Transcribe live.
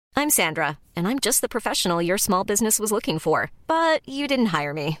I'm Sandra, and I'm just the professional your small business was looking for. But you didn't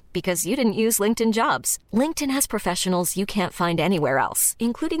hire me because you didn't use LinkedIn Jobs. LinkedIn has professionals you can't find anywhere else,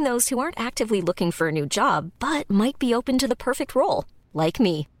 including those who aren't actively looking for a new job, but might be open to the perfect role, like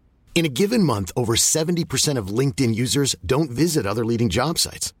me. In a given month, over 70% of LinkedIn users don't visit other leading job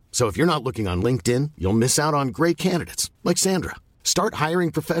sites. So if you're not looking on LinkedIn, you'll miss out on great candidates like Sandra. Start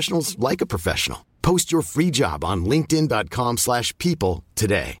hiring professionals like a professional. Post your free job on linkedin.com/people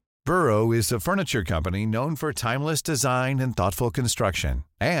today. Burrow is a furniture company known for timeless design and thoughtful construction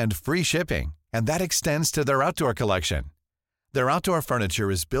and free shipping, and that extends to their outdoor collection. Their outdoor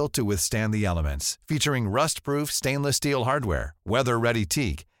furniture is built to withstand the elements, featuring rust-proof stainless steel hardware, weather-ready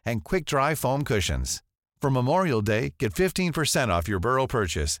teak, and quick-dry foam cushions. For Memorial Day, get 15% off your Burrow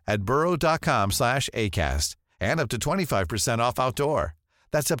purchase at burrow.com/ACAST and up to 25% off outdoor.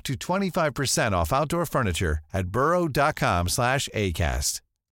 That's up to 25% off outdoor furniture at burrow.com/ACAST.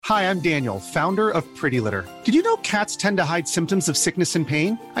 Hi, I'm Daniel, founder of Pretty Litter. Did you know cats tend to hide symptoms of sickness and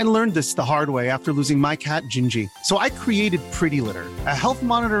pain? I learned this the hard way after losing my cat, Gingy. So I created Pretty Litter, a health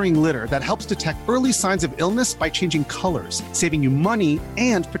monitoring litter that helps detect early signs of illness by changing colors, saving you money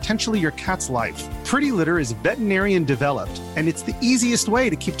and potentially your cat's life. Pretty Litter is veterinarian developed, and it's the easiest way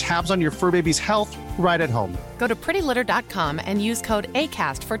to keep tabs on your fur baby's health right at home. Go to prettylitter.com and use code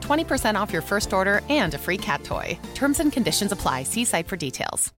ACAST for 20% off your first order and a free cat toy. Terms and conditions apply. See site for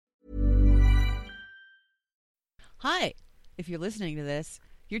details. Hi, if you're listening to this,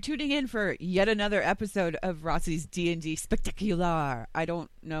 you're tuning in for yet another episode of Rossi's D&D Spectacular. I don't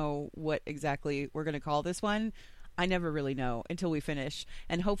know what exactly we're going to call this one. I never really know until we finish,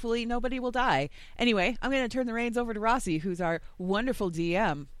 and hopefully nobody will die. Anyway, I'm going to turn the reins over to Rossi, who's our wonderful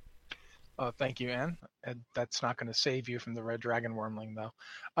DM. Thank you, Anne. And that's not going to save you from the Red Dragon Wormling, though.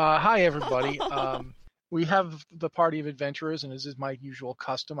 Hi, everybody. We have the party of adventurers, and as is my usual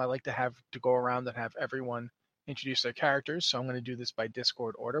custom, I like to go around and have everyone introduce their characters. So I'm going to do this by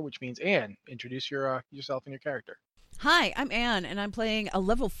Discord order, which means, Anne, introduce yourself and your character. Hi, I'm Anne, and I'm playing a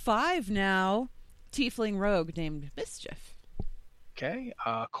level 5 now tiefling rogue named Mischief. Okay.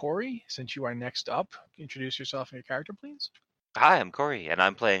 Corey, since you are next up, introduce yourself and your character, please. Hi, I'm Corey, and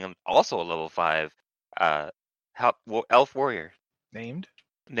I'm playing also a level 5 elf warrior. Named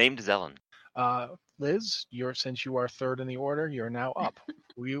Zelen. Liz, since you are third in the order, you're now up.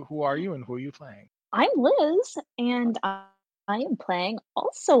 Who are you, and who are you playing? I'm Liz, and I am playing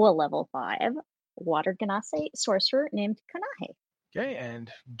also a level 5 Water Ganase sorcerer named Kanahe. Okay, and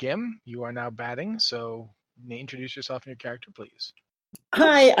Gim, you are now batting, so introduce yourself and your character, please.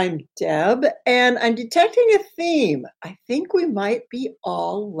 Hi, I'm Deb, and I'm detecting a theme. I think we might be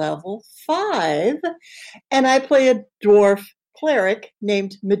all level 5, and I play a dwarf cleric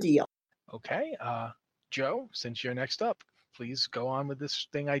named Medea. Okay, Joe, since you're next up, please go on with this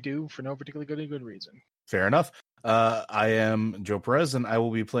thing I do for no particularly good reason. Fair enough. I am Joe Perez, and I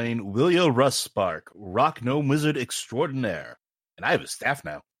will be playing Willia Rustspark, Rock Gnome Wizard Extraordinaire. And I have a staff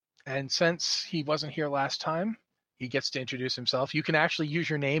now. And since he wasn't here last time, he gets to introduce himself. You can actually use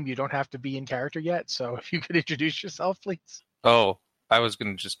your name. You don't have to be in character yet. So if you could introduce yourself, please. Oh, I was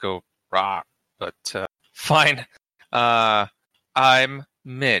going to just go rock, but fine. I'm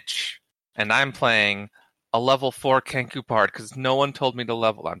Mitch, and I'm playing a level 4 Kenku Bard because no one told me to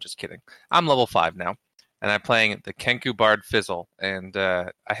level. I'm just kidding. I'm level 5 now, and I'm playing the Kenku Bard Fizzle, and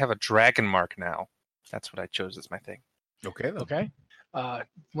I have a dragon mark now. That's what I chose as my thing. Okay. Okay.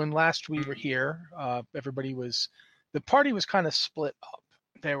 When last we were here, the party was kind of split up.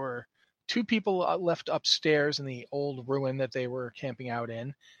 There were 2 people left upstairs in the old ruin that they were camping out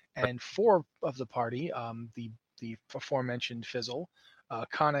in, and 4 of the party, the aforementioned Fizzle,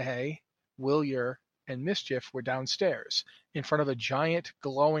 Kanahe, Willier, and Mischief were downstairs in front of a giant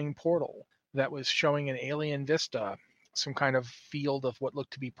glowing portal that was showing an alien vista, some kind of field of what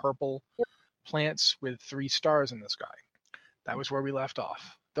looked to be purple plants with 3 stars in the sky. That was where we left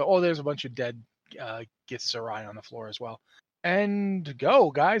off. There's a bunch of dead Githzerai on the floor as well. And go,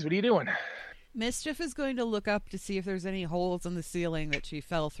 guys. What are you doing? Mischief is going to look up to see if there's any holes in the ceiling that she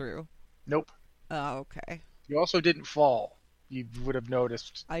fell through. Nope. Oh, okay. You also didn't fall. You would have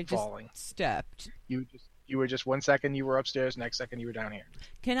noticed falling. I just stepped. You were just 1 second you were upstairs, next second you were down here.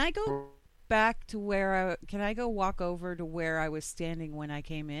 Can I go back to can I go walk over to where I was standing when I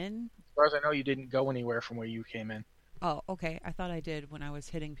came in? As far as I know, you didn't go anywhere from where you came in. Oh, okay. I thought I did when I was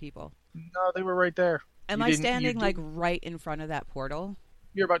hitting people. No, they were right there. Am I standing right in front of that portal?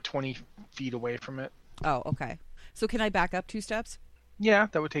 You're about 20 feet away from it. Oh, okay. So can I back up 2 steps? Yeah,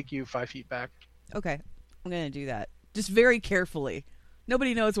 that would take you 5 feet back. Okay. I'm going to do that. Just very carefully.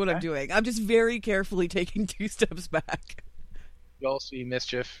 Nobody knows what I'm doing. I'm just very carefully taking 2 steps back. You all see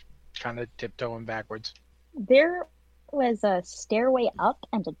Mischief kind of tiptoeing backwards. There was a stairway up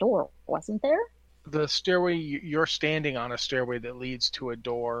and a door, wasn't there? The stairway, you're standing on a stairway that leads to a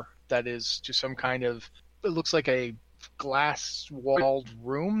door that is to some kind of, it looks like a glass walled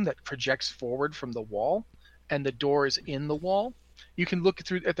room that projects forward from the wall, and the door is in the wall. You can look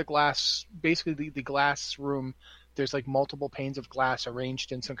through at the glass, basically the glass room. There's like multiple panes of glass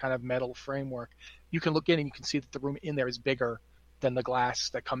arranged in some kind of metal framework. You can look in and you can see that the room in there is bigger than the glass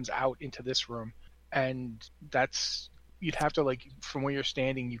that comes out into this room. And you'd have to, like, from where you're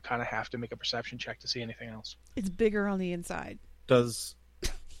standing, you kind of have to make a perception check to see anything else. It's bigger on the inside. Does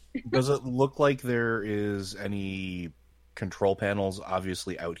it look like there is any control panels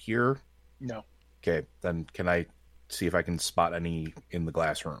obviously out here? No. Okay, then can I see if I can spot any in the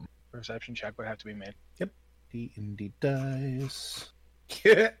glass room? Perception check would have to be made. Yep. D&D dice.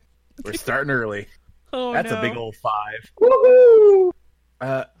 We're starting early. Oh, That's no. a big old 5.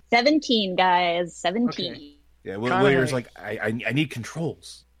 Woohoo! 17, guys. 17. Okay. Yeah, Willier's like, I need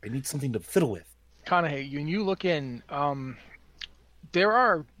controls. I need something to fiddle with. Conahey, when you look in, there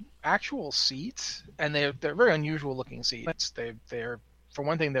are actual seats, and they're very unusual looking seats. They're for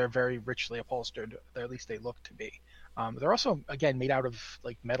one thing, they're very richly upholstered. Or at least they look to be. They're also, again, made out of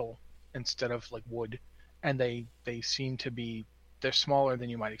like metal instead of like wood, and they seem to be, they're smaller than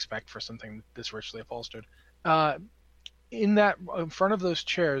you might expect for something this richly upholstered. In front of those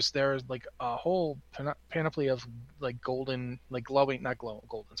chairs, there's like a whole panoply of like golden, like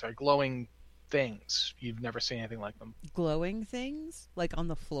glowing things. You've never seen anything like them. Glowing things? Like on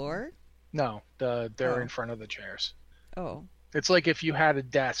the floor? No, they're in front of the chairs. Oh. It's like if you had a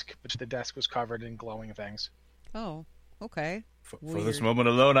desk, but the desk was covered in glowing things. Oh, okay. For this moment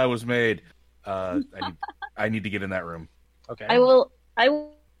alone, I was made. I need to get in that room. Okay. I will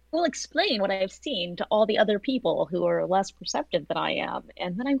explain what I've seen to all the other people who are less perceptive than I am,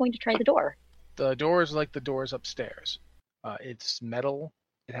 and then I'm going to try the door. The door is like the doors upstairs. It's metal.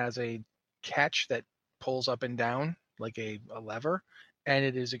 It has a catch that pulls up and down like a lever, and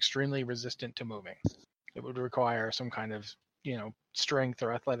it is extremely resistant to moving. It would require some kind of, strength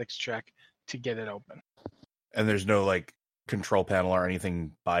or athletics check to get it open. And there's no like control panel or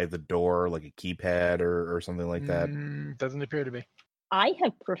anything by the door, like a keypad or something like that? Doesn't appear to be. I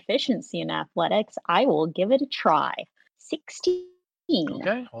have proficiency in athletics. I will give it a try. 16.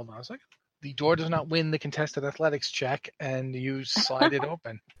 Okay, hold on a second. The door does not win the contested athletics check, and you slide it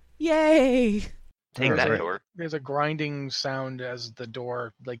open. Yay! Take that door. There's a grinding sound as the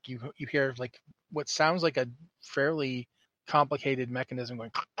door, like you hear like what sounds like a fairly complicated mechanism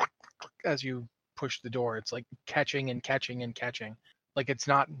going as you push the door. It's like catching and catching and catching. Like it's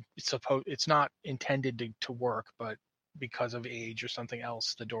not intended to work, but because of age or something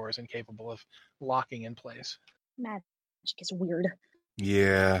else, the door is incapable of locking in place. Magic is weird.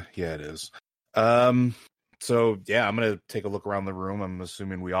 Yeah, it is. So yeah, I'm gonna take a look around the room. I'm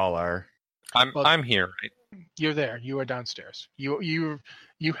assuming we all are. I'm here, right? You're there. You are downstairs. You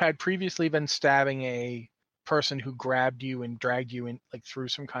had previously been stabbing a person who grabbed you and dragged you in, like through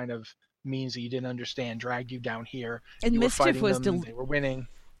some kind of means that you didn't understand, dragged you down here. And you Mischief were fighting them, they were winning.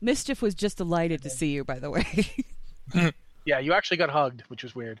 Mischief was just delighted to see you, by the way. Yeah, you actually got hugged, which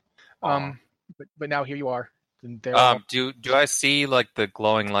was weird. But now here you are. Do I see like the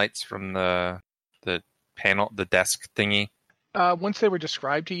glowing lights from the panel, the desk thingy? Once they were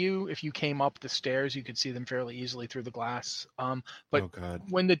described to you, if you came up the stairs, you could see them fairly easily through the glass. But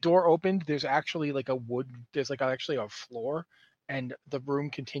when the door opened, there's actually like actually a floor, and the room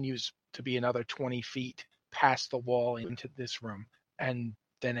continues to be another 20 feet past the wall into this room, and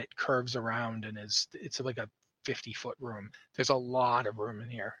then it curves around and it's like a 50-foot room. There's a lot of room in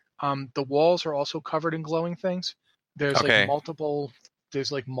here. The walls are also covered in glowing things. There's like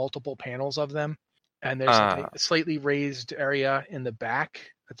multiple panels of them. And there's a slightly raised area in the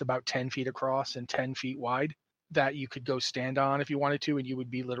back that's about 10 feet across and 10 feet wide that you could go stand on if you wanted to, and you would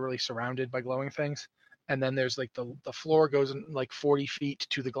be literally surrounded by glowing things. And then there's like the floor goes in like 40 feet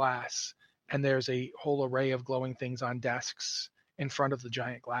to the glass, and there's a whole array of glowing things on desks in front of the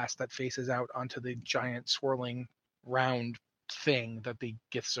giant glass that faces out onto the giant swirling round thing that the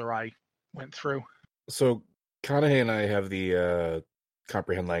Githzerai went through. So Conahey and I have the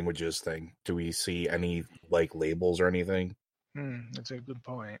comprehend languages thing. Do we see any like labels or anything? That's a good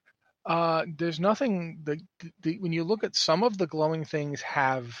point. There's nothing. When you look at some of the glowing things,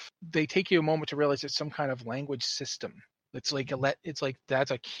 they take you a moment to realize it's some kind of language system. It's like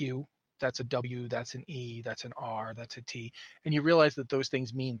that's a Q, that's a W, that's an E, that's an R, that's a T, and you realize that those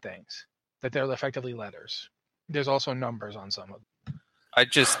things mean things, that they're effectively letters. There's also numbers on some of them.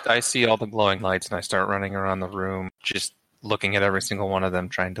 I see all the glowing lights and I start running around the room, just looking at every single one of them,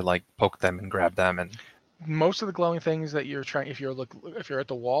 trying to like poke them and grab them. And Most of the glowing things that you're trying, if you're at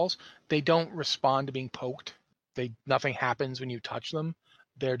the walls, they don't respond to being poked. Nothing happens when you touch them.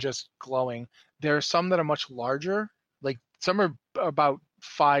 They're just glowing. There are some that are much larger. Like some are about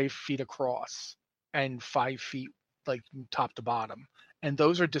 5 feet across and 5 feet like top to bottom, and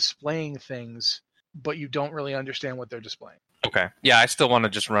those are displaying things, but you don't really understand what they're displaying. okay, yeah, I still want to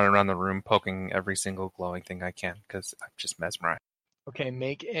just run around the room poking every single glowing thing I can because I'm just mesmerized. Okay,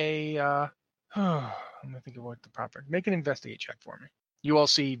 make a. I'm gonna think of what the proper. Make an investigate check for me. You all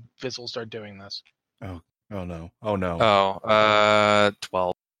see Fizzle start doing this. Oh no. Oh no.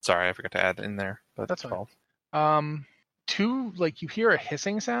 12. Sorry, I forgot to add in there, but That's 12. fine. Two, like you hear a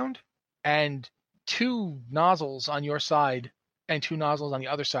hissing sound, and 2 nozzles on your side and 2 nozzles on the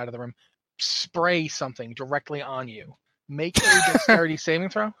other side of the room spray something directly on you. Make a dexterity saving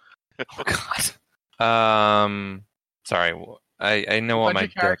throw. Oh God. Sorry, I know what my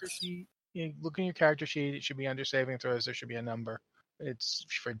character dex. sheet. You look in your character sheet. It should be under saving throws. There should be a number. It's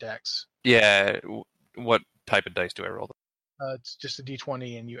for dex. Yeah, what type of dice do I roll? It's just a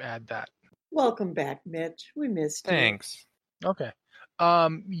d20, and you add that. Welcome back, Mitch. We missed you. Thanks. Okay.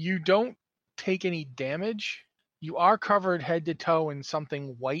 You don't take any damage. You are covered head to toe in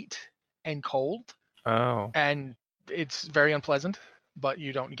something white and cold, Oh. and it's very unpleasant. But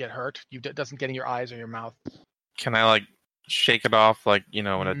you don't get hurt. It doesn't get in your eyes or your mouth. Can I like shake it off like, when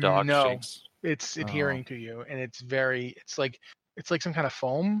a dog shakes? It's adhering to you, and it's like some kind of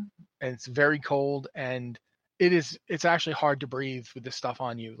foam, and it's very cold, and it's actually hard to breathe with this stuff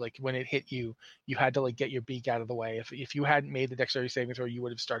on you. Like when it hit you, you had to like get your beak out of the way. If you hadn't made the dexterity saving throw, you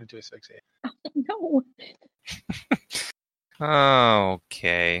would have started to asphyxiate. No.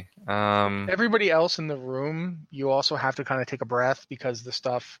 Okay. Everybody else in the room, you also have to kind of take a breath because the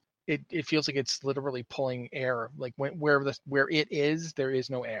stuff it feels like it's literally pulling air. Like where it is, there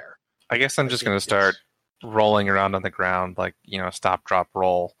is no air. I guess I'm just gonna start rolling around on the ground, like stop, drop,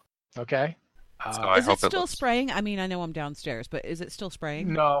 roll. Okay. So Is it still spraying? I mean, I know I'm downstairs, but is it still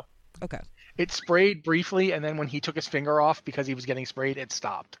spraying? No. Okay. It sprayed briefly, and then when he took his finger off because he was getting sprayed, it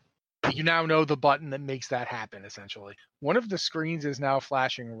stopped. You now know the button that makes that happen, essentially. One of the screens is now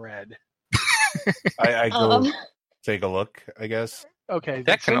flashing red. I go take a look, I guess. Okay.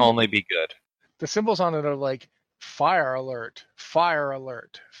 That can only be good. The symbols on it are like fire alert, fire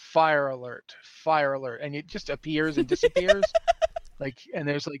alert, fire alert, fire alert, and it just appears and disappears. And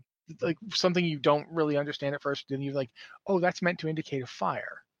there's like something you don't really understand at first, then you're like, oh, that's meant to indicate a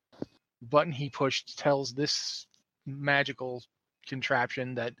fire. The button he pushed tells this magical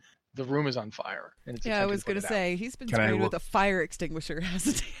contraption that the room is on fire. And it's I was going to say, he's been sprayed with a fire extinguisher,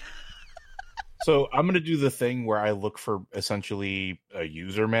 hasn't he? So I'm going to do the thing where I look for essentially a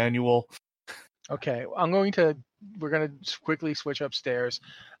user manual. Okay, we're going to quickly switch upstairs.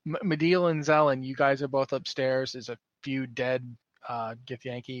 Mediel and Zelen, you guys are both upstairs. There's a few dead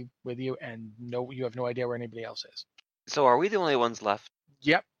Githyanki with you, and you have no idea where anybody else is. So are we the only ones left?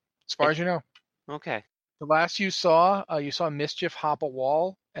 Yep, as far as you know. Okay. The last you saw Mischief hop a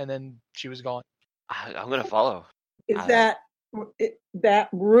wall, and then she was gone. I'm going to follow. Is that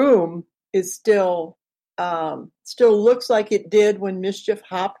room is still looks like it did when Mischief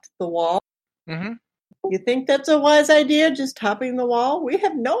hopped the wall? Mm-hmm. You think that's a wise idea, just hopping the wall? We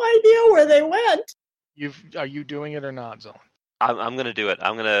have no idea where they went. Are you doing it or not, Zelen? I'm going to do it.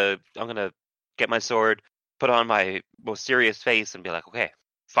 I'm going to get my sword, put on my most serious face, and be like, okay,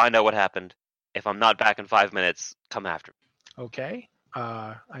 find out what happened. If I'm not back in 5 minutes, come after me. Okay.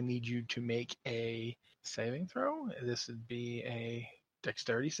 I need you to make a saving throw. This would be a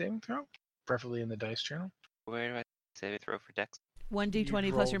dexterity saving throw, preferably in the dice channel. Where do I save a throw for dex?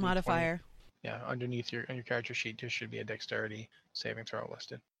 1d20 plus your modifier. Yeah, underneath your character sheet, there should be a dexterity saving throw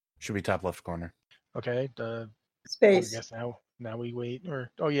listed. Should be top left corner. Okay. Space. I guess now we wait. There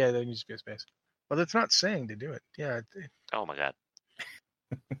needs to be a space. Well, it's not saying to do it. Yeah. Oh my god.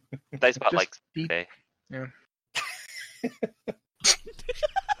 Dicebot likes today. Yeah.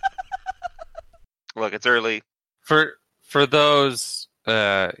 Look, it's early. For those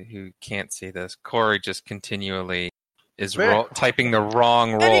who can't see this, Corey just continually is typing the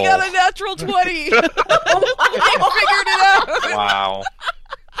wrong roll. And he got a natural 20! He figured it out! Wow.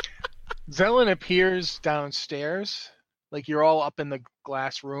 Zelen appears downstairs. Like you're all up in the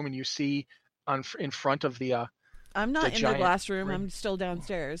glass room, and you see in front of the I'm not in the glass room. ring. I'm still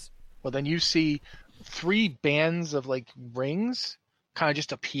downstairs. Well, then you see 3 bands of like rings kind of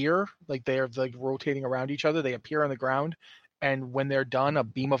just appear, like they're like rotating around each other. They appear on the ground, and when they're done, a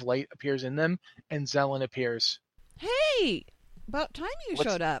beam of light appears in them, and Zelen appears. Hey! About time you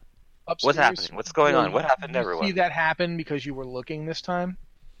showed up. upstairs. What's happening? What's going on? What happened to You everyone? see that happen because you were looking this time.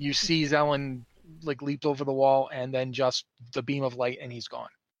 You see Zelen like leaped over the wall and then just the beam of light and he's gone.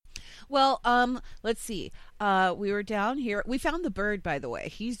 Well, let's see. We were down here. We found the bird, by the way.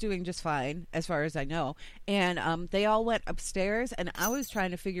 He's doing just fine, as far as I know. And they all went upstairs, and I was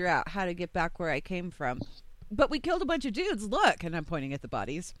trying to figure out how to get back where I came from. But we killed a bunch of dudes. Look, and I'm pointing at the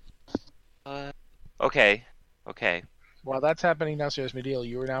bodies. Okay. While that's happening downstairs, Mediel,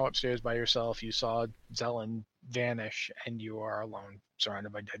 you are now upstairs by yourself. You saw Zelen vanish, and you are alone,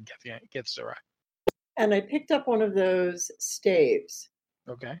 surrounded by dead Githzerai. And I picked up one of those staves.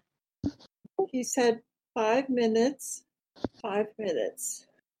 Okay. He said 5 minutes. 5 minutes.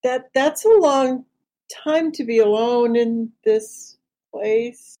 That's a long time to be alone in this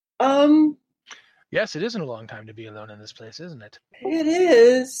place. Yes, it isn't a long time to be alone in this place, isn't it? It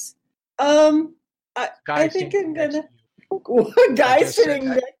is. I think I'm gonna. A guy sitting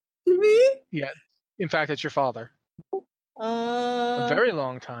next to me? Yeah. In fact, it's your father. A very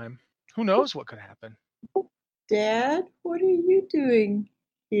long time. Who knows what could happen? Dad, what are you doing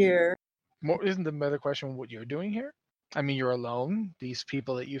here? Isn't the better question what you're doing here? I mean, you're alone. These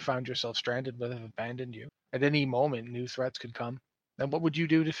people that you found yourself stranded with have abandoned you. At any moment, new threats could come. Then what would you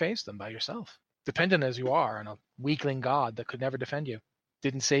do to face them by yourself? Dependent as you are on a weakling god that could never defend you,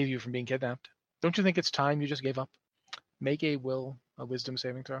 didn't save you from being kidnapped. Don't you think it's time you just gave up? Make a wisdom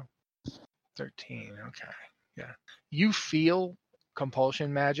saving throw. 13, okay. Yeah. You feel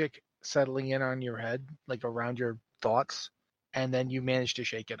compulsion magic settling in on your head, like around your thoughts, and then you manage to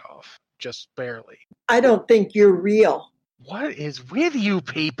shake it off, just barely. I don't think you're real. What is with you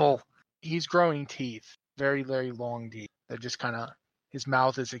people? He's growing teeth, very, very long teeth. They're just kind of, his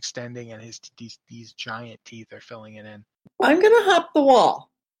mouth is extending and these giant teeth are filling it in. I'm going to hop the wall.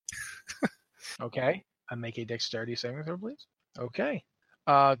 Okay. I make a dexterity saving throw, please. Okay.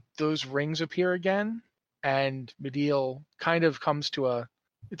 Those rings appear again, and Mediel kind of comes to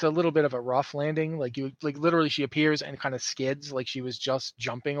it's a little bit of a rough landing. Like literally she appears and kind of skids like she was just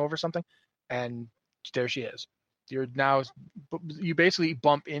jumping over something, and there she is. You basically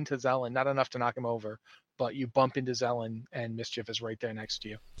bump into Zelen, not enough to knock him over, but you bump into Zelen, and Mischief is right there next to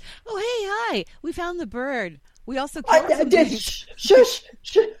you. Oh, hey, hi. We found the bird. We also killed some dudes. Shush.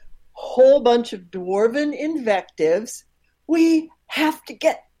 Whole bunch of dwarven invectives. We have to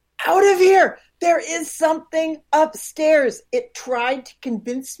get out of here. There is something upstairs. It tried to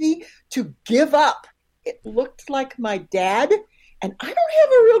convince me to give up. It looked like my dad, and I don't have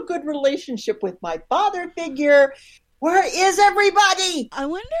a real good relationship with my father figure. Where is everybody? I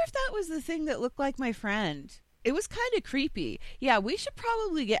wonder if that was the thing that looked like my friend. It was kind of creepy. Yeah, we should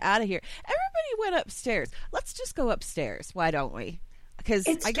probably get out of here. Everybody went upstairs. Let's just go upstairs. Why don't we? Because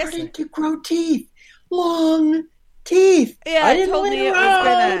it's starting to grow teeth. Long teeth. Yeah, it told me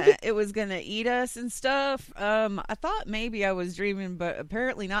it was gonna eat us and stuff. I thought maybe I was dreaming, but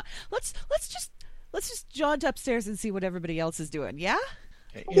apparently not. Let's just jaunt upstairs and see what everybody else is doing. Yeah.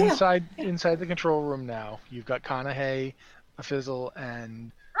 Okay, inside the control room now, you've got Kanahe, Fizzle,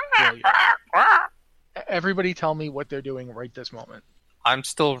 and William. Everybody, tell me what they're doing right this moment. I'm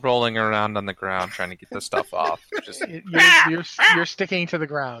still rolling around on the ground trying to get the stuff off. Just you're sticking to the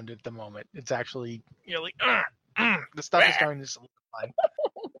ground at the moment. It's actually like the stuff is starting to solidify.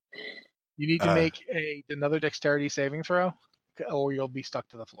 You need to make another dexterity saving throw, or you'll be stuck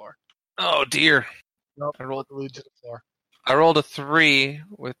to the floor. Oh dear! Nope, I rolled glued to the floor. I rolled a 3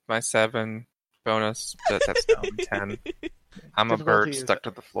 with my 7 bonus. That's down 10. I'm a bird stuck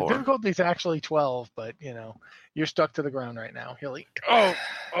to the floor. The difficulty is actually 12, but you're stuck to the ground right now. You're like,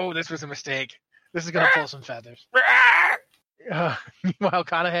 oh, this was a mistake. This is gonna pull some feathers. Meanwhile,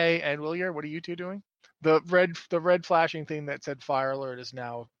 Kanahe and Willier, what are you two doing? The red flashing thing that said fire alert is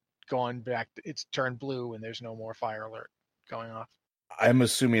now gone back. It's turned blue, and there's no more fire alert going off. I'm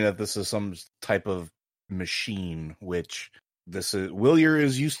assuming that this is some type of machine, which Willier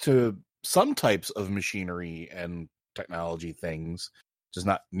is used to some types of machinery and technology things, just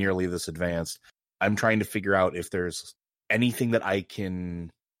not nearly this advanced. I'm trying to figure out if there's anything that I can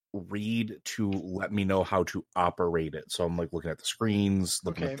read to let me know how to operate it. So I'm looking at the screens,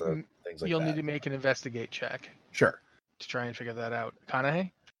 looking at the things like that. You'll need to make an investigate check. Sure. To try and figure that out.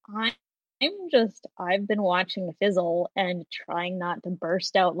 Kanahe? I've been watching Fizzle and trying not to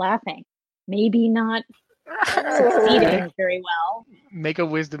burst out laughing. Maybe not succeeding very well. Make a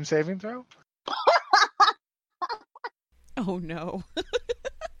wisdom saving throw. Oh no.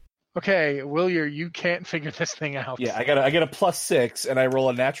 Okay, Willier, you can't figure this thing out. Yeah, I get a +6, and I roll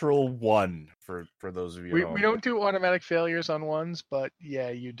a natural 1 for those of you. We don't do automatic failures on ones, but yeah,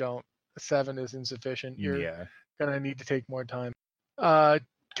 you don't. A 7 is insufficient. You're gonna need to take more time.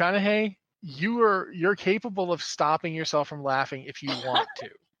 Kanahei, you're capable of stopping yourself from laughing if you want to.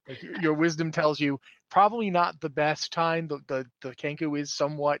 Like your wisdom tells you probably not the best time. The Kenku is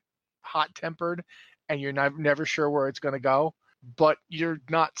somewhat hot-tempered, and you're never sure where it's going to go. But you're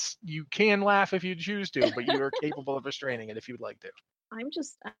not. You can laugh if you choose to, but you're capable of restraining it if you'd like to. I'm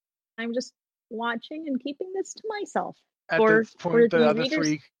just watching and keeping this to myself. At this point, the other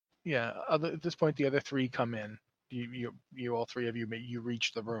three, at this point, the other three come in. You all three of you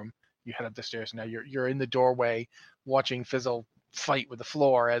reach the room. You head up the stairs. Now you're in the doorway, watching Fizzle fight with the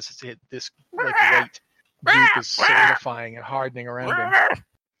floor as this like weight goop is solidifying and hardening around him.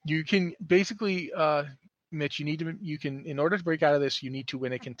 You can basically, Mitch, in order to break out of this, you need to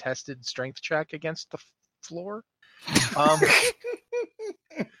win a contested strength check against the floor.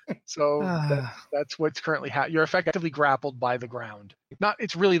 So that's what's currently happening. You're effectively grappled by the ground.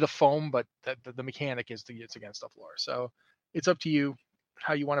 It's really the foam, but the mechanic is it's against the floor. So it's up to you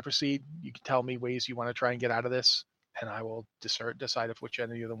how you want to proceed. You can tell me ways you want to try and get out of this, and I will decide if which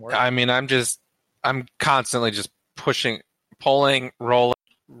any of them work. I mean, I'm constantly just pushing, pulling, rolling,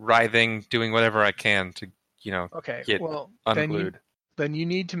 writhing, doing whatever I can to, get unglued. Then you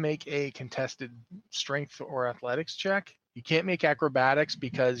need to make a contested strength or athletics check. You can't make acrobatics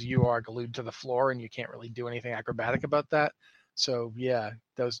because you are glued to the floor and you can't really do anything acrobatic about that. So yeah,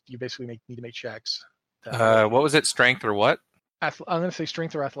 you basically need to make checks. What was it? Strength or what? I'm going to say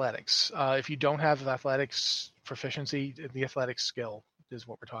strength or athletics. If you don't have athletics proficiency, the athletics skill is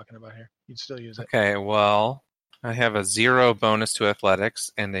what we're talking about here. You'd still use it. Okay, well, I have a 0 bonus to athletics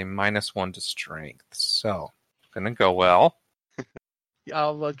and a -1 to strength. So, gonna go well.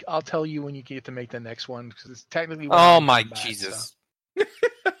 I'll tell you when you get to make the next one because it's technically. Oh my Jesus! So.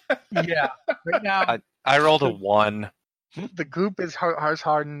 Yeah, right now I rolled a 1. The goop has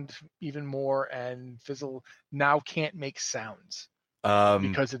hardened even more, and Fizzle now can't make sounds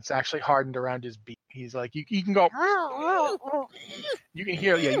because it's actually hardened around his beak. He's like, you can go. You can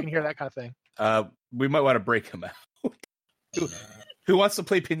hear that kind of thing. We might want to break him out. Who wants to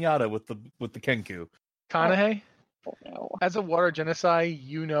play piñata with the Kenku? Kanahei? Oh, no. As a water genocide,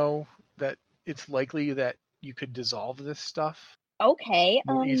 you know that it's likely that you could dissolve this stuff. Okay.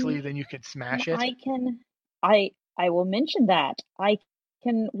 More easily than you could smash it. I will mention that. I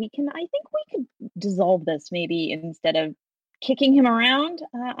think we could dissolve this maybe instead of kicking him around.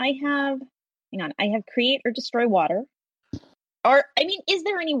 I have create or destroy water. Is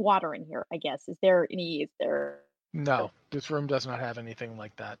there any water in here? I guess. Is there? No, this room does not have anything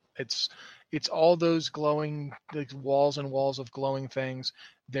like that. It's all those glowing walls and walls of glowing things.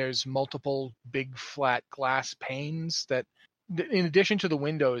 There's multiple big flat glass panes that, in addition to the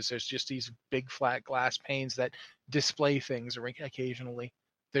windows, there's just these big flat glass panes that display things occasionally.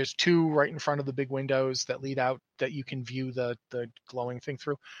 There's 2 right in front of the big windows that lead out that you can view the glowing thing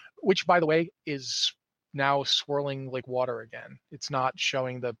through, which, by the way, is now swirling like water again. It's not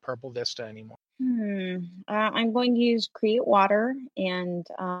showing the purple vista anymore. I'm going to use create water and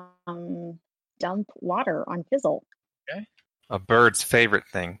dump water on Fizzle. Okay. A bird's favorite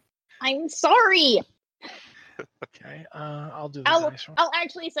thing. I'm sorry. Okay. I'll do this. I'll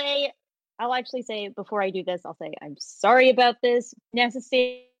actually say before I do this, I'll say I'm sorry about this.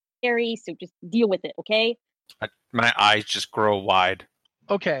 Necessary, so just deal with it, okay? My eyes just grow wide.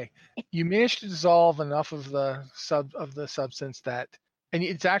 Okay. You managed to dissolve enough of the substance that, and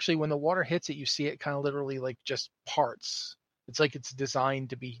it's actually when the water hits it, you see it kind of literally like just parts. It's like it's designed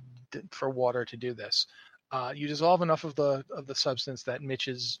to be for water to do this. You dissolve enough of the substance that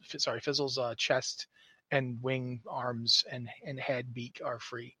Fizzle's chest and wing, arms, and head, beak are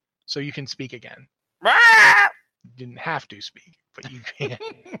free, so you can speak again. You didn't have to speak, but you can.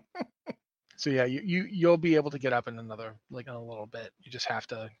 So yeah, you'll be able to get up in in a little bit. You just have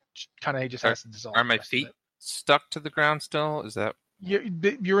to has to dissolve. Are my feet stuck to the ground still? Is that?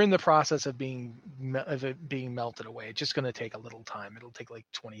 You're in the process of it being melted away. It's just going to take a little time. It'll take like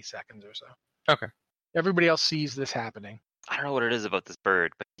 20 seconds or so. Okay. Everybody else sees this happening. I don't know what it is about this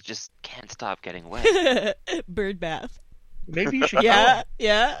bird, but he just can't stop getting wet. Bird bath. Maybe you should kill him.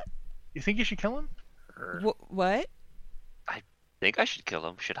 Yeah. You think you should kill him? What? I think I should kill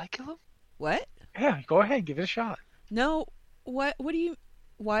him. Should I kill him? What? Yeah, go ahead. Give it a shot. No. What do you...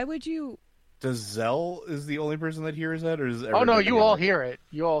 Why would you... Does Zell is the only person that hears that, or is Oh no, you all hear it.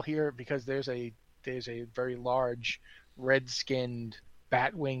 You all hear it because there's a very large, red-skinned,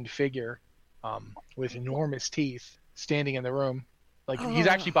 bat-winged figure, with enormous teeth standing in the room. He's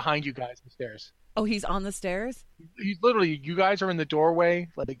actually behind you guys on the stairs. Oh, he's on the stairs? He's literally, you guys are in the doorway,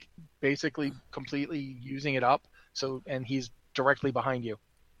 basically completely using it up. So, and he's directly behind you.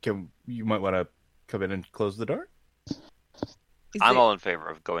 You might want to come in and close the door. I'm all in favor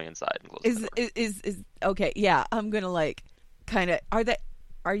of going inside and closing the door. Is okay? Yeah, I'm gonna like kind of.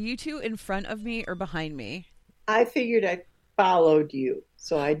 Are you two in front of me or behind me? I figured I followed you,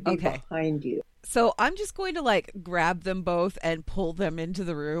 so I'd be Okay. behind you. So I'm just going to like grab them both and pull them into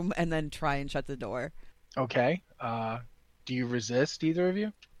the room and then try and shut the door. Okay. Do you resist, either of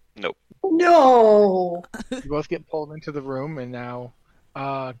you? Nope. No. You both get pulled into the room, and now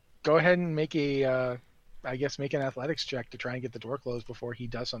go ahead and make make an athletics check to try and get the door closed before he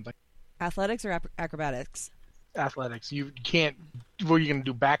does something. Athletics or acrobatics? Athletics. You can't. What are you going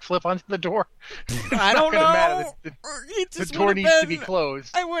to do? Backflip onto the door? I don't know. Matter. The door needs to be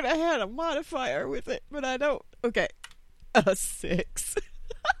closed. I would have had a modifier with it, but I don't. Okay. A 6.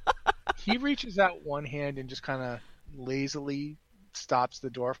 He reaches out one hand and just kind of lazily stops the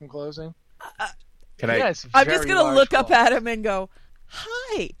door from closing. Can I? Yes, I'm just going to look up at him and go,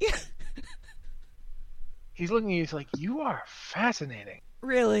 hi. He's looking at you. He's like, you are fascinating.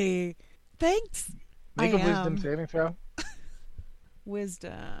 Really? Thanks. Make a wisdom saving throw.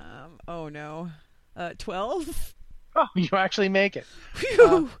 Wisdom. Oh, no. 12? Oh, you actually make it.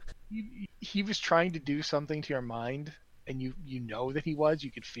 Phew. He was trying to do something to your mind, and you know that he was.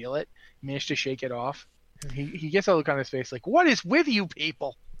 You could feel it. He managed to shake it off. He gets a look on his face like, what is with you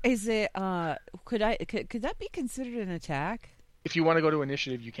people? Is it, could that be considered an attack? If you want to go to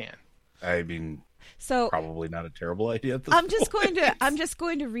initiative, you can. I mean, so probably not a terrible idea at this I'm just point. I'm just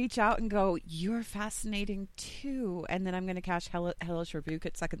going to reach out and go, you're fascinating too, and then I'm going to cast Hellish Rebuke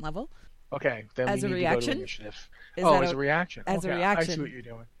at 2nd level. Okay, then as we a need reaction. To go to initiative. Is oh, that as a reaction. As okay, a reaction. I see what you're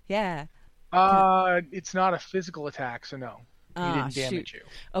doing. Yeah. It's not a physical attack, so no. He didn't damage you.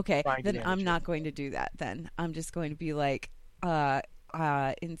 Okay, then I'm not going to do that. Then I'm just going to be like,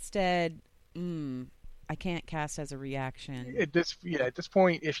 instead, I can't cast as a reaction. At this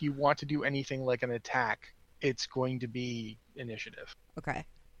point, if you want to do anything like an attack, it's going to be initiative. Okay.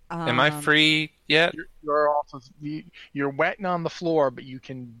 Am I free yet? You're also you're wet and on the floor, but you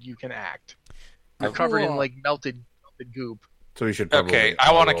can act. You're covered in like melted goop. So we should probably. Okay,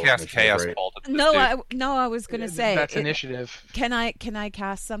 I want to cast Chaos right? Bolt. I was going to say that's initiative. Can I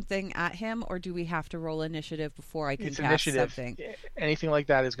cast something at him, or do we have to roll initiative before I can It's cast initiative. something? Anything like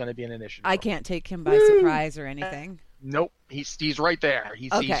that is going to be an initiative. I can't take him by surprise or anything. Nope, he's right there. He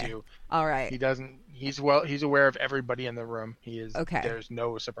sees you. All right. He doesn't. He's aware of everybody in the room. He is. Okay. There's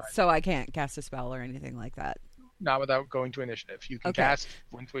no surprise. So I can't cast a spell or anything like that. Not without going to initiative. You can cast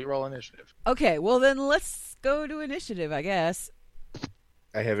once we roll initiative. Okay, well then let's go to initiative, I guess.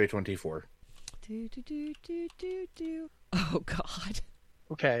 I have a 24. Oh God.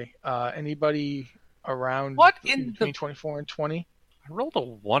 Okay. Anybody around between 24 and 20? I rolled a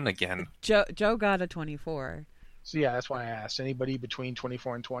 1 again. Joe got a 24. So yeah, that's why I asked. Anybody between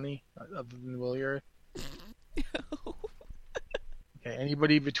 24 and 20, other than Willier? Okay.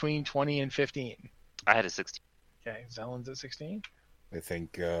 Anybody between 20 and 15? I had a 16. Okay. Zellen's at 16. I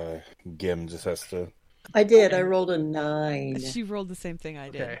think Gim just has to. I did. I rolled a 9. She rolled the same thing I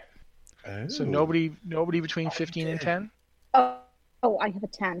did. Okay. Oh. So nobody between 15 and 10? Oh, I have a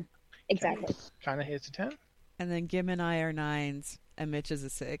 10. Exactly. Okay. Kind of hits a 10. And then Gim and I are 9s, and Mitch is a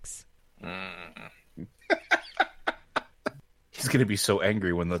 6. He's gonna be so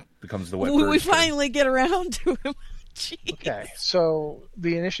angry when it becomes the wet. We finally get around to him. Jeez. Okay, so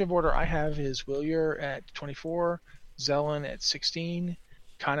the initiative order I have is Willier at 24, Zellen at 16,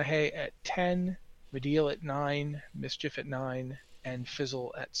 Kanahe at 10, Mediel at 9, Mischief at 9, and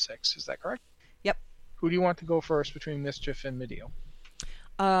Fizzle at 6. Is that correct? Yep. Who do you want to go first between Mischief and Mediel?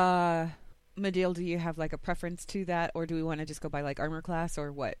 Mediel, do you have like a preference to that, or do we want to just go by like armor class,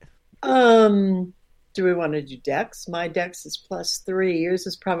 or what? Do we want to do dex? My dex is +3. Yours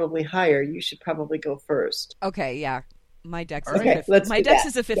is probably higher. You should probably go first. Okay, yeah. My dex All is right. my dex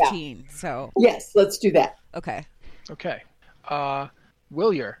is a 15, so Yes, let's do that. okay. Okay.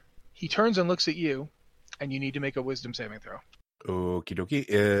 Willier, he turns and looks at you, and you need to make a wisdom saving throw. Okie dokie.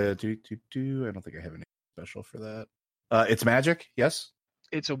 I don't think I have any special for that. It's magic, yes?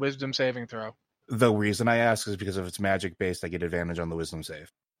 It's a wisdom saving throw. The reason I ask is because if it's magic based, I get advantage on the wisdom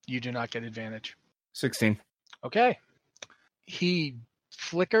save. You do not get advantage. 16. Okay. He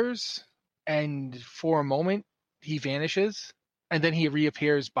flickers, and for a moment, he vanishes, and then he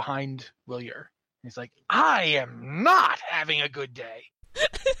reappears behind Willier. He's like, I am not having a good day.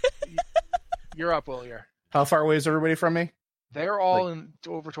 You're up, Willier. How far away is everybody from me? They're all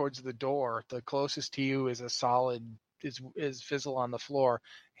over towards the door. The closest to you is a solid, is Fizzle on the floor.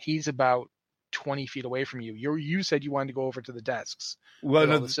 He's about 20 feet away from you. You said you wanted to go over to the desks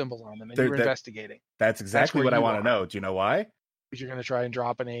with all the symbols on them, and you're investigating. That's exactly what I want to know. Do you know why? You're going to try and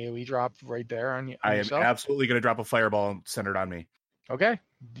drop an AoE drop right there on I am yourself? absolutely going to drop a fireball centered on me. Okay.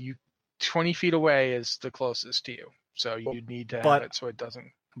 20 feet away is the closest to you. So you need to have But- it so it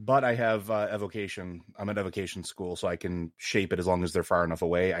doesn't. But I have evocation. I'm at evocation school, so I can shape it as long as they're far enough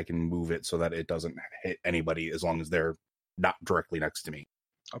away. I can move it so that it doesn't hit anybody as long as they're not directly next to me.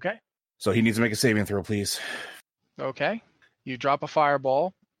 Okay. So he needs to make a saving throw, please. Okay. You drop a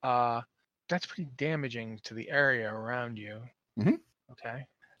fireball. That's pretty damaging to the area around you. Mhm. Okay.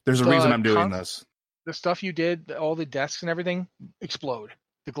 There's a reason I'm doing this. The stuff you did, all the desks and everything, explode.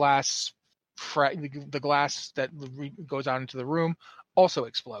 The glass, the glass that goes out into the room also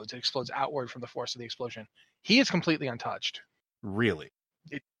explodes. It explodes outward from the force of the explosion. He is completely untouched. Really?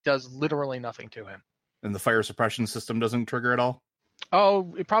 It does literally nothing to him. And the fire suppression system doesn't trigger at all?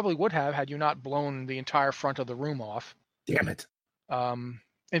 Oh, it probably would have had you not blown the entire front of the room off. Damn it.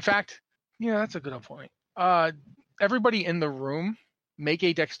 In fact, yeah, that's a good point. Everybody in the room, make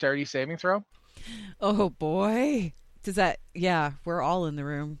a dexterity saving throw. Oh boy. Does that? Yeah, we're all in the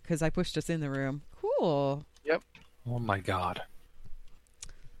room because I pushed us in the room. Cool. Yep. Oh my god.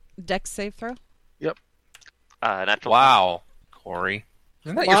 Dex save throw. Yep. Natural. Wow, Corey.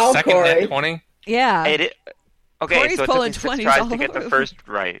 Isn't that Wow, your second Corey. net 20? Yeah. Okay, Corey's so it took pulling me 6 20s tries all to get over. the first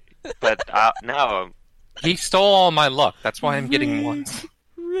right, but now He stole all my luck. That's why I'm getting ones.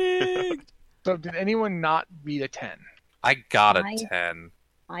 Rigged. So did anyone not beat a 10? I got a I- 10.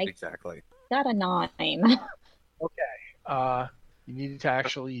 I Exactly. got a 9. Okay. You needed to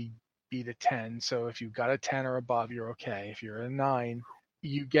actually beat a 10. So if you got a 10 or above, you're okay. If you're a 9,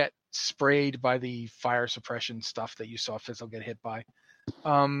 you get sprayed by the fire suppression stuff that you saw Fizzle get hit by.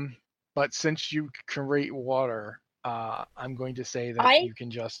 But since you create water, I'm going to say that you can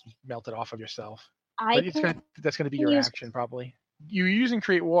just melt it off of yourself. But that's going to be your action probably. You using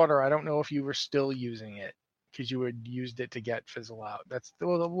create water. I don't know if you were still using it because you had used it to get Fizzle out.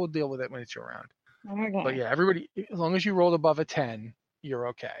 We'll deal with it when it's your round. Okay. But yeah, everybody, as long as you rolled above a 10, you're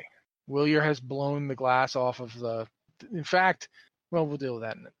okay. Willier has blown the glass off of the. In fact, well, we'll deal with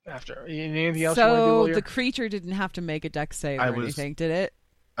that after. Anything else you want to do, So Willier? the creature didn't have to make a dex save or anything, did it?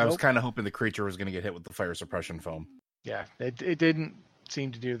 I was Nope. kind of hoping the creature was going to get hit with the fire suppression foam. Yeah, it didn't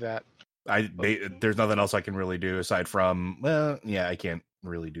seem to do that. There's nothing else I can really do aside from, well, yeah, I can't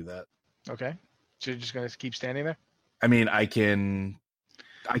really do that. Okay, so you're just gonna keep standing there. I mean, I can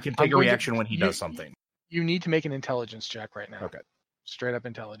take a going to- reaction when he does something. You need to make an intelligence check right now. Okay. Straight up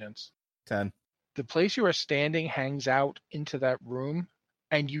intelligence. 10. The place you are standing hangs out into that room,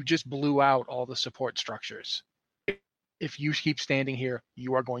 and you just blew out all the support structures. If you keep standing here,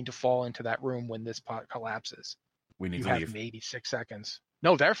 you are going to fall into that room when this pot collapses. We need You to have leave. maybe 6 seconds.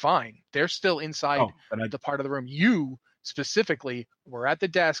 No, they're fine. They're still inside then I- the part of the room. You specifically were at the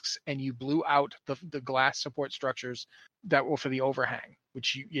desks and you blew out the glass support structures that were for the overhang,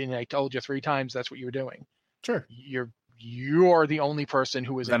 which I told you 3 times that's what you were doing. Sure. You're the only person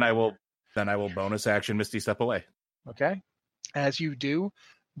who is Then in I there. will bonus action Misty Step away. Okay. As you do,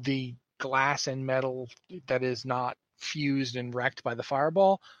 the glass and metal that is not fused and wrecked by the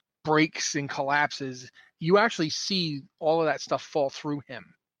fireball breaks and collapses. You actually see all of that stuff fall through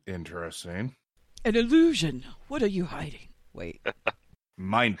him. Interesting. An illusion. What are you hiding? Wait.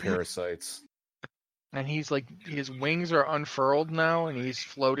 Mind parasites. And he's like, his wings are unfurled now and he's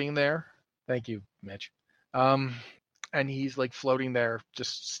floating there. Thank you, Mitch. And he's like floating there,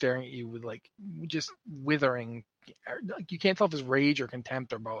 just staring at you with like, just withering. You can't tell if it's rage or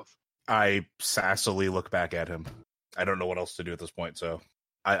contempt or both. I sassily look back at him. I don't know what else to do at this point, so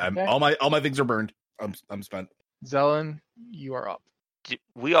I'm Okay. all my things are burned. I'm spent. Zelen, you are up.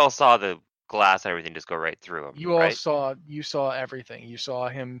 we all saw the glass and everything just go right through him. You all right? saw everything. You saw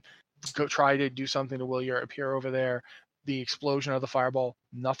him go try to do something to Willier, appear over there. The explosion of the fireball,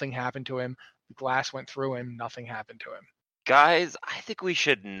 nothing happened to him. The glass went through him, nothing happened to him. Guys, I think we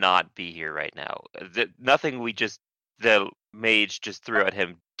should not be here right now. Nothing the mage just threw at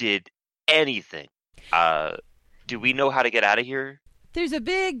him did anything. Do we know how to get out of here? There's a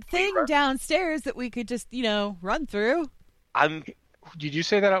big thing downstairs that we could just, run through. Did you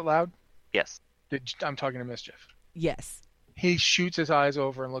say that out loud? Yes. I'm talking to Mischief. Yes. He shoots his eyes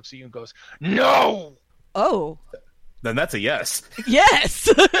over and looks at you and goes, "No!" Oh. Then that's a yes. Yes!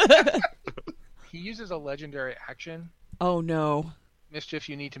 He uses a legendary action. Oh, no. Mischief,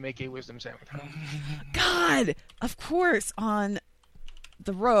 you need to make a wisdom saving throw. God! Of course, on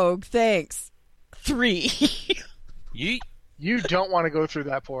the rogue. Thanks. 3. Yeet. You don't want to go through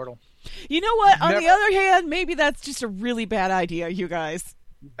that portal. You know what? On Never- the other hand, maybe that's just a really bad idea, you guys.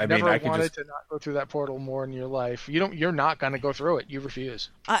 I mean, Never I could wanted just to not go through that portal more in your life. You're not going to go through it. You refuse.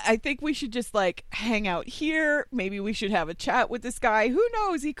 I think we should just like hang out here. Maybe we should have a chat with this guy. Who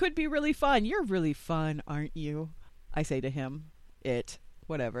knows? He could be really fun. You're really fun, aren't you? I say to him,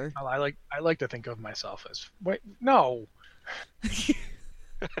 whatever. I like to think of myself as no.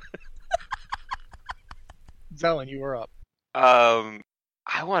 Zelen, you were up.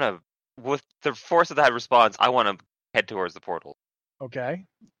 I want to, with the force of that response, I want to head towards the portal. Okay.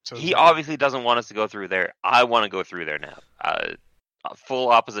 So He obviously doesn't want us to go through there. I want to go through there now. Full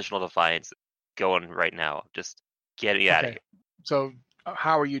oppositional defiance going right now. Just get me out of here. So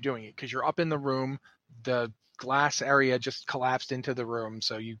how are you doing it? Because you're up in the room. The glass area just collapsed into the room,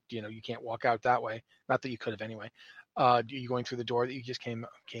 so you can't walk out that way. Not that you could have anyway. Are you going through the door that you just came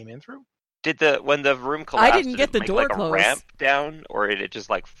in through? When the room collapsed, I didn't get the make, door like, closed. a ramp down, or did it just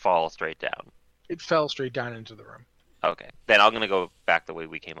like fall straight down? It fell straight down into the room. Okay, then I'm gonna go back the way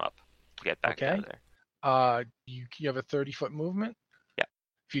we came up to get back out of there. You have a 30-foot movement. Yeah.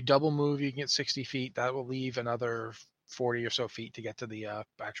 If you double move, you can get 60 feet. That will leave another 40 or so feet to get to the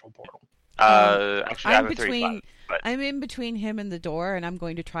actual portal. Actually, I'm I'm between. 35, but I'm in between him and the door, and I'm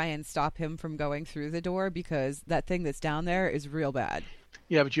going to try and stop him from going through the door because that thing that's down there is real bad.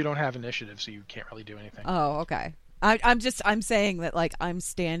 Yeah, but you don't have initiative, so you can't really do anything. Oh, okay. I'm saying that like I'm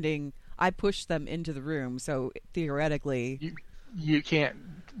standing. I pushed them into the room, so theoretically, you can't.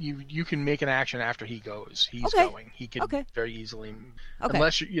 You can make an action after he goes. He's Okay. going. He can Okay. very easily, Okay.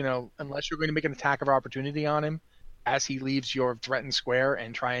 unless unless you're going to make an attack of opportunity on him as he leaves your threatened square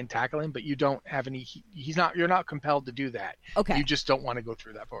and try and tackle him. But you don't have any. You're not compelled to do that. Okay. You just don't want to go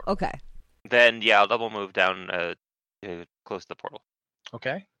through that portal. Okay. then I'll double move down close to the portal.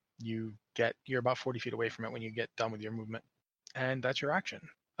 Okay. You're about 40 feet away from it when you get done with your movement, and that's your action.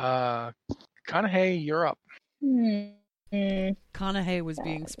 Kanahei, you're up. Kanahei was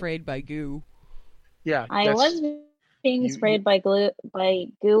being sprayed by goo. Yeah, I was being sprayed by goo.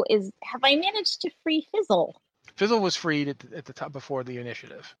 Have I managed to free Fizzle? Fizzle was freed at the top before the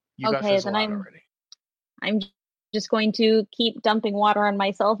initiative. You got Okay, Fizzle then out already. I'm just going to keep dumping water on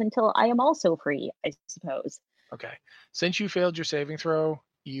myself until I am also free, I suppose. Okay. Since you failed your saving throw,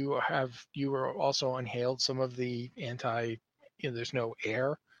 you were also inhaled some of the there's no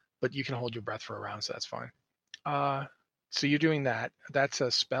air, but you can hold your breath for a round, so that's fine. So you're doing that. That's a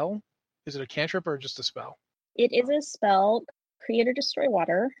spell? Is it a cantrip or just a spell? It is a spell, create or destroy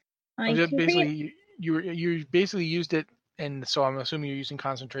water. You basically used it, and so I'm assuming you're using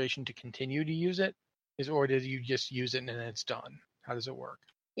concentration to continue to use it, or did you just use it and then it's done? How does it work?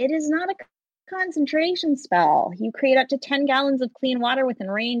 It is not a concentration spell. You create up to 10 gallons of clean water within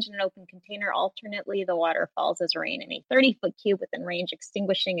range in an open container. Alternately, the water falls as rain in a 30-foot cube within range,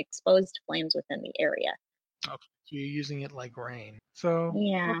 extinguishing exposed flames within the area. Okay, so you're using it like rain. So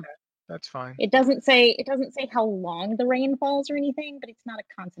yeah, okay, that's fine. It doesn't say how long the rain falls or anything, but it's not a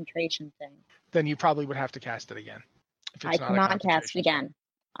concentration thing. Then you probably would have to cast it again. I cannot cast it again.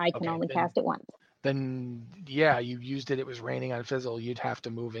 I can only cast it once. Then yeah, you used it. It was raining on Fizzle. You'd have to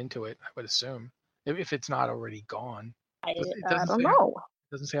move into it, I would assume, if it's not already gone. I don't know.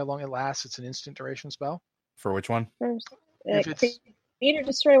 It doesn't say how long it lasts. It's an instant duration spell. For which one? If it's create or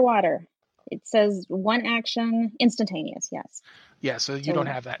destroy water. It says one action, instantaneous. Yes. Yeah. So you don't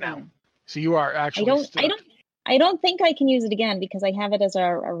have that now. So you are actually. I don't think I can use it again because I have it as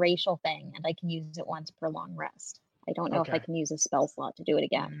a racial thing, and I can use it once per long rest. I don't know if I can use a spell slot to do it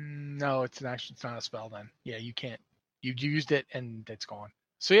again. No, it's not a spell then. Yeah, you can't. You used it and it's gone.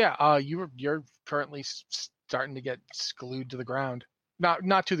 So yeah, you're currently starting to get glued to the ground.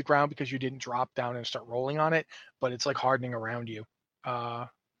 Not to the ground because you didn't drop down and start rolling on it, but it's like hardening around you.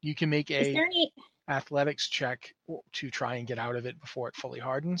 You can make athletics check to try and get out of it before it fully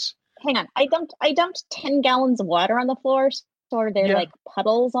hardens. Hang on, I dumped 10 gallons of water on the floor, so are there like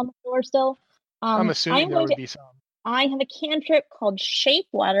puddles on the floor still? I'm assuming there would be some. I have a cantrip called Shape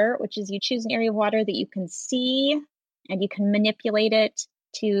Water, which is you choose an area of water that you can see, and you can manipulate it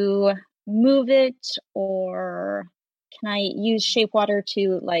to move it, or can I use Shape Water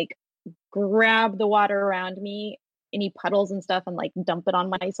to like grab the water around me, any puddles and stuff, and like dump it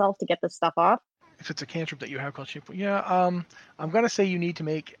on myself to get the stuff off? If it's a cantrip that you have called Shape Water, I'm gonna say you need to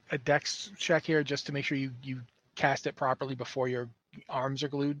make a dex check here just to make sure you cast it properly before your arms are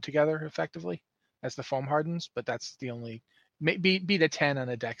glued together effectively as the foam hardens, but that's the only beat a 10 on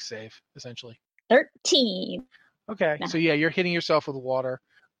a dex save essentially. 13. Okay, so yeah, you're hitting yourself with water.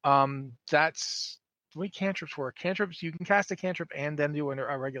 That's the way cantrips work. Cantrips, you can cast a cantrip and then do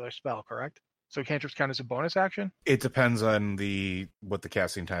a regular spell, correct? So cantrips count as a bonus action? It depends on what the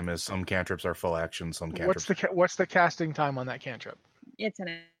casting time is. Some cantrips are full action, some cantrips. What's the casting time on that cantrip? It's an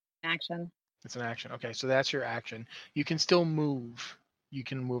action. It's an action. Okay, so that's your action. You can still move. You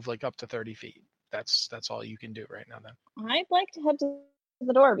can move like up to 30 feet. That's all you can do right now then. I'd like to head to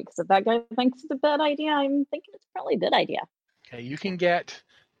the door because if that guy thinks it's a bad idea, I'm thinking it's probably a good idea. Okay, you can get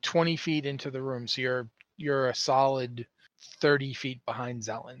 20 feet into the room, so you're a solid 30 feet behind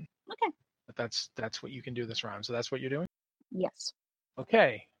Zelen. Okay. But that's what you can do this round. So that's what you're doing? Yes.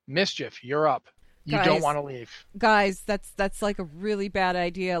 Okay, Mischief, you're up. You Guys, don't want to leave. Guys, that's like a really bad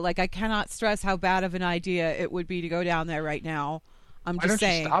idea. Like, I cannot stress how bad of an idea it would be to go down there right now. I'm Why just don't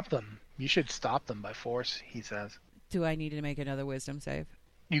saying. you stop them? You should stop them by force, he says. Do I need to make another wisdom save?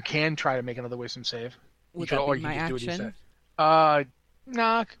 You can try to make another wisdom save. Would you that or be you my can do what he action? said.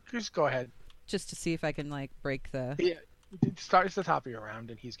 Nah, just go ahead. Just to see if I can, like, break the... Yeah, it's the top of your round,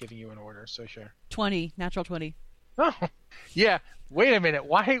 and he's giving you an order, so sure. 20, natural 20. Oh, yeah. Wait a minute.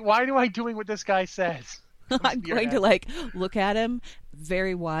 Why do I doing what this guy says? I'm going to, like, look at him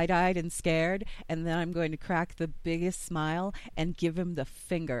very wide-eyed and scared, and then I'm going to crack the biggest smile and give him the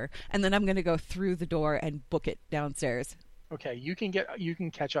finger. And then I'm going to go through the door and book it downstairs. Okay, you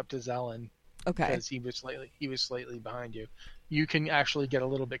can catch up to Zelen. Okay. Because he was slightly behind you. You can actually get a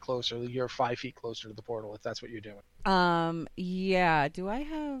little bit closer. You're 5 feet closer to the portal if that's what you're doing. Yeah. Do I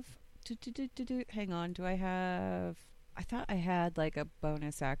have... Hang on. Do I have... I thought I had, like, a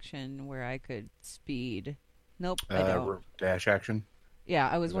bonus action where I could speed. Nope, I don't. Dash action? Yeah,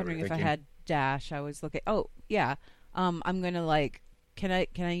 I was wondering if I had dash. I was looking... Oh, yeah. I'm going to, like... Can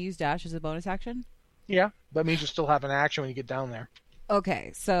I use dash as a bonus action? Yeah, that means you still have an action when you get down there.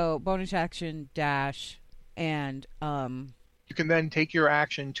 Okay, so bonus action, dash, and... You can then take your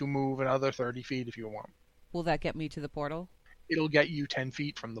action to move another 30 feet if you want. Will that get me to the portal? It'll get you 10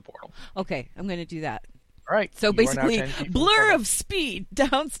 feet from the portal. Okay, I'm going to do that. All right. So basically, blur of speed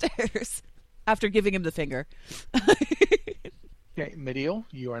downstairs after giving him the finger. Okay, Medial,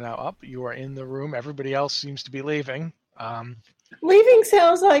 you are now up. You are in the room. Everybody else seems to be leaving. Leaving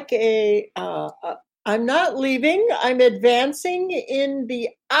sounds like I'm not leaving. I'm advancing in the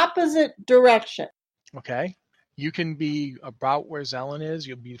opposite direction. Okay. You can be about where Zelen is.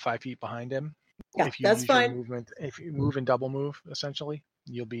 You'll be 5 feet behind him. Yeah, if you that's use fine. Your movement, if you move and double move, essentially,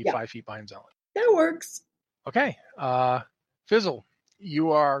 you'll be 5 feet behind Zelen. That works. Okay. Fizzle,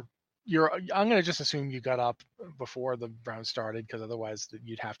 you're. I'm going to just assume you got up before the round started, because otherwise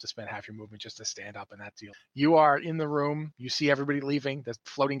you'd have to spend half your movement just to stand up, and that's deal. You are in the room. You see everybody leaving. The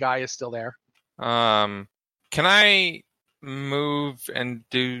floating guy is still there. Can I move and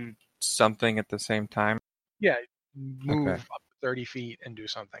do something at the same time? Yeah, move up 30 feet and do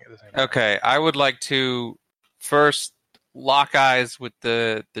something at the same time. Okay, I would like to first lock eyes with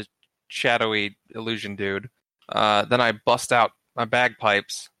the shadowy illusion dude. Then I bust out my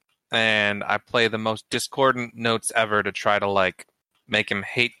bagpipes and I play the most discordant notes ever to try to, like, make him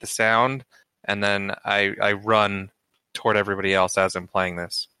hate the sound. And then I run toward everybody else as I'm playing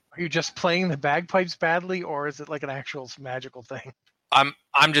this. Are you just playing the bagpipes badly, or is it like an actual magical thing?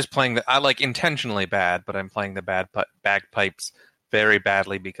 I'm just playing I like intentionally bad, but I'm playing the bagpipes very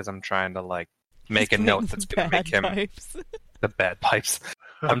badly because I'm trying to, like, make a note that's going to make him the bad pipes.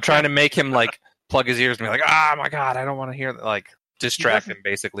 I'm trying to make him, like, plug his ears and be like, "Ah, my God, I don't want to hear that." Like, distract him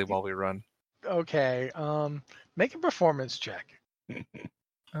basically while we run. Okay. Make a performance check. What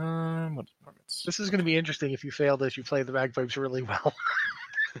performance? This is going to be interesting if you fail this. You play the bagpipes really well.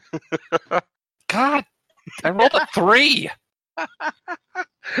 God, I rolled a 3.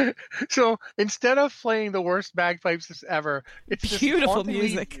 So instead of playing the worst bagpipes ever, it's beautiful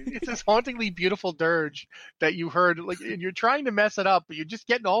music. It's this hauntingly beautiful dirge that you heard. Like, and you're trying to mess it up, but you're just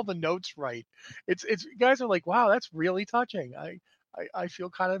getting all the notes right. It's you guys are like, wow, that's really touching. I feel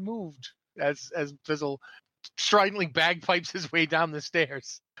kind of moved as Fizzle stridently bagpipes his way down the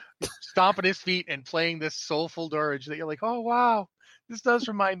stairs, stomping his feet and playing this soulful dirge that you're like, oh wow, this does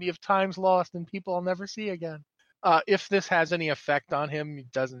remind me of times lost and people I'll never see again. If this has any effect on him, he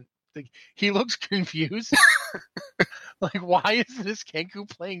doesn't think he looks confused. Like, why is this Kenku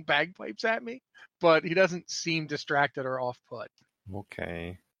playing bagpipes at me? But he doesn't seem distracted or off put.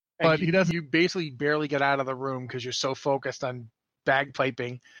 Okay. But he doesn't. You basically barely get out of the room because you're so focused on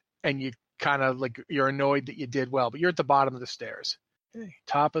bagpiping, and you kind of like you're annoyed that you did well. But you're at the bottom of the stairs. Okay,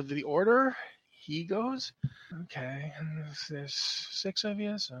 top of the order, he goes. Okay, and there's 6 of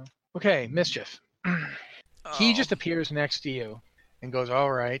you. So okay, Mischief. He just appears next to you and goes,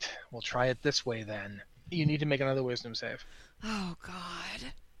 all right, we'll try it this way then. You need to make another wisdom save. Oh,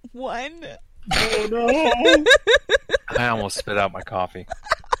 God. 1. Oh, no. I almost spit out my coffee.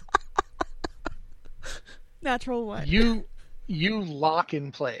 Natural 1. You lock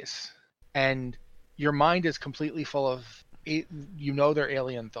in place, and your mind is completely full of you know they're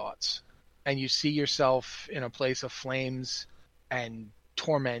alien thoughts, and you see yourself in a place of flames and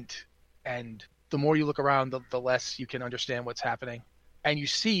torment, and the more you look around, the less you can understand what's happening. And you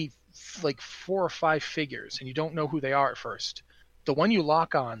see like 4 or 5 figures, and you don't know who they are at first. The one you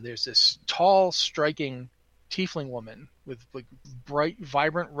lock on, there's this tall, striking tiefling woman with like bright,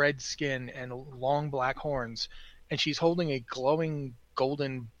 vibrant red skin and long black horns, and she's holding a glowing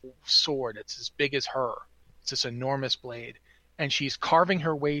golden sword. It's as big as her. It's this enormous blade, and she's carving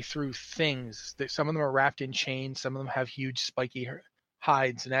her way through things. That some of them are wrapped in chains, some of them have huge spiky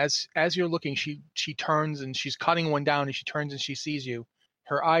hides. And as you're looking, she turns and she's cutting one down, and she turns and she sees you.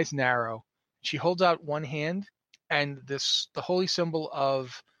 Her eyes narrow. She holds out one hand, and the holy symbol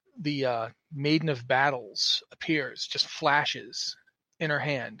of the Maiden of Battles appears, just flashes in her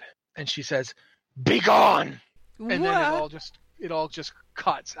hand, and she says, "Be gone!" And then it all just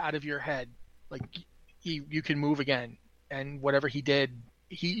cuts out of your head. Like you can move again, and whatever he did,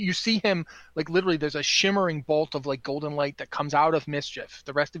 you see him like literally. There's a shimmering bolt of like golden light that comes out of Mischief.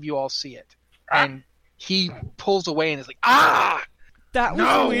 The rest of you all see it, and he pulls away and is like, "Ah!" That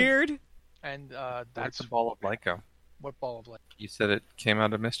was weird. And that's a ball of Lyco. What ball of light? You said it came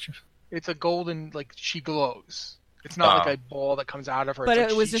out of Mischief? It's a golden, like, she glows. It's not like a ball that comes out of her. But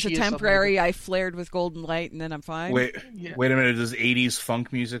it's it like was just a temporary, suddenly... I flared with golden light and then I'm fine. Wait a minute. Does 80s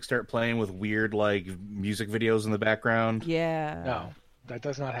funk music start playing with weird, like, music videos in the background? Yeah. No, that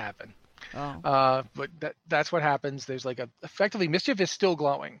does not happen. Oh. But that's what happens. There's like effectively, Mischief is still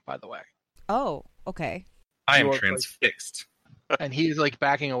glowing, by the way. Oh, okay. I am transfixed. And he's like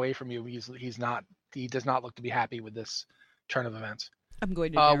backing away from you. He does not look to be happy with this turn of events. I'm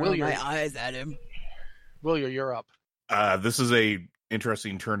going to narrow my eyes at him. Willier, you're up. This is a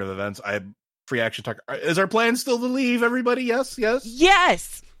interesting turn of events. I free action talk. Is our plan still to leave? Everybody, yes.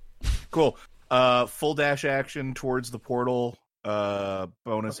 Cool. Full dash action towards the portal.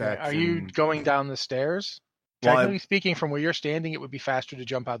 Bonus action. Are you going down the stairs? Well, technically speaking, from where you're standing, it would be faster to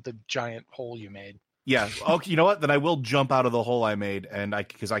jump out the giant hole you made. Yeah. Okay. You know what? Then I will jump out of the hole I made, and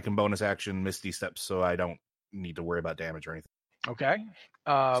because I can bonus action Misty Steps, so I don't need to worry about damage or anything. Okay.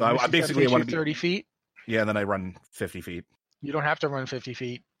 So I basically want to be 30 feet. Yeah, and then I run 50 feet. You don't have to run 50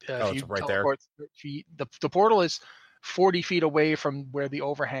 feet. It's right there. 30 feet. The portal is 40 feet away from where the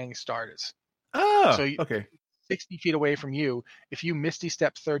overhang starts. Oh, so okay. 60 feet away from you. If you Misty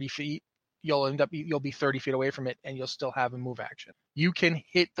Step 30 feet, you'll be 30 feet away from it, and you'll still have a move action. You can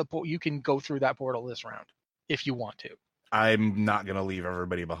you can go through that portal this round if you want to. I'm not gonna leave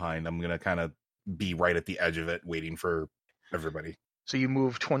everybody behind. I'm gonna kind of be right at the edge of it, waiting for everybody. So you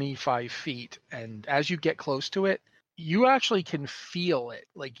move 25 feet, and as you get close to it, you actually can feel it.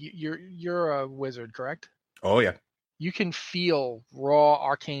 Like you're a wizard, correct? Oh yeah. You can feel raw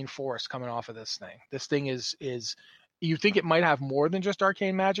arcane force coming off of this thing. This thing is you think it might have more than just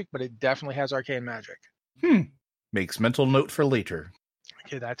arcane magic, but it definitely has arcane magic. Makes mental note for later.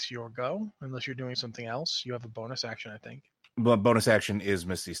 Okay, that's your go. Unless you're doing something else. You have a bonus action, I think. But bonus action is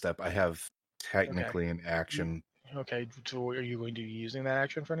Misty Step. I have technically an action. Okay, so are you going to be using that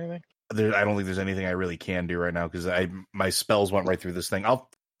action for anything? I don't think there's anything I really can do right now because my spells went right through this thing. I'll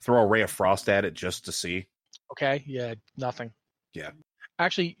throw a ray of frost at it just to see. Okay, yeah, nothing. Yeah.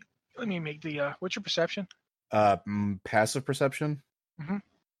 Actually, let me make the what's your perception? Passive perception. Mm-hmm.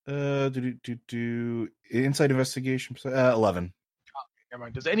 Inside investigation. 11. Oh, never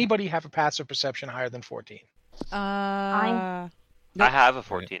mind. Does anybody have a passive perception higher than 14? I have a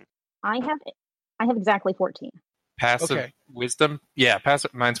 14. I have exactly 14. Passive wisdom? Yeah,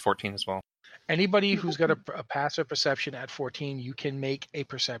 passive. Mine's 14 as well. Anybody who's got a passive perception at 14, you can make a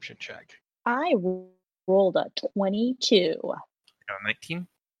perception check. I rolled a 22. 19?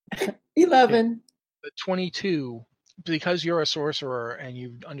 11. The 22, because you're a sorcerer and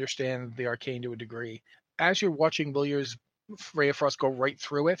you understand the arcane to a degree, as you're watching Willier's Ray of Frost go right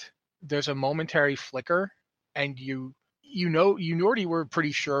through it, there's a momentary flicker, and you already were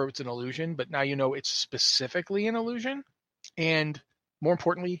pretty sure it's an illusion, but now you know it's specifically an illusion. And more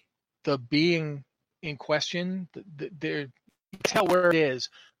importantly, the being in question, you can tell where it is,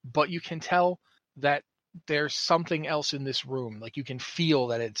 but you can tell that there's something else in this room. Like you can feel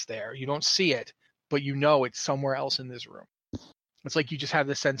that it's there. You don't see it, but you know it's somewhere else in this room. It's like you just have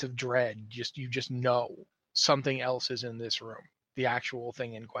this sense of dread. You just know something else is in this room. The actual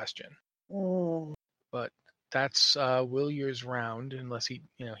thing in question. But that's Willier's round, unless he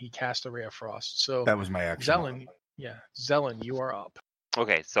cast a Ray of Frost. So that was my action. Zelen, you are up.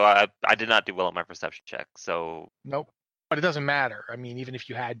 Okay, so I did not do well at my perception check. So nope. But it doesn't matter. I mean, even if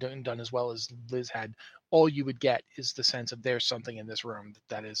you had done as well as Liz had, all you would get is the sense of there's something in this room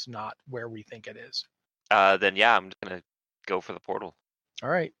that is not where we think it is. Then yeah, I'm just gonna go for the portal. All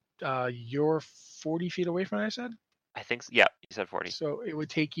right. You're 40 feet away from it, I said? I think, yeah, you said 40. So it would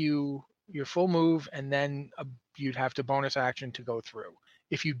take you your full move, and then you'd have to bonus action to go through.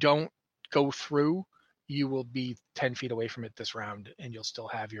 If you don't go through, you will be 10 feet away from it this round, and you'll still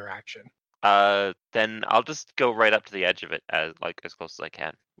have your action. Then I'll just go right up to the edge of it as close as I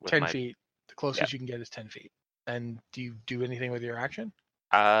can. 10 feet. The closest you can get is 10 feet. And do you do anything with your action?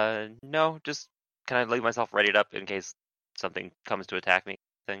 No, just can I leave myself readied up in case something comes to attack me?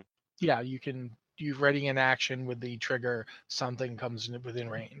 Thing. Yeah, you can. You ready an action with the trigger. Something comes within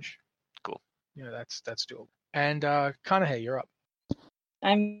range. Cool. Yeah, that's doable. And Kanahe, you're up.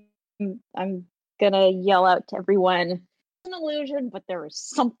 I'm gonna yell out to everyone. It's an illusion, but there is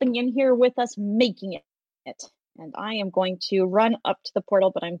something in here with us making it. And I am going to run up to the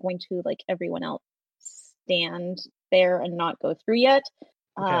portal, but I'm going to, like everyone else, stand there and not go through yet.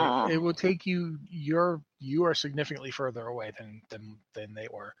 Okay. It will take you. You are significantly further away than they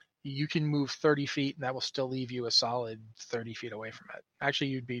were. You can move 30 feet, and that will still leave you a solid 30 feet away from it. Actually,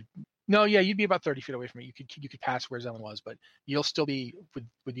 you'd be about 30 feet away from it. You could pass where Zelen was, but you'll still be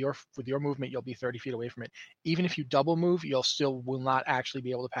with your movement. You'll be 30 feet away from it. Even if you double move, you'll still will not actually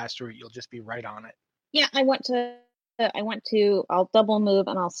be able to pass through it. You'll just be right on it. Yeah, I want to. I'll double move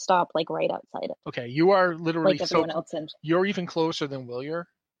and I'll stop like right outside it. Okay, you are literally like everyone else in. You're even closer than Willier.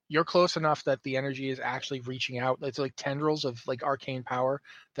 You're close enough that the energy is actually reaching out. It's like tendrils of like arcane power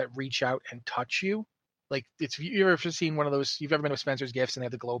that reach out and touch you. Like you've ever seen one of those? You've ever been to Spencer's Gifts and they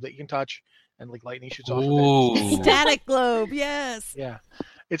have the globe that you can touch and like lightning shoots off of it. Static globe, yes. Yeah,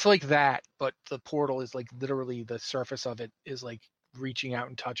 it's like that, but the portal is like literally the surface of it is like reaching out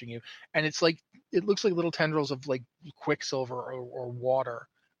and touching you, and it's like it looks like little tendrils of like quicksilver or water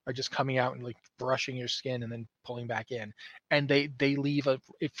are just coming out and like brushing your skin and then pulling back in, and they leave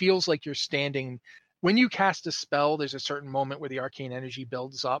it feels like you're standing when you cast a spell. There's a certain moment where the arcane energy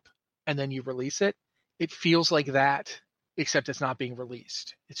builds up and then you release it. It feels like that, except it's not being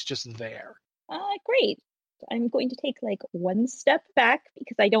released. It's just there. Great. I'm going to take like one step back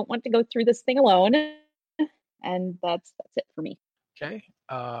because I don't want to go through this thing alone, and that's it for me. Okay.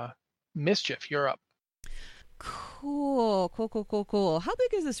 Mischief, you're up. Cool. How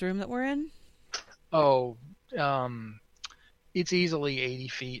big is this room that we're in? Oh, it's easily 80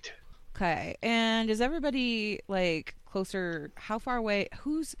 feet. Okay. And is everybody like closer? How far away?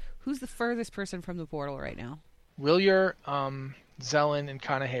 Who's the furthest person from the portal right now? Willier, Zelen, and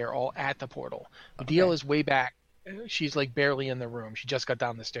Kanahe are all at the portal. Adele is way back. She's like barely in the room. She just got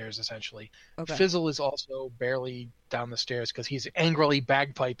down the stairs, essentially. Okay. Fizzle is also barely down the stairs because he's angrily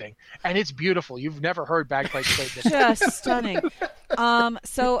bagpiping, and it's beautiful. You've never heard bagpipes played this. Just stunning.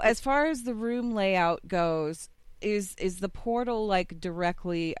 So as far as the room layout goes, is the portal like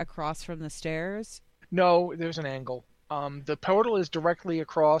directly across from the stairs? No, there's an angle. The portal is directly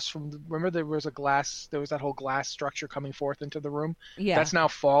across from. Remember, there was that whole glass structure coming forth into the room. Yeah, that's now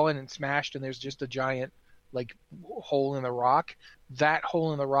fallen and smashed, and there's just a giant like hole in the rock. That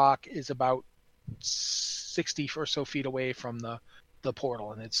hole in the rock is about 60 or so feet away from the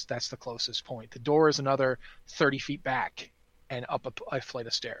portal, and that's the closest point. The door is another 30 feet back and up a flight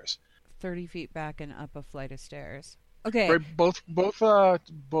of stairs. 30 feet back and up a flight of stairs. Okay. Right, both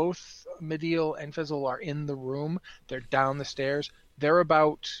Mediel and Fizzle are in the room. They're down the stairs. They're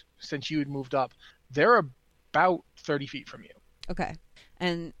about, since you had moved up, they're about 30 feet from you. Okay.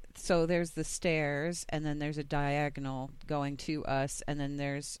 And so there's the stairs, and then there's a diagonal going to us, and then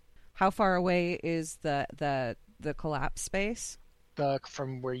there's how far away is the collapse space?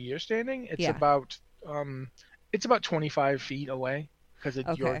 From where you're standing, it's about 25 feet away because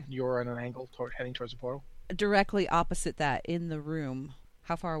you're on an angle heading towards the portal. Directly opposite that, in the room,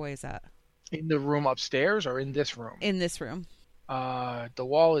 how far away is that? In the room upstairs or in this room? In this room. The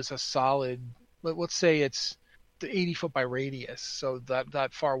wall is a solid. Let's say it's the 80 foot by radius, so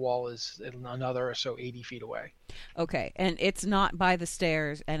that far wall is another or so 80 feet away. Okay, and it's not by the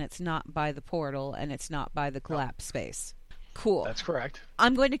stairs, and it's not by the portal, and it's not by the collapse space. Cool. That's correct.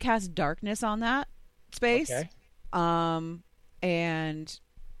 I'm going to cast darkness on that space. Okay. And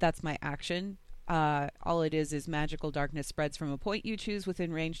that's my action. All it is magical darkness spreads from a point you choose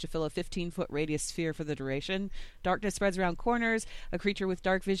within range to fill a 15-foot radius sphere for the duration. Darkness spreads around corners. A creature with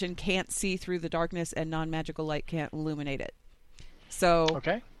dark vision can't see through the darkness, and non-magical light can't illuminate it. So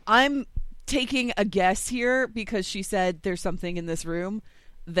I'm taking a guess here because she said there's something in this room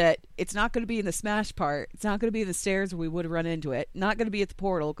that it's not going to be in the smash part. It's not going to be in the stairs where we would have run into it. Not going to be at the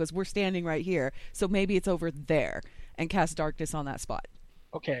portal because we're standing right here. So maybe it's over there, and cast darkness on that spot.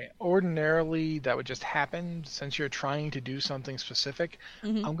 Okay, ordinarily that would just happen. Since you're trying to do something specific,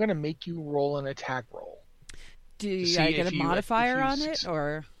 I'm going to make you roll an attack roll. Do I get a modifier on it,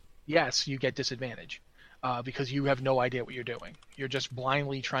 or? Yes, you get disadvantage because you have no idea what you're doing. You're just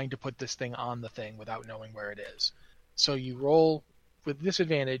blindly trying to put this thing on the thing without knowing where it is. So you roll with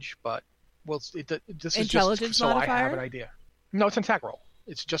disadvantage, but this is just so modifier? I have an idea. No, it's an attack roll.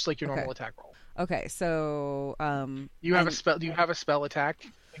 It's just like your normal attack roll. Okay, so you have a spell. Do you have a spell attack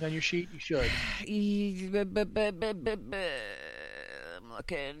thing on your sheet? You should. I'm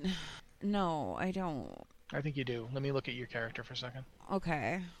looking. No, I don't. I think you do. Let me look at your character for a second.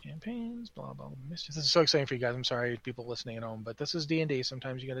 Okay. Campaigns, blah blah. This is so exciting for you guys. I'm sorry, people listening at home, but this is D&D.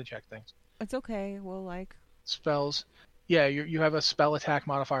 Sometimes you got to check things. It's okay. We'll spells. Yeah, you have a spell attack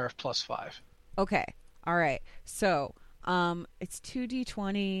modifier of +5. Okay. All right. So, it's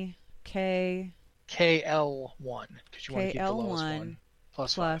 2d20 K KL1 because you want to keep the lowest one.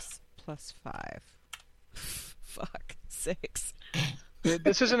 Plus 5. Fuck. 6.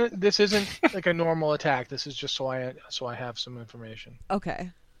 This isn't like a normal attack. This is just so I have some information. Okay.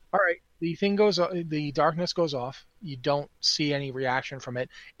 All right. The darkness goes off. You don't see any reaction from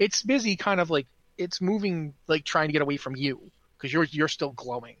it. It's busy, kind of like it's moving, like trying to get away from you because you're still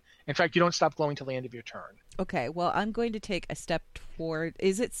glowing. In fact, you don't stop glowing till the end of your turn. Okay. Well, I'm going to take a step toward.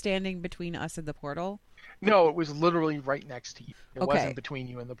 Is it standing between us and the portal? No, it was literally right next to you. It Okay. wasn't between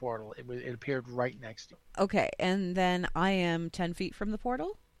you and the portal. It appeared right next to you. Okay, and then I am 10 feet from the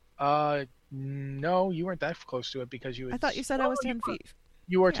portal? No, you weren't that close to it because you. I thought you said I was 10 feet.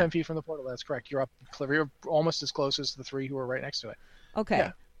 You were 10 feet from the portal. That's correct. You're up. You're almost as close as the three who were right next to it. Okay,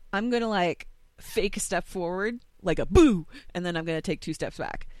 Yeah. I'm gonna fake a step forward, like a boo, and then I'm gonna take 2 steps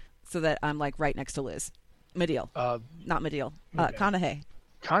back, so that I'm right next to Liz. Mediel. Not Mediel. Okay. Kanahe.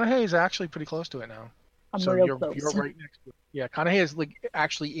 Kanahe is actually pretty close to it now. I'm real close. You're right next to it. Yeah, Kanahe is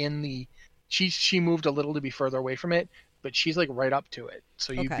actually in the. She moved a little to be further away from it, but she's right up to it.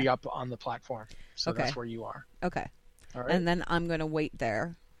 So you'd be up on the platform. So that's where you are. Okay. All right. And then I'm gonna wait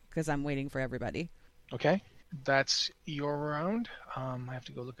there because I'm waiting for everybody. Okay. That's your round. I have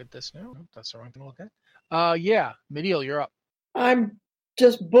to go look at this now. Nope, that's the wrong thing to look at. Yeah, Mediel, you're up. I'm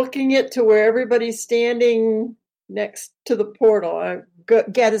just booking it to where everybody's standing next to the portal. I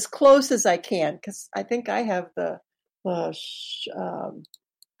get as close as I can because I think I have I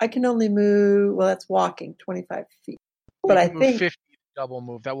can only move. Well, that's walking 25 feet. But I think 50 double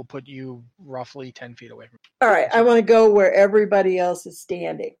move. That will put you roughly 10 feet away from. All right, I want to go where everybody else is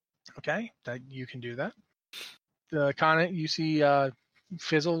standing. Okay, that you can do that. You see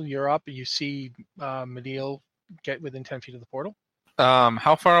Fizzle, you're up. You see Mediel get within 10 feet of the portal.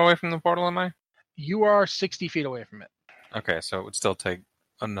 How far away from the portal am I? You are 60 feet away from it. Okay, so it would still take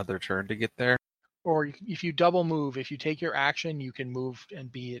another turn to get there. Or if you double move, if you take your action, you can move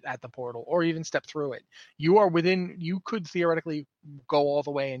and be at the portal, or even step through it. You could theoretically go all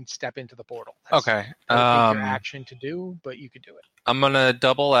the way and step into the portal. Okay. Take your action to do, but you could do it. I'm going to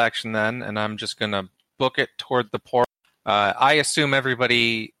double action then, and I'm just going to book it toward the portal. I assume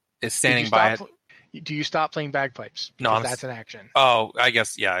everybody is standing by it. Do you stop playing bagpipes? No, that's an action. Oh, I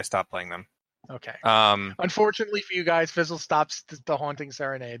guess, yeah, I stopped playing them. Okay. Unfortunately for you guys, Fizzle stops the haunting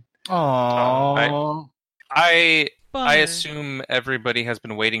serenade. Aww. I assume everybody has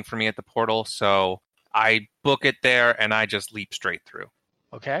been waiting for me at the portal, so I book it there and I just leap straight through.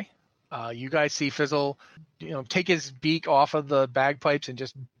 Okay. You guys see Fizzle, take his beak off of the bagpipes and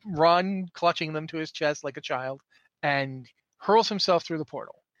just run, clutching them to his chest like a child, and hurls himself through the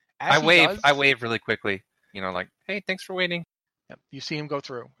portal. I wave really quickly, hey, thanks for waiting. Yep, you see him go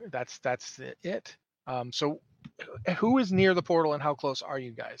through. That's it. So who is near the portal and how close are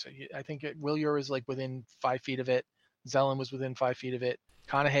you guys? I think Willier is within 5 feet of it. Zelen was within 5 feet of it.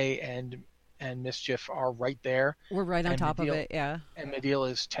 Kanahe and Mischief are right there. We're right on top of it, yeah. And Mediel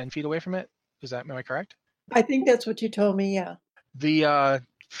is 10 feet away from it. Am I correct? I think that's what you told me, yeah. The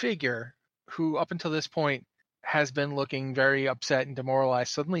figure who up until this point has been looking very upset and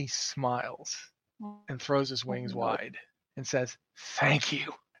demoralized suddenly smiles and throws his wings wide and says, "Thank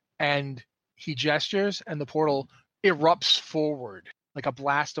you." And he gestures and the portal erupts forward like a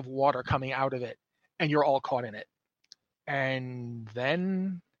blast of water coming out of it, and you're all caught in it. And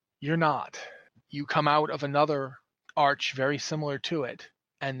then you're not. You come out of another arch very similar to it,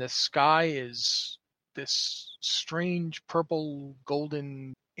 and the sky is this strange purple,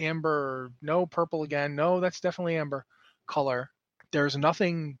 golden, amber, no purple again, no, that's definitely amber color. There's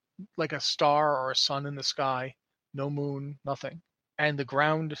nothing like a star or a sun in the sky, no moon, nothing. And the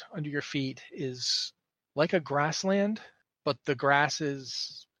ground under your feet is like a grassland, but the grass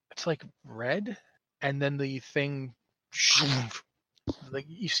it's red, and then the thing,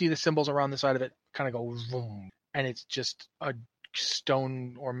 you see the symbols around the side of it kind of go boom, and it's just a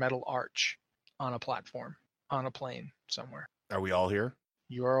stone or metal arch on a platform on a plane somewhere. Are we all here?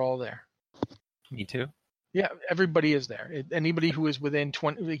 You are all there. Me too. Yeah, everybody is there. Anybody who is within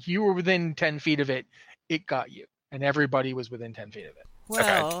 20, like you were within 10 feet of it, it got you. And everybody was within 10 feet of it.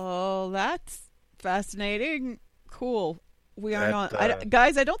 Well, that's fascinating. Cool. We aren't on. That,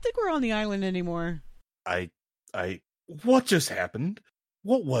 Guys, I don't think we're on the island anymore. What just happened?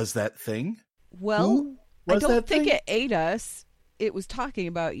 What was that thing? Well, Who I was don't that think thing? it ate us. It was talking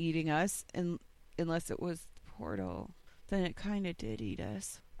about eating us, and unless it was the portal, then it kind of did eat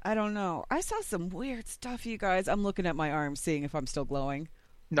us. I don't know. I saw some weird stuff, you guys. I'm looking at my arms, seeing if I'm still glowing.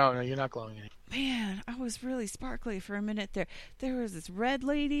 No, you're not glowing anymore. Man, I was really sparkly for a minute there. There was this red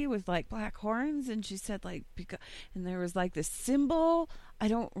lady with like black horns, and she said like, and there was like this symbol. I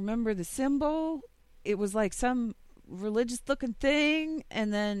don't remember the symbol. It was like some religious looking thing,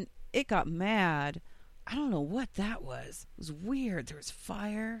 and then it got mad. I don't know what that was. It was weird. There was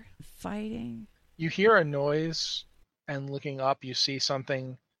fire, fighting. You hear a noise, and looking up, you see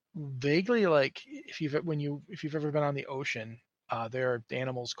something vaguely like if you've ever been on the ocean. There are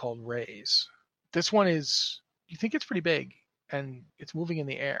animals called rays. This one is, you think it's pretty big, and it's moving in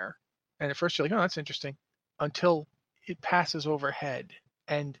the air. And at first you're like, oh, that's interesting, until it passes overhead.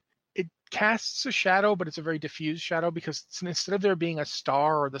 And it casts a shadow, but it's a very diffused shadow, because instead of there being a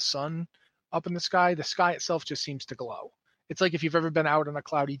star or the sun up in the sky itself just seems to glow. It's like if you've ever been out on a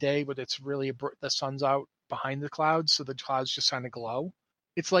cloudy day, but it's really the sun's out behind the clouds, so the clouds just kind of glow.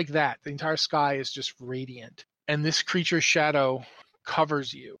 It's like that. The entire sky is just radiant. And this creature's shadow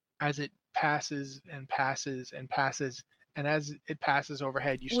covers you as it passes and passes and passes. And as it passes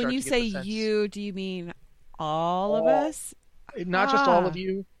overhead, you start When you to get say the sense, you, do you mean all of us? not just all of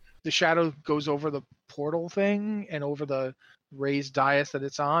you. The shadow goes over the portal thing and over the raised dais that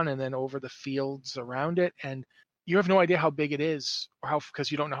it's on, and then over the fields around it. And you have no idea how big it is, or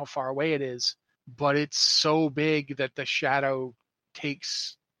because you don't know how far away it is. But it's so big that the shadow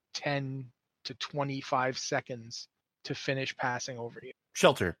takes 10 to 25 seconds to finish passing over you.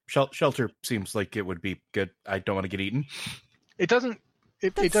 Shelter seems like it would be good. I don't want to get eaten. It doesn't.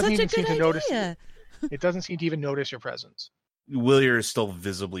 It doesn't even seem to notice. It doesn't seem to even notice your presence. Willier is still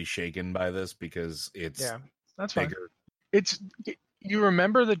visibly shaken by this because it's that's bigger. Fine. You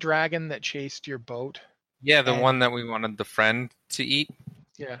remember the dragon that chased your boat? Yeah, the one that we wanted the friend to eat.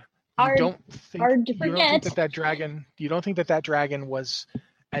 Yeah. Hard to You forget. don't think that dragon. You don't think that dragon was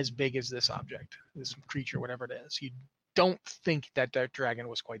as big as this object, this creature, whatever it is. You don't think that dragon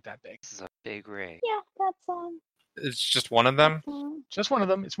was quite that big. This is a big ray. Yeah, that's It's just one of them. Just one of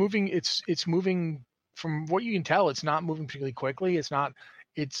them. It's moving. It's moving. From what you can tell, it's not moving particularly quickly. It's not.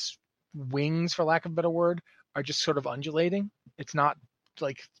 Its wings, for lack of a better word, are just sort of undulating. It's not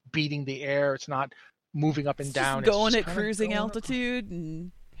like beating the air. It's not moving up and down. Just going it's at cruising altitude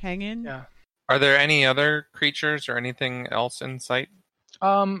and hanging. Yeah. Are there any other creatures or anything else in sight?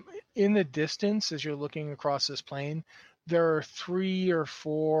 In the distance, as you're looking across this plain, there are 3 or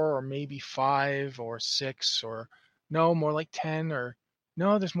 4 or maybe 5 or 6 or no, more like 10 or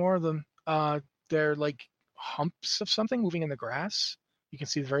no, there's more of them. They're like humps of something moving in the grass. You can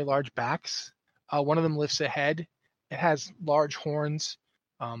see very large backs. One of them lifts a head. It has large horns.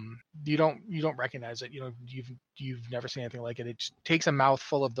 You don't recognize it. You've never seen anything like it. It just takes a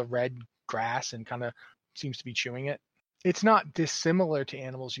mouthful of the red grass and kind of seems to be chewing it. It's not dissimilar to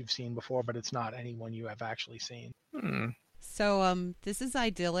animals you've seen before, but it's not anyone you have actually seen. So, this is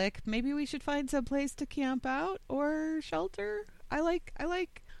idyllic. Maybe we should find some place to camp out or shelter. I like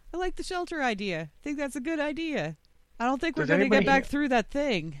the shelter idea. I think that's a good idea. I don't think we're going to get back through that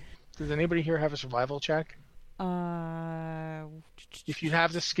thing. Does anybody here have a survival check? If you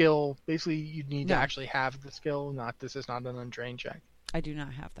have the skill, basically you'd need to actually have the skill. This is not an untrained check. I do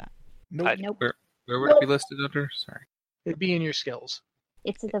not have that. Nope. Where would it be listed under? Sorry. It'd be in your skills.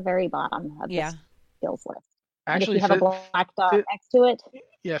 It's at the very bottom of the skills list. Actually, if you have a black dot next to it.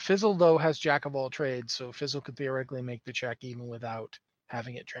 Yeah, Fizzle though has Jack of all trades, so Fizzle could theoretically make the check even without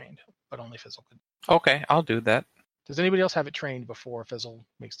having it trained, but only Fizzle could. Okay, I'll do that. Does anybody else have it trained before Fizzle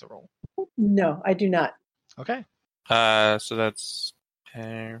makes the roll? No, I do not. Okay. So that's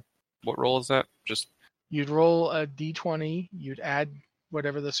what roll is that? Just you'd roll a d20. You'd add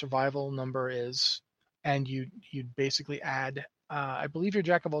whatever the survival number is, and you'd basically add. I believe your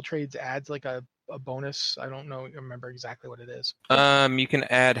Jack of all trades adds like a bonus. I don't remember exactly what it is. You can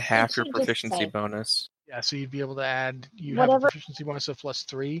add half your proficiency bonus. Yeah, so you'd be able to add. You have a proficiency bonus of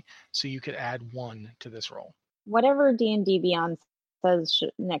 +3, so you could add 1 to this roll. Whatever D&D Beyond says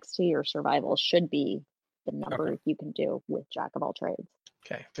next to your survival should be the number you can do with Jack of all trades.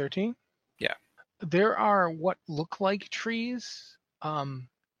 Okay, 13. Yeah. There are what look like trees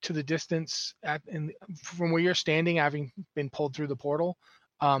to the distance from where you're standing, having been pulled through the portal,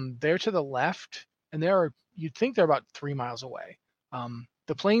 they're to the left, and you'd think they're about 3 miles away.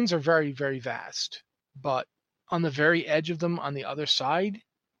 The plains are very, very vast, but on the very edge of them, on the other side,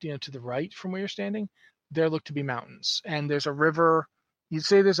 to the right from where you're standing, there look to be mountains, and there's a river. You'd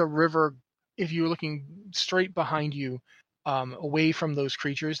say there's a river if you were looking straight behind you, away from those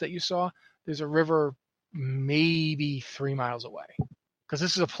creatures that you saw. There's a river maybe 3 miles away, because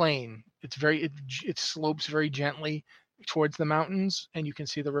this is a plain. It slopes very gently towards the mountains, and you can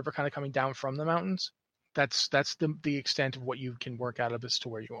see the river kind of coming down from the mountains. That's the extent of what you can work out of as to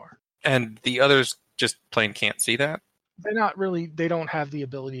where you are. And the others just plain can't see that? They don't have the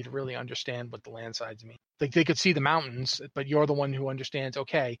ability to really understand what the landsides mean. Like, they could see the mountains, but you're the one who understands,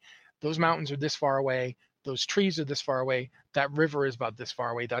 okay, those mountains are this far away, those trees are this far away, that river is about this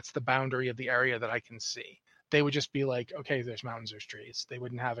far away, that's the boundary of the area that I can see. They would just be like, okay, there's mountains, there's trees. They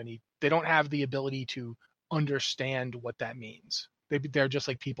don't have the ability to understand what that means. They're just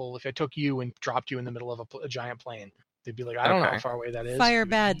like people. If I took you and dropped you in the middle of a giant plain, they'd be like, I don't know how far away that is. Fire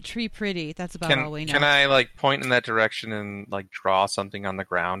bad, tree pretty. That's about all we know. Can I point in that direction and draw something on the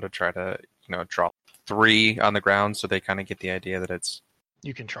ground to try to draw 3 on the ground so they kind of get the idea that it's.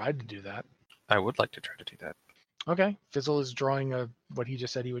 You can try to do that. I would like to try to do that. Okay, Fizzle is drawing what he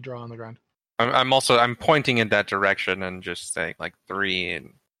just said he would draw on the ground. I'm pointing in that direction and just saying 3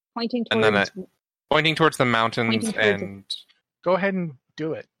 and pointing towards the mountains and. Go ahead and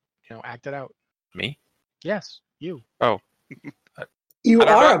do it. Act it out. Me? Yes, you. Oh. You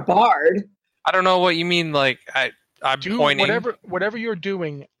are a bard. I don't know what you mean. I'm pointing. Whatever you're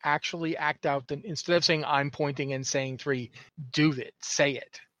doing, actually act out. Then instead of saying I'm pointing and saying 3, do it. Say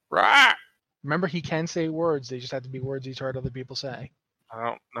it. Rah! Remember, he can say words. They just have to be words he's heard other people say. I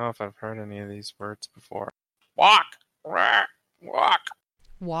don't know if I've heard any of these words before. Walk. Rah! Walk.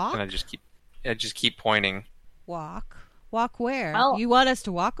 Walk. And I just keep pointing. Walk. Walk where? Well, you want us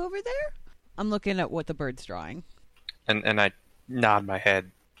to walk over there? I'm looking at what the bird's drawing. And I nod my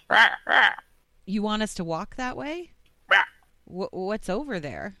head. You want us to walk that way? What's over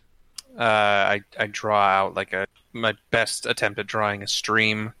there? I draw out my best attempt at drawing a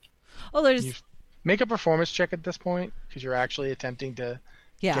stream. Oh, there's. Make a performance check at this point, because you're actually attempting to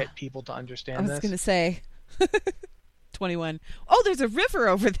get people to understand this. I was going to say 21. Oh, there's a river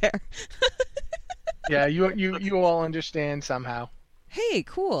over there. Yeah, you all understand somehow. Hey,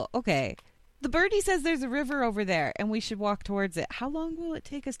 cool. Okay. The birdie says there's a river over there, and we should walk towards it. How long will it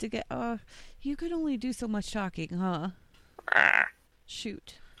take us to get... you could only do so much talking, huh?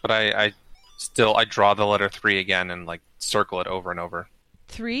 Shoot. But I draw the letter 3 again and, circle it over and over.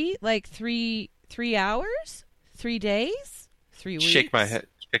 3? 3 hours? 3 days? 3 weeks? Shake my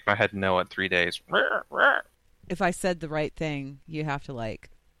head no at 3 days. If I said the right thing, you have to,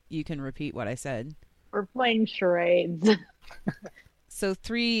 you can repeat what I said. We're playing charades. So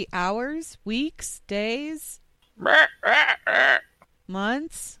 3 hours, weeks, days,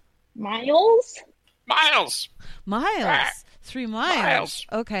 months, miles. 3 miles.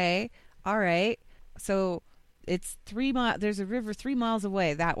 Okay, all right. So it's 3 miles. There's a river 3 miles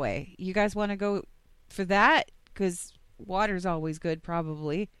away that way. You guys want to go for that? Because water's always good,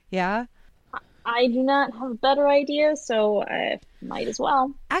 probably. Yeah. I do not have a better idea, so I might as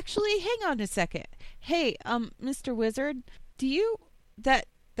well. Actually, hang on a second. Hey, Mr. Wizard, do you that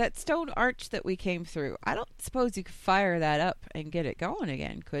stone arch that we came through? I don't suppose you could fire that up and get it going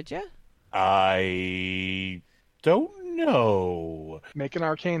again, could you? I don't know. Make an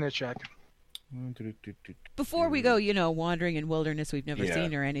Arcana check. Before we go, wandering in wilderness we've never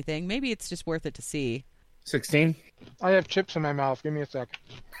seen or anything, maybe it's just worth it to see. 16. I have chips in my mouth. Give me a second.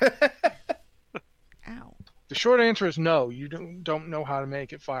 Ow. The short answer is no. You don't know how to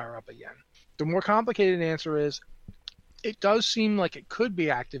make it fire up again. The more complicated answer is, it does seem like it could be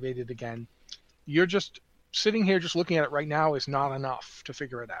activated again. You're just sitting here just looking at it right now is not enough to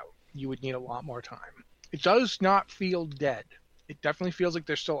figure it out. You would need a lot more time. It does not feel dead. It definitely feels like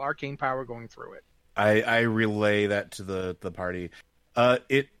there's still arcane power going through it. I relay that to the party.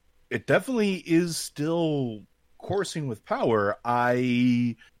 It definitely is still coursing with power.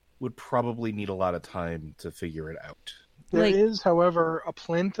 I would probably need a lot of time to figure it out. There is, however, a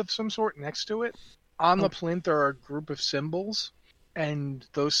plinth of some sort next to it. On the plinth are a group of symbols, and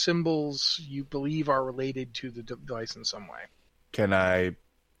those symbols you believe are related to the device in some way. Can I,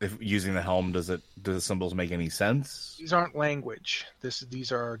 if using the helm, do the symbols make any sense? These aren't language.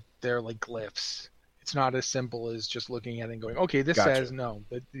 They're like glyphs. It's not as simple as just looking at it and going, okay, this says no.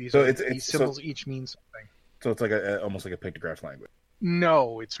 But these symbols each mean something. So it's almost like a pictograph language.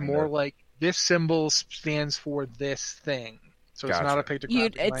 No, it's more like this symbol stands for this thing. So it's not a Gotcha.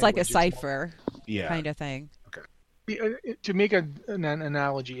 pictographic It's like a language, it's more- cipher Yeah. kind of thing. To make an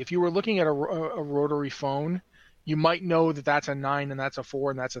analogy, if you were looking at a rotary phone, you might know that that's a 9 and that's a 4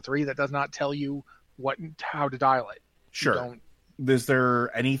 and that's a 3. That does not tell you how to dial it. Sure. You don't. Is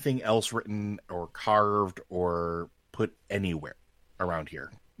there anything else written or carved or put anywhere around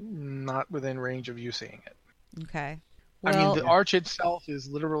here? Not within range of you seeing it. Okay. I mean, Well, the arch itself is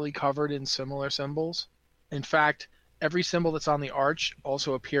literally covered in similar symbols. In fact, every symbol that's on the arch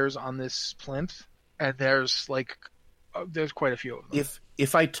also appears on this plinth, and there's quite a few of them.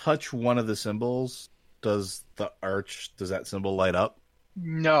 If I touch one of the symbols, does that symbol light up?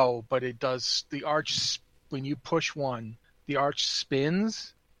 No, but it does. The arch, when you push one, the arch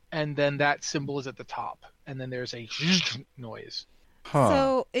spins, and then that symbol is at the top, and then there's a noise. Huh.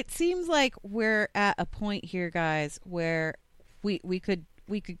 So it seems like we're at a point here, guys, where we could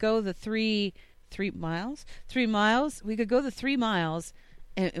go the 3 miles. 3 miles. We could go the 3 miles,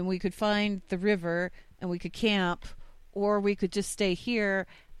 and we could find the river, and we could camp, or we could just stay here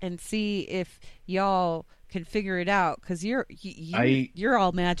and see if y'all can figure it out, because you're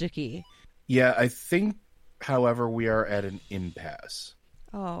all magic-y. Yeah, I think, however, we are at an impasse.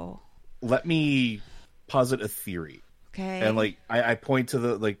 Oh. Let me posit a theory. Okay. And I point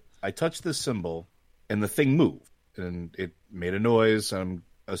to I touched this symbol and the thing moved and it made a noise. I'm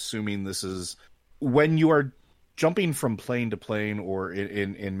assuming this is when you are jumping from plane to plane, or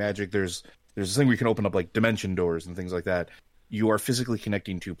in Magic, there's this thing where you can open up like dimension doors and things like that. You are physically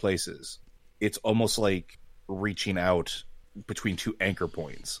connecting two places. It's almost like reaching out between two anchor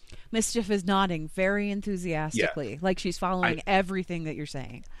points. Mischief is nodding very enthusiastically, like she's following everything that you're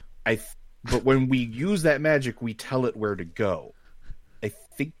saying. But when we use that magic, we tell it where to go. I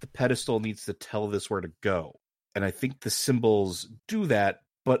think the pedestal needs to tell this where to go. And I think the symbols do that,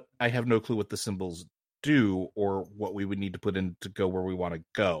 but I have no clue what the symbols do or what we would need to put in to go where we want to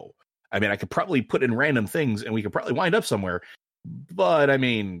go. I mean, I could probably put in random things and we could probably wind up somewhere, but I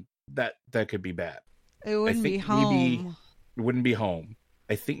mean, that could be bad. It wouldn't be home. It wouldn't be home.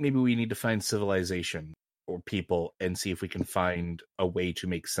 I think maybe we need to find civilization or people and see if we can find a way to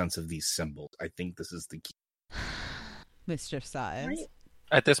make sense of these symbols. I think this is the key. Mischief size. Right.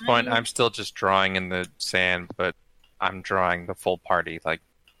 At this point, I'm still just drawing in the sand, but I'm drawing the full party like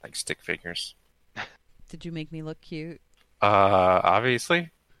stick figures. Did you make me look cute? Obviously.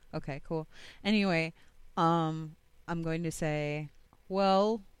 Okay, cool. Anyway, I'm going to say,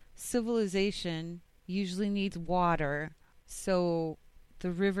 well, civilization usually needs water, so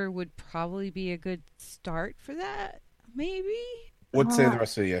the river would probably be a good start for that, maybe? What'd say the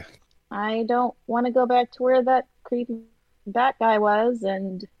rest of you? I don't want to go back to where that creepy bat guy was,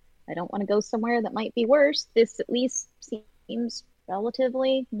 and I don't want to go somewhere that might be worse. This at least seems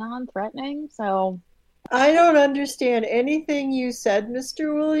relatively non-threatening, so... I don't understand anything you said,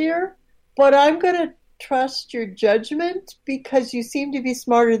 Mr. Willier, but I'm going to trust your judgment because you seem to be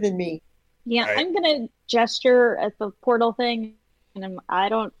smarter than me. Yeah, right. I'm going to gesture at the portal thing, and I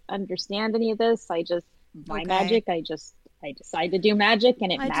don't understand any of this. Magic, I decide to do magic,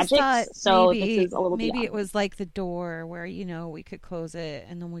 and it magics, so this is a little maybe beyond. It was like the door where, we could close it,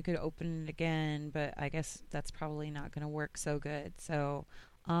 and then we could open it again, but I guess that's probably not going to work so good, so...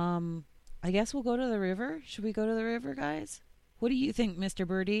 I guess we'll go to the river. Should we go to the river, guys? What do you think, Mr.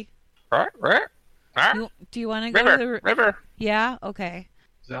 Birdie? Do you want to go to the river? Yeah? Okay.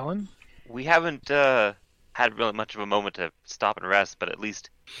 Zelen? We haven't had really much of a moment to stop and rest, but at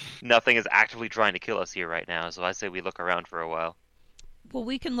least nothing is actively trying to kill us here right now, so I say we look around for a while. Well,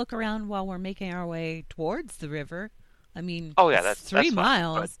 we can look around while we're making our way towards the river. I mean, that's 3 fine,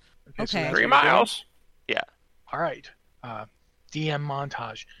 miles. Okay. So 3 miles? Yeah. All right. DM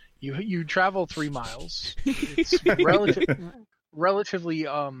montage. You travel 3 miles. It's relatively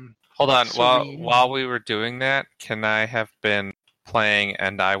Hold on. serene. While we were doing that, can I have been playing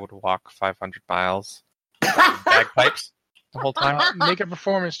and I would walk 500 miles bagpipes the whole time? Make a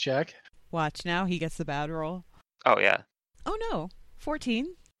performance check. Watch now, he gets the bad roll. Oh yeah. Oh no,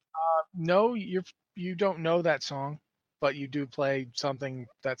 14. No, you don't know that song, but you do play something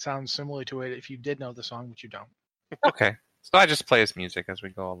that sounds similar to it if you did know the song, but you don't. Okay. So I just play his music as we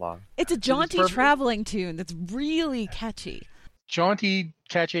go along. It's a jaunty traveling tune that's really catchy. Jaunty,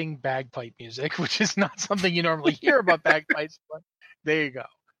 catching bagpipe music, which is not something you normally hear about bagpipes, but there you go.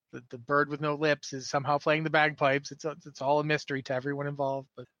 The bird with no lips is somehow playing the bagpipes. It's all a mystery to everyone involved,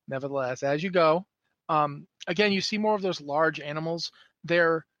 but nevertheless, as you go, again, you see more of those large animals.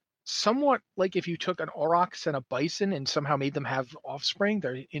 They're somewhat like if you took an aurochs and a bison and somehow made them have offspring.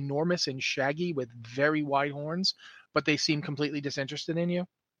 They're enormous and shaggy with very wide horns, but they seem completely disinterested in you.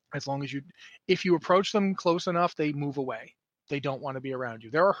 As long as if you approach them close enough, they move away. they don't want to be around you.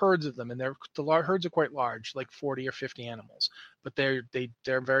 There are herds of them, and herds are quite large, like 40 or 50 animals. But they're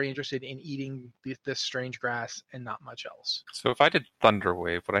very interested in eating this strange grass and not much else. So if I did Thunder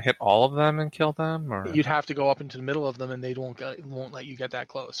Wave, would I hit all of them and kill them? Or You'd have to go up into the middle of them, and they won't let you get that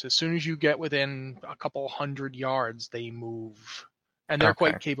close. As soon as you get within a couple 100 yards, they move, and they're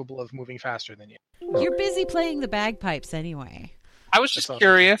quite capable of moving faster than you. You're busy playing the bagpipes anyway. I was just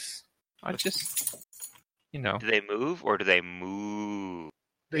curious. I just, Do they move or do they move?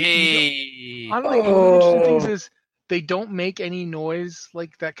 Hey. One of the interesting things is they don't make any noise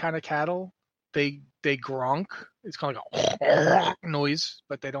like that kind of cattle. They gronk. It's kind of like a noise,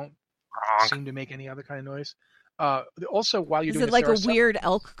 but they don't seem to make any other kind of noise. Also, while you're doing this, like a weird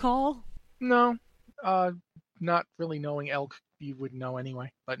elk call? No, not really knowing elk, you would know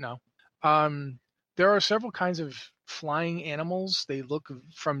anyway, but no. There are several kinds of flying animals. They look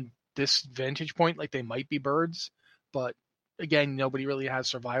from this vantage point like they might be birds, but again, nobody really has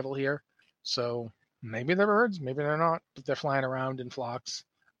survival here. So maybe they're birds, maybe they're not, but they're flying around in flocks.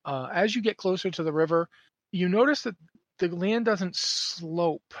 As you get closer to the river, you notice that the land doesn't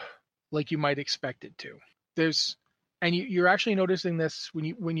slope like you might expect it to. You're actually noticing this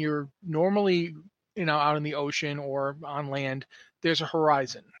when you're normally, out in the ocean or on land, there's a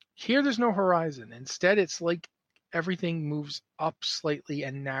horizon. Here, there's no horizon. Instead, it's like everything moves up slightly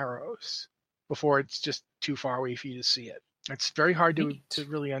and narrows before it's just too far away for you to see it. It's very hard to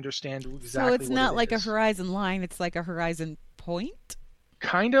really understand exactly. So it's not like is. A horizon line; it's like a horizon point.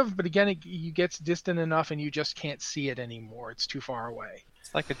 Kind of, but again, it gets distant enough, and you just can't see it anymore. It's too far away.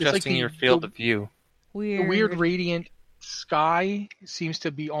 It's like adjusting your field of view. The weird radiant sky seems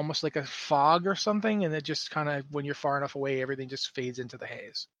to be almost like a fog or something, and it just kind of, when you're far enough away, everything just fades into the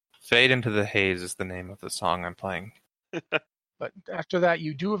haze. Fade into the Haze is the name of the song I'm playing. But after that,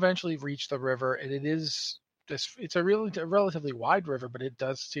 you do eventually reach the river, and it's a relatively wide river, but it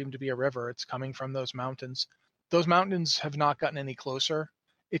does seem to be a river. It's coming from those mountains. Those mountains have not gotten any closer.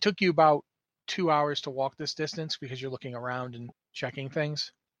 It took you about 2 hours to walk this distance because you're looking around and checking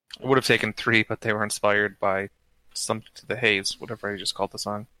things. It would have taken 3, but they were inspired by Something to the Haze, whatever I just called the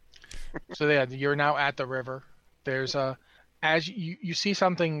song. So yeah, you're now at the river. There's as you see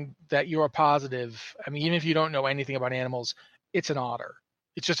something that you're positive. I mean, even if you don't know anything about animals, it's an otter.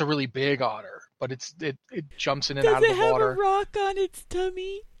 It's just a really big otter, but it jumps in and out of the water. Does it have a rock on its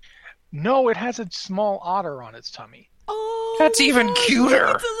tummy? No, it has a small otter on its tummy. Oh, that's even cuter.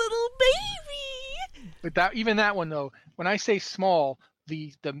 It's a little baby. But that one though, when I say small,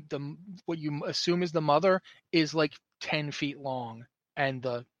 the what you assume is the mother is like 10 feet long, and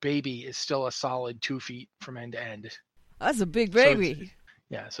the baby is still a solid 2 feet from end to end. That's a big baby.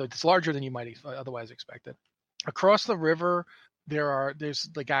 So it's larger than you might otherwise expect it. Across the river, there's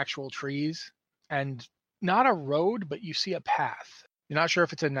like actual trees, and not a road, but you see a path. You're not sure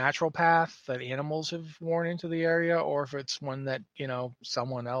if it's a natural path that animals have worn into the area, or if it's one that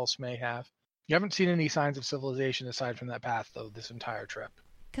someone else may have. You haven't seen any signs of civilization aside from that path, though, this entire trip.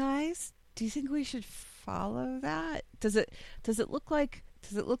 Guys, do you think we should follow that? Does it look like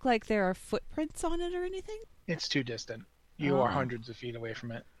there are footprints on it or anything? It's too distant. You are hundreds of feet away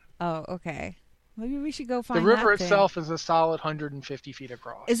from it. Oh, okay. Maybe we should go find the river that itself is a solid 150 feet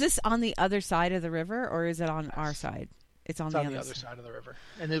across. Is this on the other side of the river, or is it on our side? It's on the other side of the river.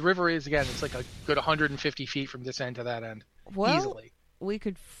 And the river is, again, it's like a good 150 feet from this end to that end. Well, easily. We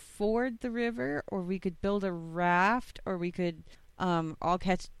could ford the river, or we could build a raft, or we could all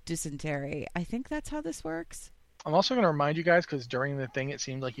catch dysentery. I think that's how this works. I'm also going to remind you guys, because during the thing it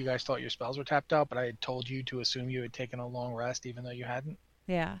seemed like you guys thought your spells were tapped out, but I had told you to assume you had taken a long rest even though you hadn't.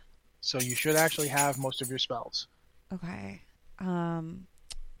 Yeah. So you should actually have most of your spells. Okay.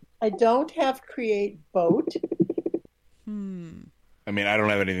 I don't have create boat. I mean, I don't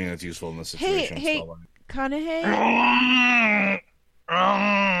have anything that's useful in this situation. Hey, Kanahei.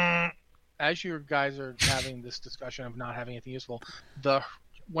 As you guys are having this discussion of not having anything useful,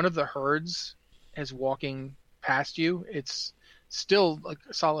 one of the herds is walking past you. It's still like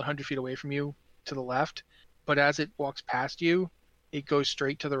a solid 100 feet away from you to the left, but as it walks past you, it goes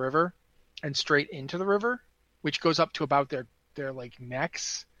straight to the river and straight into the river, which goes up to about their like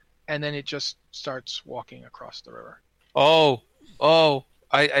necks, and then it just starts walking across the river.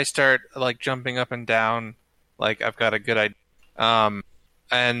 I start like jumping up and down like I've got a good idea.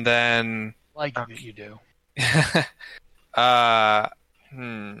 And then like you do. Can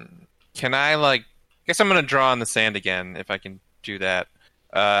I like guess I'm gonna draw on the sand again if I can do that.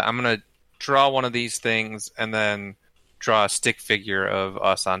 I'm gonna draw one of these things and then draw a stick figure of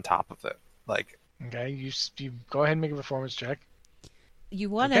us on top of it. Like, okay, you go ahead and make a performance check. You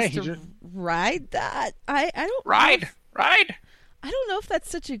want us to ride that? I don't ride. Ride? I don't know if that's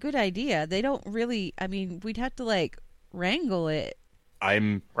such a good idea. They don't really. I mean, we'd have to like wrangle it.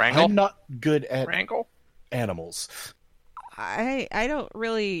 I'm Wrangle? not good at Wrangle? animals. I don't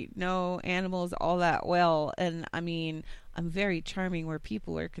really know animals all that well, and I mean, I'm very charming where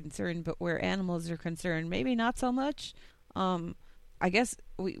people are concerned, but where animals are concerned, maybe not so much. I guess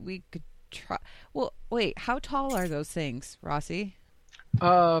we could try. Well, wait, how tall are those things, Rossi?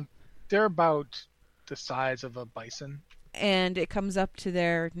 They're about the size of a bison. And it comes up to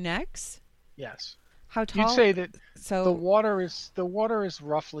their necks? Yes. How tall? You'd say that so the water is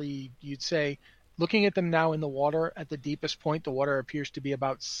roughly, you'd say, looking at them now in the water at the deepest point, the water appears to be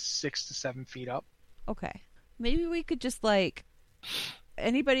about 6 to 7 feet up. Okay. Maybe we could just like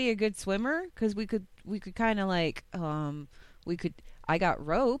anybody a good swimmer? Because we could kind of like I got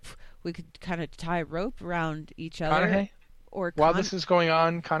rope. We could kind of tie rope around each other. Kanahei? Or While this is going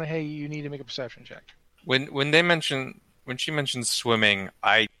on, Kanahei, you need to make a perception check. When she mentions swimming,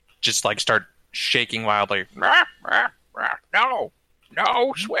 I just like start shaking wildly. No,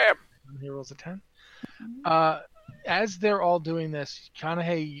 swim. He rolls a 10. As they're all doing this,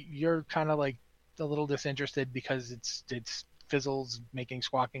 Kanahei, you're kind of like a little disinterested because it's fizzles making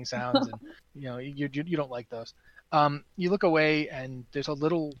squawking sounds, and you don't like those. You look away, and there's a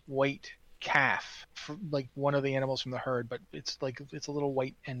little white calf, like one of the animals from the herd, but it's a little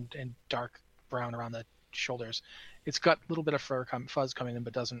white and dark brown around the shoulders. It's got a little bit of fuzz coming in,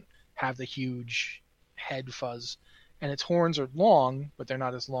 but doesn't have the huge head fuzz. And its horns are long, but they're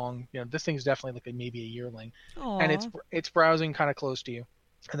not as long. This thing's definitely like maybe a yearling. Aww. And it's browsing kind of close to you,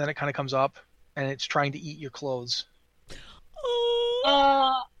 and then it kind of comes up, and it's trying to eat your clothes.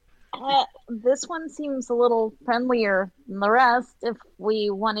 This one seems a little friendlier than the rest. If we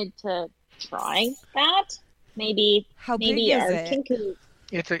wanted to try that, maybe How big is our it? kinku.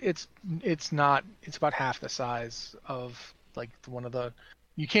 It's not. It's about half the size of like one of the.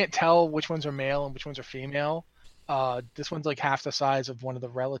 You can't tell which ones are male and which ones are female. This one's like half the size of one of the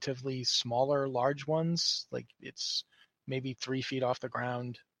relatively smaller, large ones. Like it's maybe 3 feet off the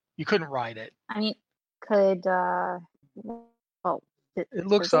ground. You couldn't ride it. I mean, could It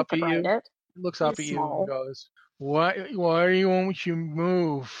looks up at you. It Looks up It's at you small. and goes, "Why won't you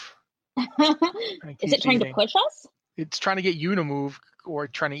move?" And Is it keeps trying to eating. push us? It's trying to get you to move, or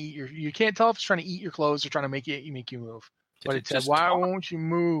trying to eat your. You can't tell if it's trying to eat your clothes or trying to make you move. But it said, just "Why talk? won't you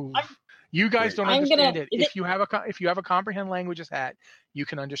move?" You guys don't I'm understand gonna- it. is If you have a comprehend languages hat, you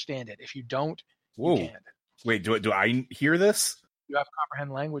can understand it. If you don't, Whoa. you can't. Wait, do I hear this? You have a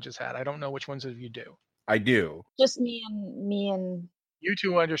comprehend languages hat. I don't know which ones of you do. I do. Just me and You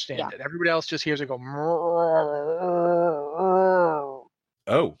two understand Yeah. it. Everybody else just hears it go.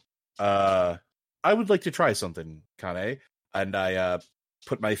 Oh, I would like to try something, Kane. And I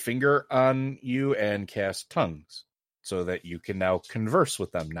put my finger on you and cast tongues so that you can now converse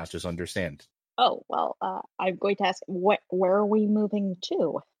with them, not just understand. Oh, well, I'm going to ask, where are we moving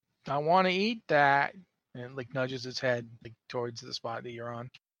to? I want to eat that. And it like nudges its head like towards the spot that you're on.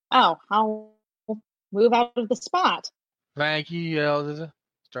 Oh, I'll move out of the spot. Thank you, yells.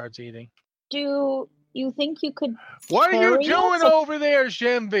 Starts eating. Do you think you could What are you carry doing us? over there,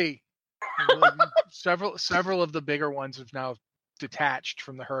 Shimby? Like, several of the bigger ones have now detached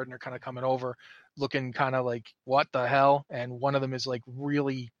from the herd and are kind of coming over, looking kind of like, what the hell? And one of them is like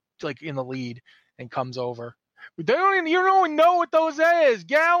really like in the lead and comes over. You don't even know what those is.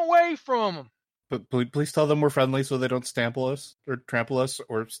 Get away from them. But please tell them we're friendly so they don't trample us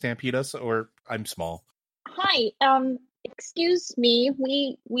or stampede us, or I'm small. Hi, excuse me.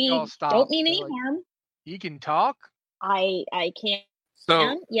 We Y'all stop. don't mean any They're like, harm. You can talk. I can.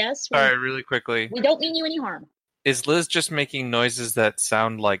 So, Yes. sorry, really quickly. We don't mean you any harm. Is Liz just making noises that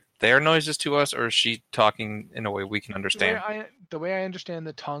sound like their noises to us, or is she talking in a way we can understand? The way I understand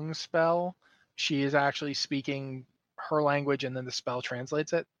the tongue spell, she is actually speaking her language and then the spell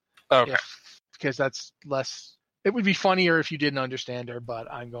translates it. Okay. Because that's less. It would be funnier if you didn't understand her,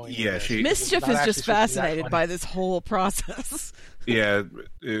 but I'm going. Yeah, with this. she- Mischief It's not is actually just supposed to be that fascinated funny. by this whole process. Yeah,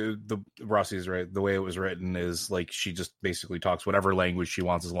 the Rossi's right. The way it was written is like she just basically talks whatever language she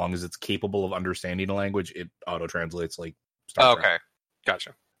wants as long as it's capable of understanding a language. It auto translates like Star Trek. Okay,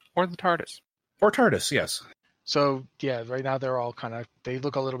 gotcha. Or the TARDIS. Or TARDIS, yes. So yeah, right now they're all kind of. They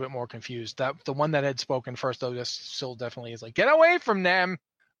look a little bit more confused. That the one that had spoken first though, just still definitely is like, get away from them.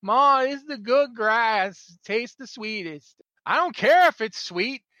 Ma, this is the good grass. Tastes the sweetest. I don't care if it's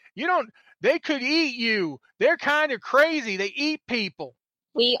sweet. You don't. They could eat you. They're kind of crazy. They eat people.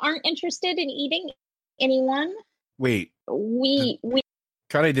 We aren't interested in eating anyone. Wait, We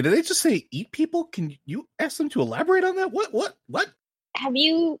Kane, did they just say eat people? Can you ask them to elaborate on that? What? have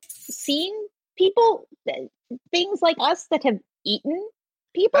you seen people, things like us that have eaten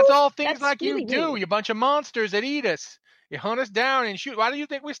people. That's all things that's like really you do. weird. You bunch of monsters that eat us. You hunt us down and shoot. Why do you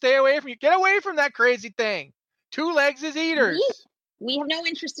think we stay away from you? Get away from that crazy thing. 2 legs is eaters. We have no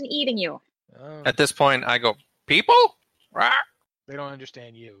interest in eating you. Oh, At this point, I go, people? Rah! they don't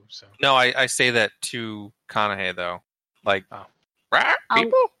understand you. So No, I say that to Kanahe, though. Like, Oh. rah,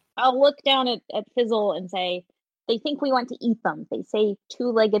 people? I'll look down at Fizzle and say, they think we want to eat them. They say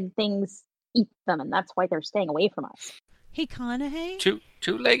 2-legged things eat them, and that's why they're staying away from us. Hey, Kanahe.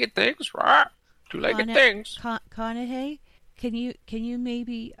 Two-legged things? Rah! Two-legged things. Kanahe, can you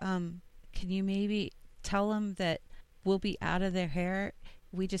maybe tell them that we'll be out of their hair?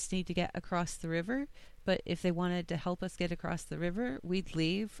 We just need to get across the river. But if they wanted to help us get across the river, we'd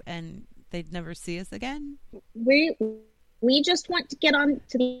leave and they'd never see us again. We just want to get on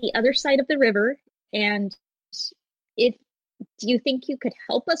to the other side of the river, and do you think you could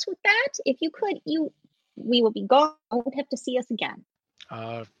help us with that? If you could, we will be gone. You won't have to see us again.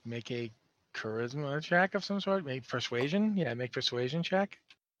 Make a charisma check of some sort. Make persuasion. Yeah, make persuasion check.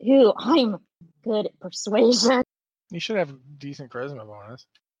 Ooh, I'm good at persuasion. You should have a decent charisma bonus.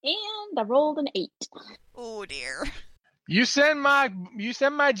 And I rolled an 8. Oh dear. You send my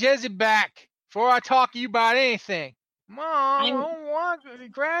Jezzy back before I talk to you about anything. Mom, I don't want the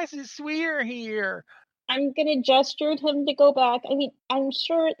grass is sweeter here. I'm gonna gesture to him to go back. I mean, I'm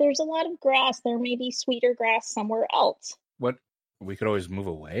sure there's a lot of grass. There may be sweeter grass somewhere else. What? We could always move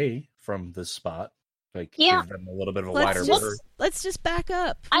away from this spot. Like, Yeah. give them a little bit of a wider berth. Let's just back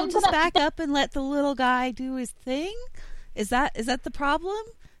up. We'll just back up and let the little guy do his thing. Is that the problem?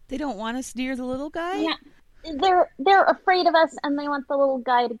 They don't want us near the little guy? Yeah. They're afraid of us, and they want the little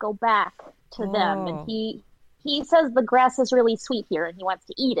guy to go back to them. And he says the grass is really sweet here, and he wants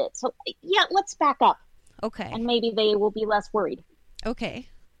to eat it. So, yeah, let's back up. Okay. And maybe they will be less worried. Okay.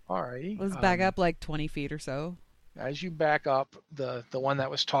 All right. Let's back up like 20 feet or so. As you back up, the one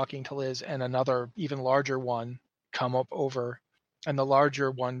that was talking to Liz and another even larger one come up over, and the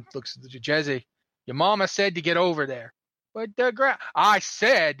larger one looks at Jezzy. Your mama said to get over there. But I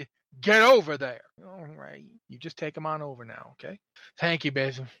said get over there. All right. You just take him on over now, okay? Thank you,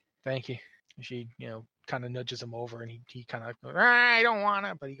 Basil. Thank you. She, kind of nudges him over, and he kind of goes, I don't want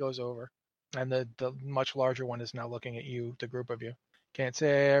to, but he goes over. And the much larger one is now looking at you, the group of you. Can't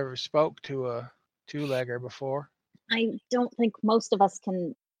say I ever spoke to a 2-legger before. I don't think most of us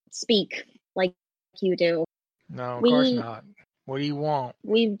can speak like you do. No, of course not. What do you want?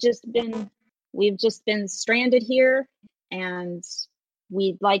 We've just been stranded here, and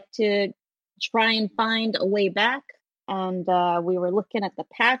we'd like to try and find a way back. And we were looking at the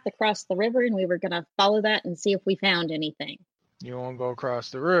path across the river, and we were going to follow that and see if we found anything. You want to go across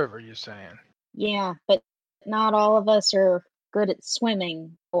the river, you're saying? Yeah, but not all of us are good at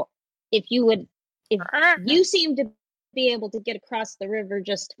swimming. If you seem to be able to get across the river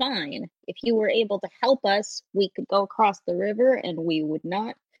just fine, if you were able to help us, we could go across the river, and we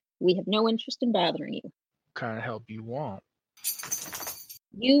have no interest in bothering you. What kind of help you want?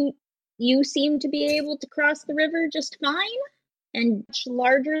 You seem to be able to cross the river just fine, and much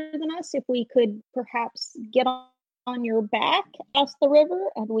larger than us. If we could perhaps get on your back across the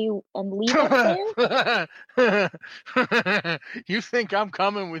river and leave us there. You think I'm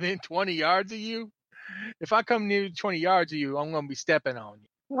coming within 20 yards of you? If I come near 20 yards of you, I'm going to be stepping on you.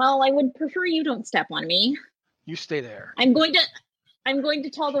 Well, I would prefer you don't step on me. You stay there. I'm going to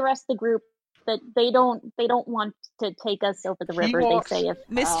tell the rest of the group that they don't want to take us over the river. They say if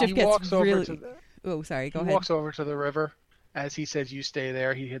Mischief gets really. Oh, sorry. Go ahead. He walks over to the river. As he says, "You stay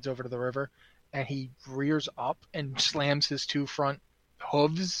there." He heads over to the river, and he rears up and slams his 2 front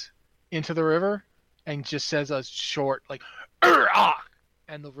hooves into the river, and just says a short like "ah,"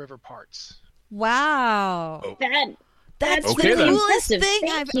 and the river parts. Wow. Oh. That's okay, the then. coolest Impressive. thing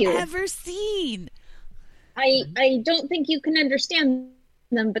Thank I've you. ever seen. I don't think you can understand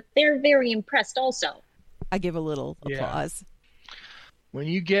them, but they're very impressed also. I give a little applause. When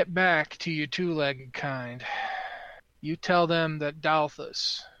you get back to your 2-legged kind, you tell them that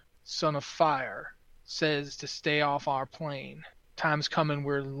Dalthus, son of fire, says to stay off our plane. Time's coming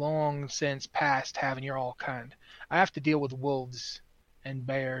we're long since past having your all kind. I have to deal with wolves and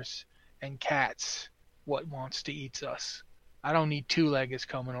bears and cats. What wants to eat us? I don't need 2-leggeds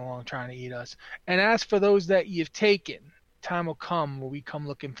coming along trying to eat us. And as for those that you've taken, time will come where we come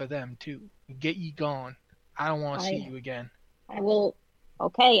looking for them too. Get ye gone. I don't want to see you again. I will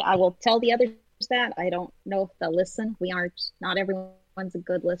tell the others that. I don't know if they'll listen. Not everyone's a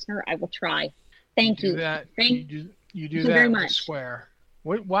good listener. I will try. Thank you. You do that very with a much. swear.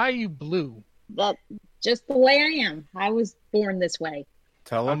 Why are you blue? But just the way I am. I was born this way.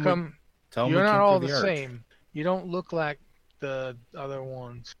 Tell How them come Tell them You're we not came all through the arch. same. You don't look like the other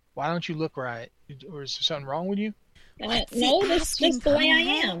ones. Why don't you look right? Or is there something wrong with you? What's No, he this is asking, just the way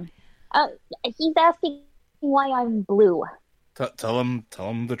I Conrad? am. He's asking why I'm blue. Tell them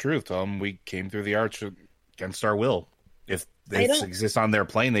the truth. Tell them we came through the arch against our will. If I this don't- exists on their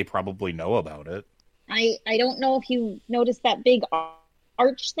plane, they probably know about it. I don't know if you noticed that big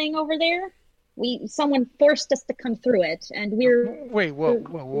arch thing over there. Someone forced us to come through it, and we're Wait,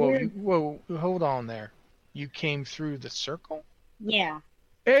 whoa, hold on there. You came through the circle? yeah.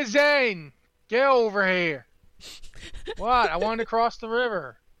 Hey, Zane, get over here. What? I wanted to cross the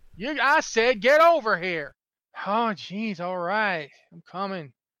river. I said get over here. Oh, jeez, all right. I'm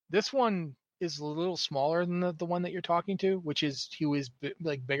coming. This one is a little smaller than the one that you're talking to, which is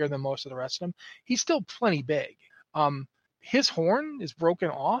like bigger than most of the rest of them. He's still plenty big. His horn is broken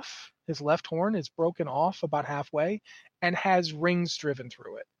off. His left horn is broken off about halfway and has rings driven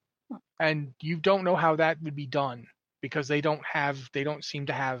through it. And you don't know how that would be done because they don't seem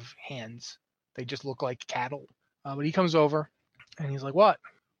to have hands. They just look like cattle. But he comes over and he's like, "What?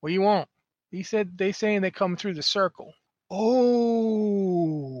 What do you want?" He said, "They saying they come through the circle."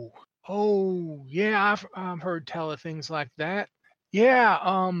 Oh, yeah, I've heard tell of things like that.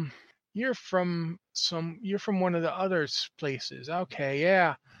 Yeah, you're from one of the other places. Okay,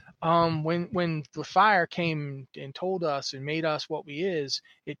 yeah. When the fire came and told us and made us what we is,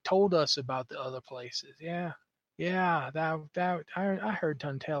 it told us about the other places. Yeah, that I heard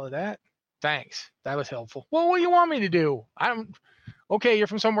tell of that. Thanks, that was helpful. Well, what do you want me to do? Okay, you're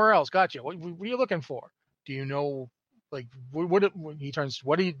from somewhere else. Gotcha. What are you looking for? Do you know, like, what he turns?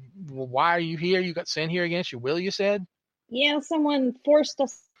 Why are you here? You got sent here against your will, you said? Yeah, someone forced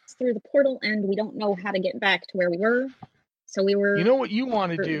us through the portal, and we don't know how to get back to where we were. So we were. You know what you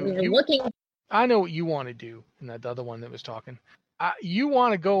want to do? We were looking. I know what you want to do. And that other one that was talking, you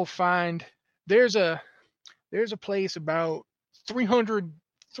want to go find. There's a place about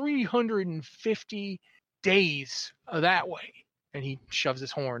 350 days that way, and he shoves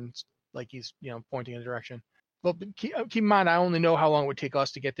his horns like he's pointing in a direction. Well, keep in mind, I only know how long it would take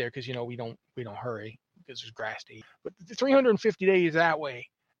us to get there because we don't hurry because there's grass to eat. But 350 days that way,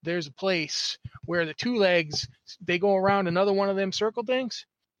 there's a place where the two legs, they go around another one of them circle things,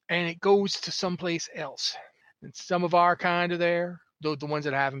 and it goes to someplace else. And some of our kind are there, the ones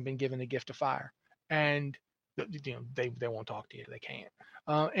that haven't been given the gift of fire, and they won't talk to you. They can't.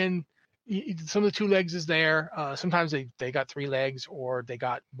 And some of the two legs is there. Sometimes they got three legs or they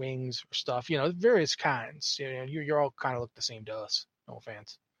got wings or stuff. Various kinds. You're all kind of look the same to us. No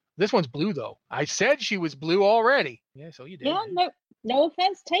offense. This one's blue though. I said she was blue already. Yeah, so you did. Yeah, no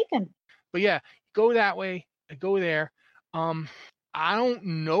offense taken. But yeah, go that way. Go there. I don't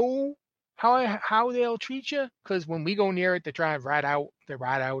know how they'll treat you because when we go near it, they try and ride out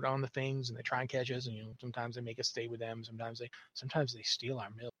on the things and they try and catch us. And sometimes they make us stay with them. Sometimes they steal our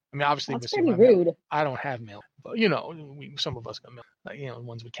milk. I mean, obviously, that's pretty rude. Milk. I don't have milk, but some of us got milk. Like,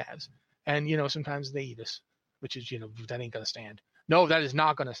 ones with calves, and sometimes they eat us, which is that ain't gonna stand. No, that is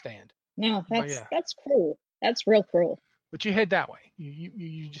not gonna stand. No, that's cruel. That's real cruel. But you head that way.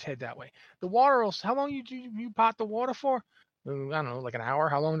 You just head that way. The water. How long you pot the water for? I don't know, like an hour.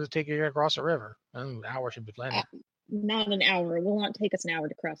 How long does it take you to across the river? An hour should be plenty. Not an hour. It will not take us an hour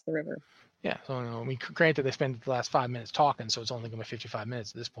to cross the river. Yeah, so granted, they spend the last 5 minutes talking, so it's only going to be 55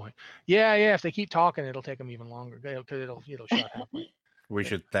 minutes at this point. Yeah. If they keep talking, it'll take them even longer because it'll shut halfway. We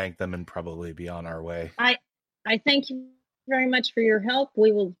should thank them and probably be on our way. I thank you very much for your help.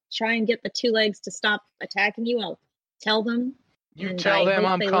 We will try and get the two legs to stop attacking you. I'll tell them. You tell them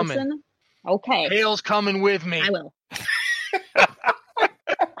I'm coming. Listen. Okay. Hale's coming with me. I will.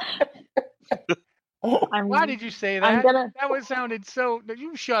 Why did you say that? That sounded so.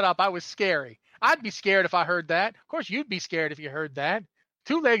 You shut up. I was scary. I'd be scared if I heard that. Of course, you'd be scared if you heard that.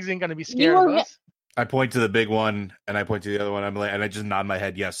 Two legs ain't gonna be scared of us. I point to the big one, and I point to the other one. And I just nod my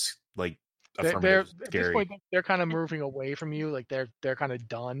head, yes, like affirmative. At this point, they're kind of moving away from you, like they're kind of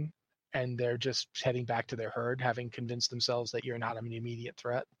done, and they're just heading back to their herd, having convinced themselves that you're not an immediate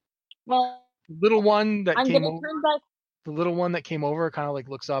threat. Well, the little one that came over. Turn back. The little one that came over kind of like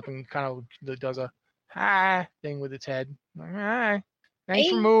looks up and kind of does a hi thing with its head. Hi, thanks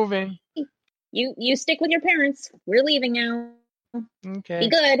for moving. You stick with your parents. We're leaving now. Okay. Be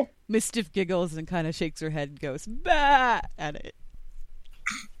good. Mischief giggles and kind of shakes her head and goes bah at it,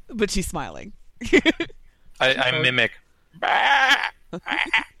 but she's smiling. I mimic.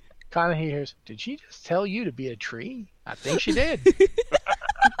 Kind of hears. Did she just tell you to be a tree? I think she did.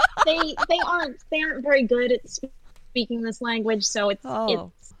 They aren't very good at speaking this language, so it's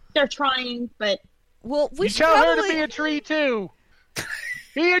they're trying, but you tell her to be a tree too.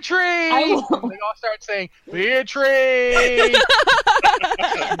 Be a tree! I And will. they all start saying, be a tree! You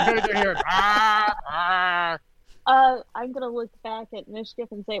guys are here. "Ah, ah." I'm gonna look back at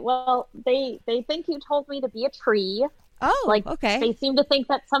Mischief and say, well, they think you told me to be a tree. Oh, Like, okay. they seem to think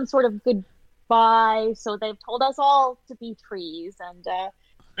that's some sort of goodbye, so they've told us all to be trees, and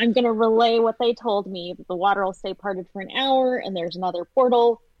I'm gonna relay what they told me. The water will stay parted for an hour, and there's another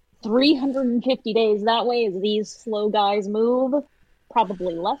portal 350 days that way as these slow guys move.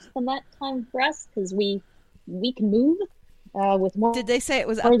 Probably less than that time for us, because we can move with more. Did they say it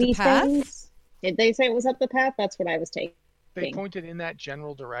was more up of the these path? things. Did they say it was up the path? That's what I was taking. They pointed in that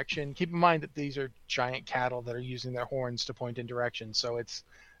general direction. Keep in mind that these are giant cattle that are using their horns to point in directions, so it's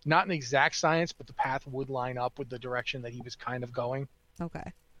not an exact science, but the path would line up with the direction that he was kind of going.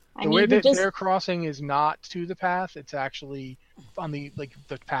 Okay. The way that they're crossing is not to the path. It's actually on the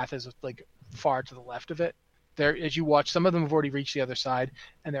path is like far to the left of it. There, as you watch, some of them have already reached the other side,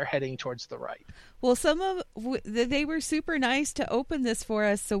 and they're heading towards the right. Well, they were super nice to open this for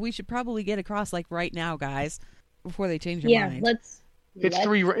us, so we should probably get across like right now, guys, before they change their mind. It's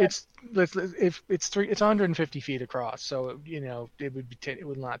 150 feet across, so it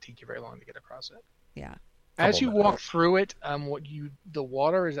would not take you very long to get across it. Yeah. As you walk through it, the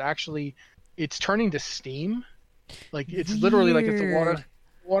water is actually it's turning to steam. Like it's literally like if the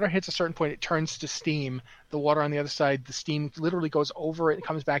water hits a certain point, it turns to steam. The water on the other side, the steam literally goes over it and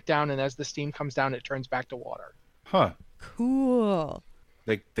comes back down, and as the steam comes down, it turns back to water. Huh. Cool.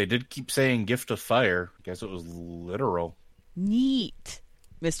 They did keep saying gift of fire. I guess it was literal. Neat.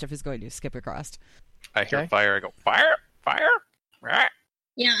 Mischief is going to skip across. I hear fire. I go, fire, fire. Rah.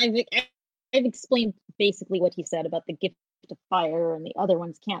 Yeah, I've explained basically what he said about the gift of fire, and the other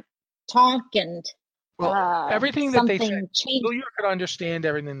ones can't talk, and everything that they said, changed. William could understand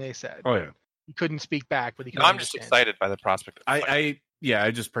everything they said. Oh yeah. He couldn't speak back, but he could I'm just understand. excited by the prospect of fire. I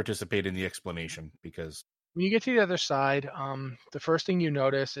just participate in the explanation because when you get to the other side, the first thing you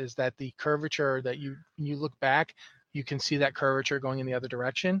notice is that the curvature that when you look back, you can see that curvature going in the other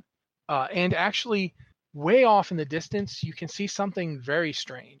direction. And actually, way off in the distance, you can see something very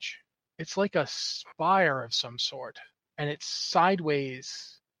strange. It's like a spire of some sort, and it's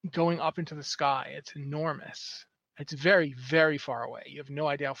sideways going up into the sky. It's enormous. It's very, very far away. You have no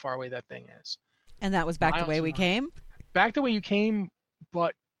idea how far away that thing is. And that was back the way we came? Back the way you came,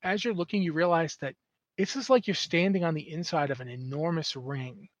 but as you're looking, you realize that it's just like you're standing on the inside of an enormous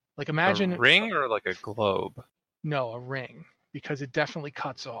ring. Like imagine a ring or like a globe? No, a ring, because it definitely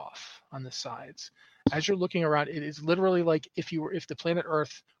cuts off on the sides. As you're looking around, it is literally like if the planet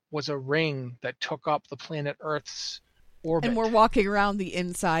Earth was a ring that took up the planet Earth's orbit. And we're walking around the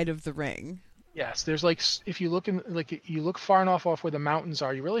inside of the ring. Yes, there's like if you look far enough off where the mountains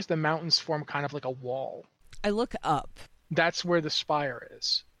are, you realize the mountains form kind of like a wall. I look up. That's where the spire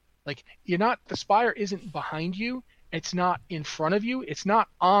is. Like the spire isn't behind you, it's not in front of you, it's not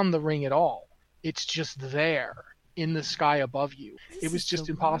on the ring at all. It's just there in the sky above you. It was just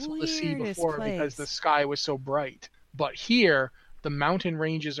impossible to see before because the sky was so bright. But here, the mountain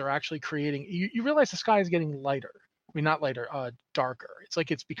ranges are actually creating you realize the sky is getting lighter. I mean, not lighter, darker. It's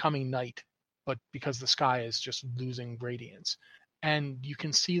like it's becoming night, but because the sky is just losing radiance. And you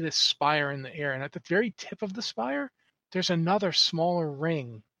can see this spire in the air. And at the very tip of the spire, there's another smaller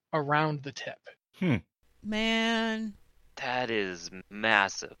ring around the tip. Man. That is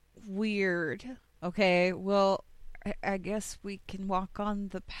massive. Weird. Okay, well, I guess we can walk on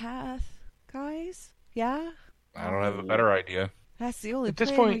the path, guys? Yeah? I don't have a better idea. That's the only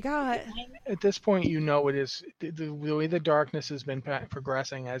plan we got. At this point, you know it is the way the darkness has been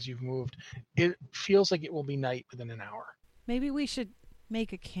progressing as you've moved. It feels like it will be night within an hour. Maybe we should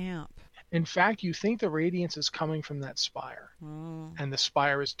make a camp. In fact, you think the radiance is coming from that spire. And the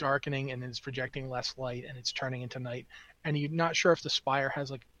spire is darkening and it's projecting less light and it's turning into night. And you're not sure if the spire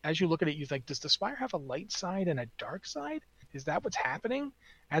has, like, as you look at it, you think, does the spire have a light side and a dark side? Is that what's happening?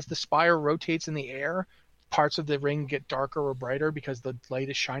 As the spire rotates in the air, parts of the ring get darker or brighter because the light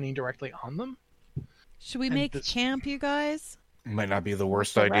is shining directly on them? Should we make camp, you guys? Might not be the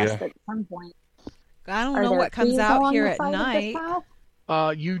worst idea. At some point. I don't know what comes out here at night.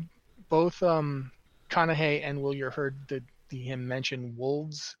 You both, Kanahe and Willier heard him mention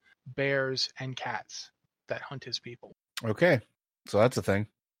wolves, bears, and cats that hunt his people. Okay, so that's a thing.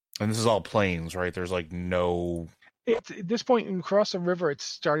 And this is all plains, right? There's like no... At this point, across the river, it's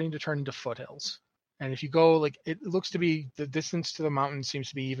starting to turn into foothills. And if you go, like, it looks to be, the distance to the mountain seems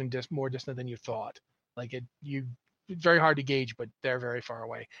to be even more distant than you thought. Like, it's very hard to gauge, but they're very far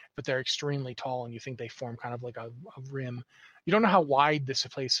away. But they're extremely tall, and you think they form kind of like a rim. You don't know how wide this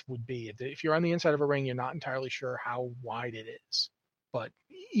place would be. If you're on the inside of a ring, you're not entirely sure how wide it is. But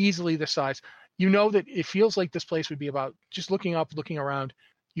easily the size. You know that it feels like this place would be about, just looking up, looking around,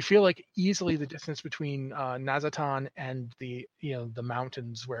 you feel like easily the distance between Nazatan and the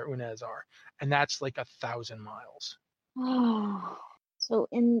mountains where Unez are, and that's like 1,000 miles. So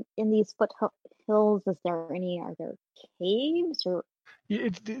in these foothills, are there caves or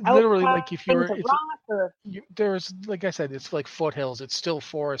It's literally like if you're, outcroppings of rock or there's, like I said, it's like foothills. It's still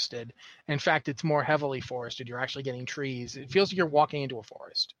forested. In fact, it's more heavily forested. You're actually getting trees. It feels like you're walking into a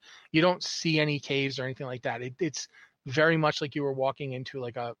forest. You don't see any caves or anything like that. It's very much like you were walking into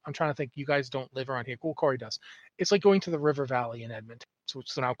like I'm trying to think. You guys don't live around here. Cool, Corey does. It's like going to the river valley in Edmonton.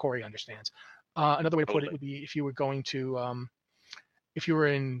 So now Corey understands. Another way to put it would be if you were going to if you were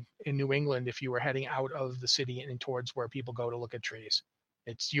in New England, if you were heading out of the city and towards where people go to look at trees.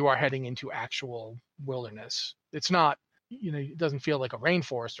 You are heading into actual wilderness. It's not, it doesn't feel like a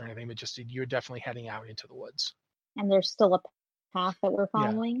rainforest or anything, but just you're definitely heading out into the woods. and there's still a path that we're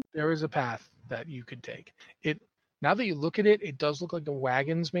following? Yeah, there is a path that you could take. Now that you look at it, it does look like the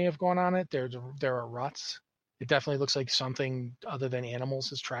wagons may have gone on it. There are ruts. It definitely looks like something other than animals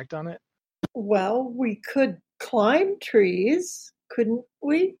has tracked on it. Well, we could climb trees, couldn't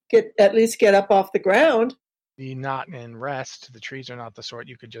we? At least get up off the ground. Not in rest. The trees are not the sort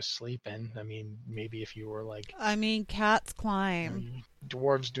you could just sleep in. I mean, maybe if you were like... cats climb.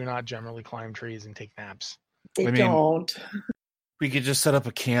 Dwarves do not generally climb trees and take naps. They don't. We could just set up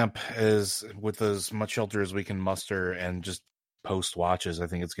a camp with as much shelter as we can muster and just post watches. I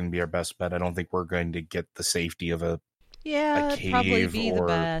think it's going to be our best bet. I don't think we're going to get the safety of a cave probably be the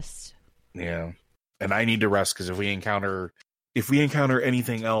best. Yeah. And I need to rest because if we encounter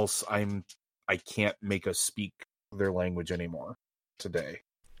anything else, I can't make us speak their language anymore today.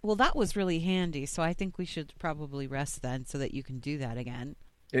 Well, that was really handy, so I think we should probably rest then so that you can do that again.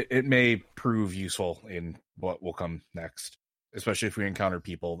 It may prove useful in what will come next, especially if we encounter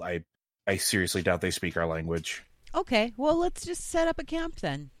people. I seriously doubt they speak our language. Okay, well, let's just set up a camp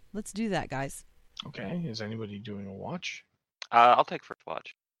then. Let's do that, guys. Okay, is anybody doing a watch? I'll take first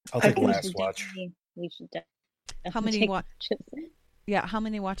watch. I'll take last watch. We should How many watches? Yeah, how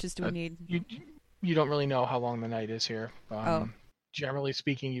many watches do we need? You don't really know how long the night is here. Generally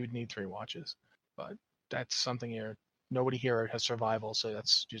speaking, you would need 3 watches, but that's something nobody here has survival, so you're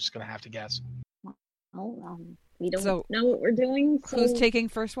just going to have to guess. Oh, we don't know what we're doing. So... Who's taking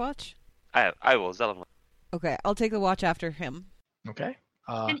first watch? I will. Zelen will. Okay, I'll take the watch after him. Okay.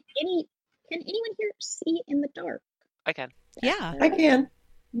 Can anyone here see in the dark? I can. Yeah, I can.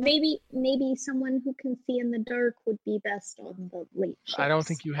 Maybe someone who can see in the dark would be best on the late shifts. I don't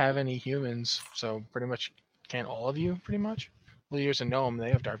think you have any humans, so pretty much can't all of you, pretty much? Well, here's a gnome.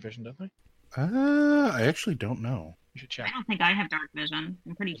 They have dark vision, don't they? I actually don't know. You should check. I don't think I have dark vision.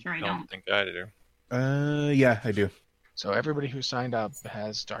 I'm pretty sure I don't. think I do. Yeah, I do. So everybody who signed up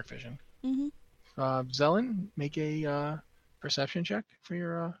has dark vision. Mm-hmm. Zelen, make a perception check for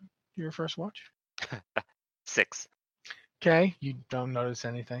your first watch. 6. Okay, you don't notice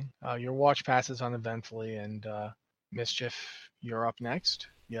anything. Your watch passes uneventfully, and Mischief, you're up next.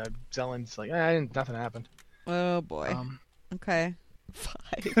 Yeah, Zelen's like, nothing happened. Oh boy. Okay.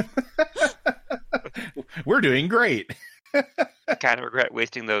 5. We're doing great. Kind of regret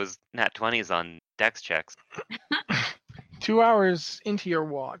wasting those nat 20s on dex checks. 2 hours into your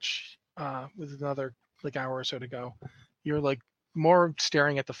watch, with another hour or so to go, you're like more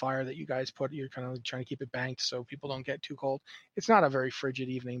staring at the fire that you guys put. You're kind of trying to keep it banked so people don't get too cold. It's not a very frigid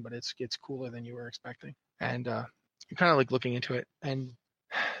evening, but it's cooler than you were expecting. And you're kind of like looking into it, and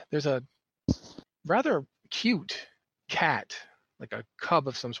there's a rather cute cat, like a cub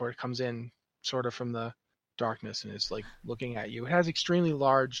of some sort, comes in sort of from the darkness and is like looking at you. It has extremely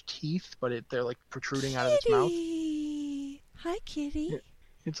large teeth, but they're like protruding out of its mouth. Hi, kitty.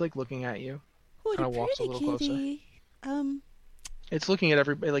 It's like looking at you. What Kind of walks a little kitty. closer. It's looking at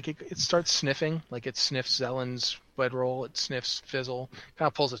everybody, like it starts sniffing, like it sniffs Zelen's bedroll, it sniffs Fizzle, kind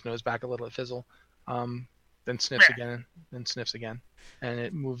of pulls its nose back a little at Fizzle, then sniffs again, then sniffs again, and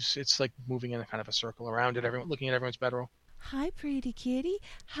it moves. It's like moving in a kind of a circle around it. Everyone looking at everyone's bedroll. Hi, pretty kitty.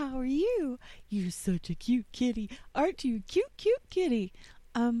 How are you? You're such a cute kitty, aren't you? Cute kitty.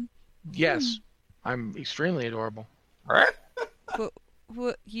 Yes, I'm extremely adorable.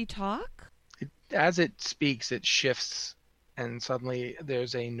 What you talk? As it speaks, it shifts, and suddenly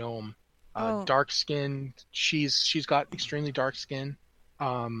there's a gnome, dark skin. She's got extremely dark skin.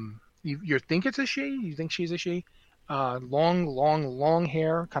 You think it's a she? You think she's a she? Long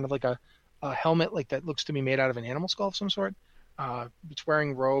hair, kind of like a helmet, like that looks to be made out of an animal skull of some sort. It's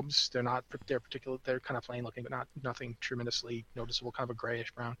wearing robes. They're particular. They're kind of plain looking, but nothing tremendously noticeable. Kind of a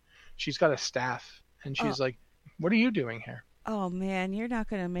grayish brown. She's got a staff, and she's like, "What are you doing here?" Oh man, you're not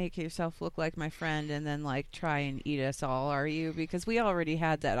going to make yourself look like my friend and then like try and eat us all, are you? Because we already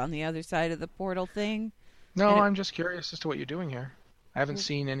had that on the other side of the portal thing. No, And it, I'm just curious as to what you're doing here. I haven't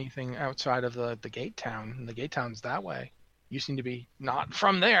seen anything outside of the gate town, and the gate town's that way. You seem to be not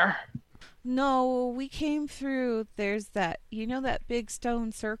from there. no, we came through. There's that, that big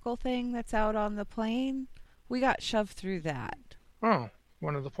stone circle thing that's out on the plain? We got shoved through that. Oh,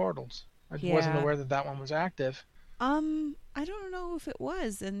 one of the portals. I wasn't Yeah. aware that that one was active. I don't know if it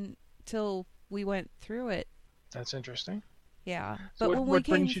was until we went through it. That's interesting. Yeah. So But when we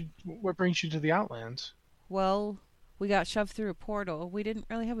came, what brings you to the Outlands? well, we got shoved through a portal. We didn't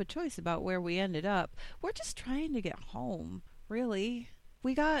really have a choice about where we ended up. We're just trying to get home, really.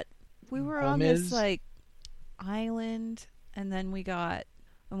 We were on Home this is? like island, and then we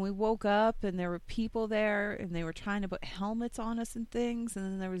woke up and there were people there and they were trying to put helmets on us and things, and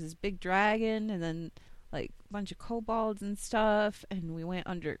then there was this big dragon, and then like a bunch of kobolds and stuff, and we went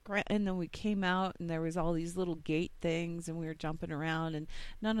underground, and then we came out and there was all these little gate things and we were jumping around, and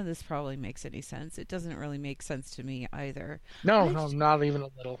none of this probably makes any sense. It doesn't really make sense to me either. No, I no, just, not even a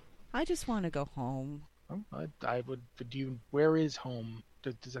little. I just want to go home. Oh, I would. But where is home?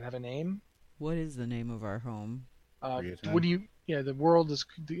 Does it have a name? What is the name of our home? Rheaton. What do you? Yeah, the world is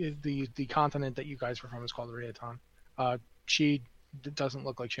the continent that you guys were from is called Rheaton. She doesn't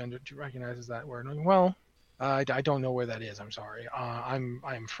look like she recognizes that word. Well, I don't know where that is. I'm sorry.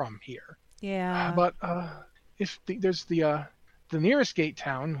 I'm from here. Yeah. But if there's the nearest gate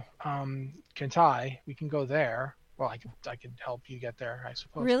town, Kentai, we can go there. Well, I could help you get there, I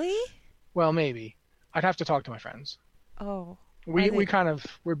suppose. Really? Well, maybe. I'd have to talk to my friends. Oh.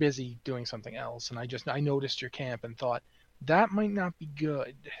 We're busy doing something else, and I noticed your camp and thought that might not be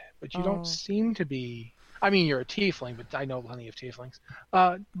good. But you Oh. don't seem to be. I mean, you're a tiefling, but I know plenty of tieflings.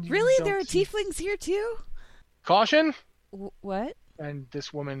 You Really? don't There are seem- tieflings here too? Caution! What? And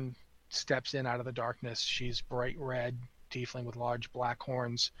this woman steps in out of the darkness. She's bright red tiefling with large black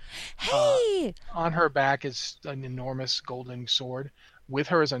horns. Hey! On her back is an enormous golden sword. With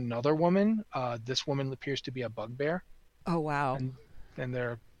her is another woman. This woman appears to be a bugbear, Oh wow. and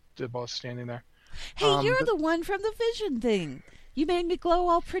they're both standing there. Hey, you're but- the one from the vision thing. You made me glow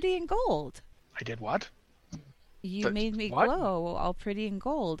all pretty in gold. I did what? You But made me what? glow all pretty in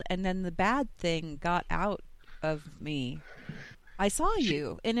gold, and then the bad thing got out of me. I saw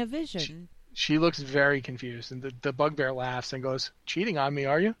you in a vision. She looks very confused, and the bugbear laughs and goes, "Cheating on me,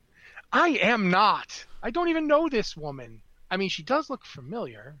 are you?" I am not. I don't even know this woman. I mean, she does look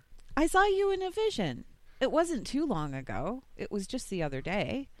familiar. I saw you in a vision. It wasn't too long ago. It was just the other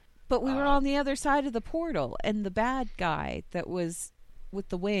day. But we were on the other side of the portal, and the bad guy that was with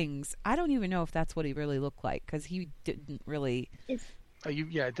the wings, I don't even know if that's what he really looked like, because he didn't really... Is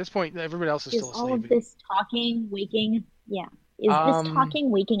At this point, everybody else is is still all of asleep. this talking waking? Yeah. Is this talking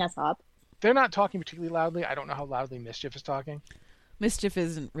waking us up? They're not talking particularly loudly. I don't know how loudly Mischief is talking. Mischief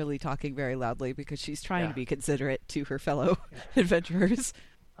isn't really talking very loudly because she's trying Yeah. to be considerate to her fellow adventurers.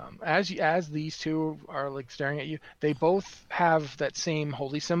 As these two are like staring at you, they both have that same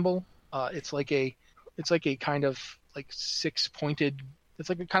holy symbol. It's like a kind of like six-pointed. It's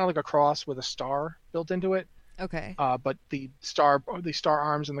like kind of like a cross with a star built into it. Okay. But the star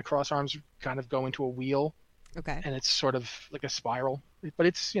arms and the cross arms kind of go into a wheel, Okay. and it's sort of like a spiral. But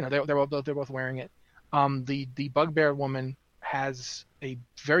it's they're both wearing it. The bugbear woman has a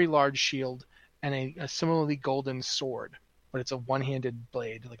very large shield and a similarly golden sword, but it's a one-handed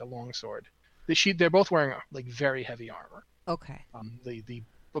blade, like a long sword. They're both wearing like very heavy armor. Okay. The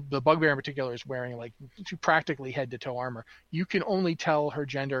bugbear in particular is wearing like practically head-to-toe armor. You can only tell her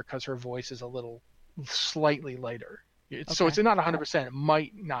gender because her voice is a little slightly lighter. So it's not 100%. It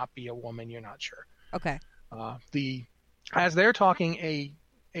might not be a woman. You're not sure. Okay. As they're talking,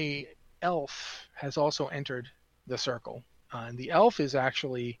 a elf has also entered the circle, and the elf is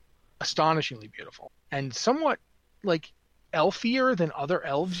actually astonishingly beautiful and somewhat like elfier than other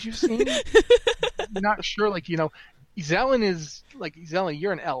elves you've seen. Not sure, Zelen is like Zelen.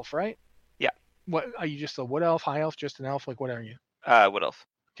 You're an elf, right? Yeah. What are you? Just a wood elf, high elf, just an elf? Like what are you? Wood elf.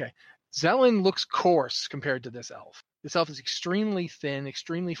 Okay. Zelen looks coarse compared to this elf. This elf is extremely thin,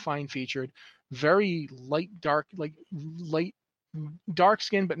 extremely fine featured, very light dark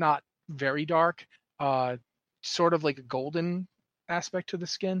skin, but not very dark. Sort of like a golden aspect to the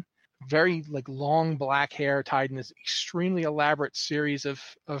skin. Very like long black hair tied in this extremely elaborate series of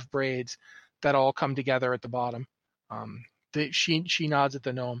braids that all come together at the bottom. She nods at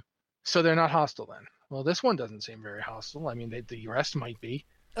the gnome. So they're not hostile then. Well, this one doesn't seem very hostile. I mean, the rest might be.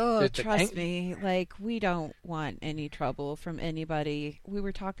 Oh, trust me. Like, we don't want any trouble from anybody. We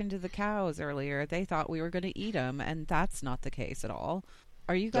were talking to the cows earlier. They thought we were going to eat them, and that's not the case at all.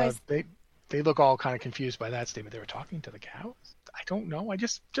 Are you guys... They look all kind of confused by that statement. They were talking to the cows? I don't know. I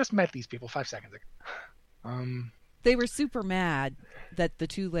just met these people 5 seconds ago. They were super mad that the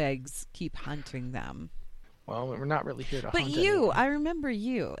two legs keep hunting them. Well, we're not really here to hunt But you, anyone. I remember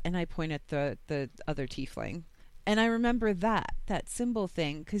you, and I point at the other tiefling. And I remember that symbol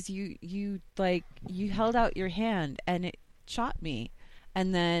thing, because you held out your hand and it shot me.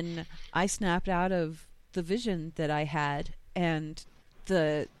 And then I snapped out of the vision that I had, and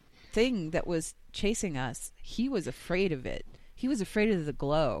the thing that was chasing us, he was afraid of it. He was afraid of the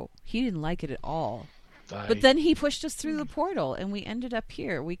glow. He didn't like it at all. But then he pushed us through the portal, and we ended up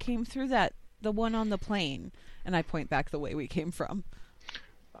here. We came through the one on the plane, and I point back the way we came from.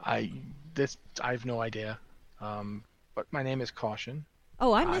 I have no idea. But my name is Caution.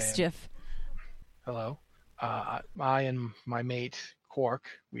 Oh, I'm Mischief. Hello. I and my mate, Quark,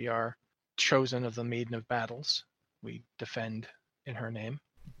 we are chosen of the Maiden of Battles. We defend in her name.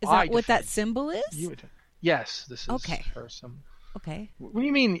 Is that what that symbol is? Yes, this is her symbol. Okay. What do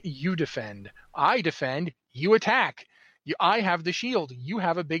you mean you defend? I defend, you attack. I have the shield. You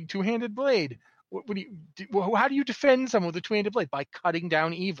have a big two-handed blade. How do you defend someone with a two-handed blade? By cutting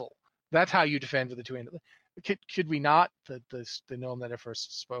down evil. That's how you defend with a two-handed blade. Could we not? The gnome that I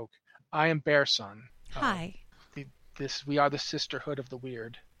first spoke. I am Bearson. Hi. We are the Sisterhood of the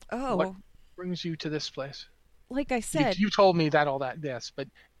Weird. Oh. What brings you to this place? Like I said, you told me all that. Yes, but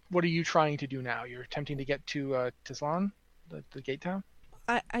what are you trying to do now? You're attempting to get to Tizlan, the gate town.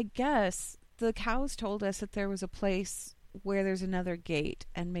 I guess the cows told us that there was a place where there's another gate,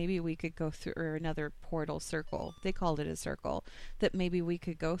 and maybe we could go through, or another portal circle. They called it a circle that maybe we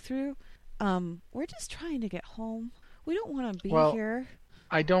could go through. We're just trying to get home. We don't want to be here.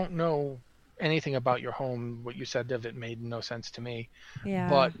 I don't know anything about your home. What you said of it made no sense to me. Yeah.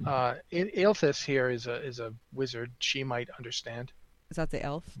 But Aelthis here is a wizard. She might understand. Is that the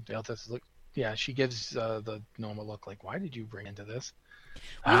elf? Aelthis she gives the gnome a look like, why did you bring into this?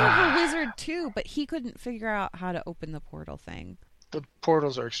 We have a wizard too, but he couldn't figure out how to open the portal thing. The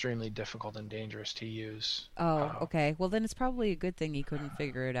portals are extremely difficult and dangerous to use. Oh, okay. Well, then it's probably a good thing he couldn't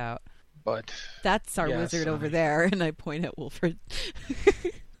figure it out. But that's our wizard over there, and I point at Wilfred.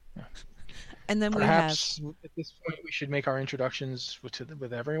 And then perhaps at this point we should make our introductions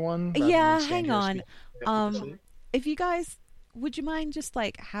with everyone. Yeah, hang on. If you guys, would you mind just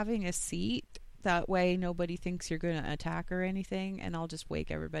having a seat? That way nobody thinks you're going to attack or anything, and I'll just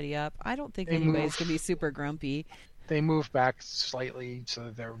wake everybody up. I don't think anybody's going to be super grumpy. They move back slightly so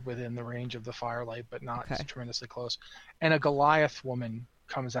that they're within the range of the firelight, but not tremendously close. And a Goliath woman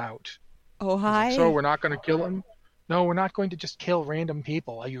comes out. Oh, hi. So we're not going to kill him? No, we're not going to just kill random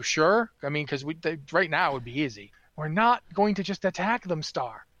people. Are you sure? I mean, because right now it would be easy. We're not going to just attack them,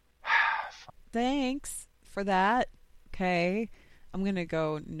 Star. Thanks for that. Okay. I'm going to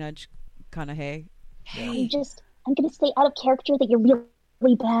go nudge Kanahe. Hey. I'm going to stay out of character that you're really,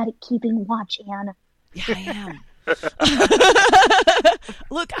 really bad at keeping watch, Anne. Yeah, I am.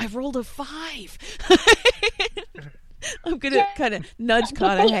 Look, I rolled a 5. I'm going to kind of nudge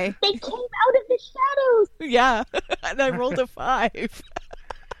Kanahe. They came out of the shadows. Yeah, and I rolled a 5.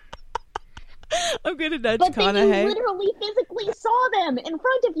 I'm going to nudge Kanahe. But then you literally physically saw them in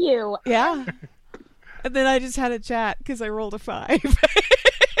front of you. Yeah. And then I just had a chat because I rolled a 5.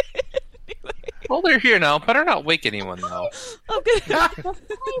 Well, they're here now. Better not wake anyone, though.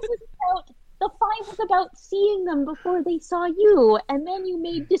 The 5 was about seeing them before they saw you, and then you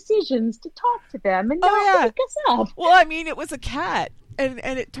made decisions to talk to them and not wake us up. Well, I mean, it was a cat, and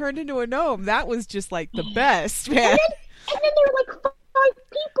it turned into a gnome. That was just the best, man. And then there were 5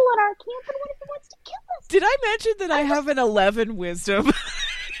 people in our camp, and one of them wants to kill us. Did I mention that I have an 11 wisdom?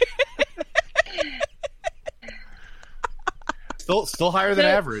 Still higher than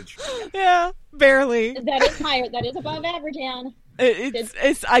average. Yeah, barely. That is higher. That is above average, Anne.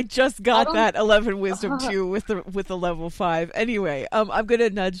 It's I just got that 11 wisdom too with the level 5. Anyway, I'm gonna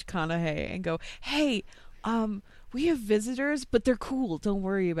nudge Kanahe and go, hey, we have visitors, but they're cool. Don't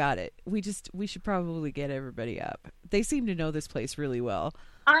worry about it. We should probably get everybody up. They seem to know this place really well.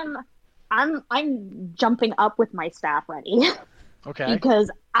 I'm jumping up with my staff ready. Okay. Because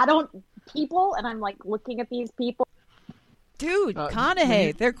people, and I'm looking at these people. Dude,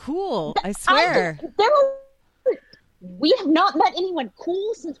 Kanahe, they're cool. I swear. We have not met anyone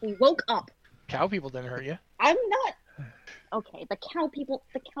cool since we woke up. Cow people didn't hurt you. I'm not. Okay, the cow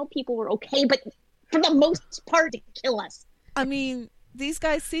people were okay, but for the most part, to kill us. I mean, these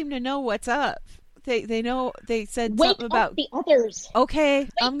guys seem to know what's up. They know. They said Wake something about up the others. Okay,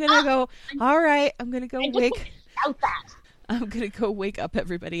 I'm gonna go. All right, I'm gonna go I just wake. want to shout that. I'm gonna go wake up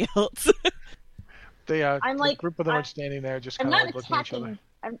everybody else. I'm the like, group of them are standing there, just I'm kind of not like looking at each other.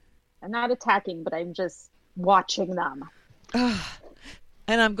 attacking. I'm not attacking, but I'm just watching them.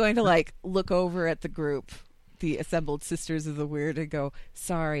 And I'm going to like look over at the group, the assembled Sisters of the Weird, and go,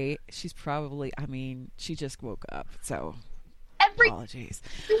 sorry, she's probably, I mean, she just woke up, so apologies.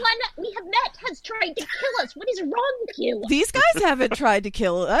 Everyone we have met has tried to kill us. What is wrong with you? These guys haven't tried to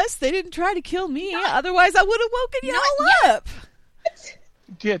kill us. They didn't try to kill me. Otherwise, I would have woken you all up.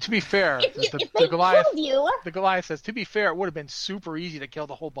 Yeah, to be fair, If they Goliath, killed you, the Goliath says, to be fair, it would have been super easy to kill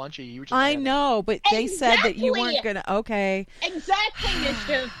the whole bunch of you. I know, but they said that you weren't going to. Okay. Exactly,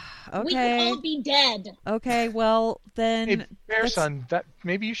 Mischief. Okay. We could all be dead. Okay, well, then. Hey, Bear Son,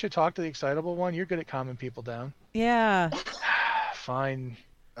 maybe you should talk to the excitable one. You're good at calming people down. Yeah. Fine.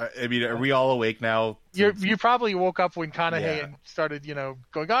 I mean, are we all awake now? You probably woke up when Kanahe Yeah. and started,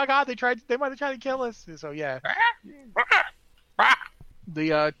 going, oh God, they might have tried to kill us. So yeah.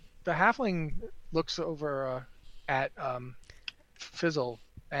 The halfling looks over at Fizzle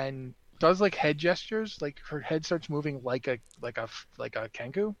and does like head gestures, like her head starts moving like a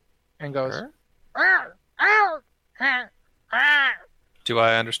Kenku, and goes. Do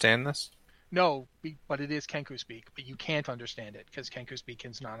I understand this? No, but it is Kenku speak, but you can't understand it because Kenku speak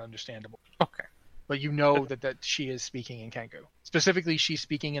is not understandable. Okay. But you know that she is speaking in Kenku. Specifically, she's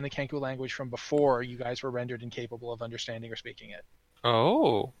speaking in the Kenku language from before you guys were rendered incapable of understanding or speaking it.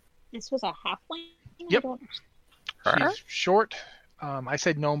 Oh. This was a halfling? Yep. She's short. I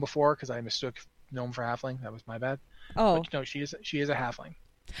said gnome before because I mistook gnome for halfling. That was my bad. Oh. But no, she is a halfling.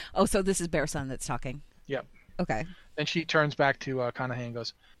 Oh, so this is Bear Son that's talking. Yep. Okay. Then she turns back to Kanahe and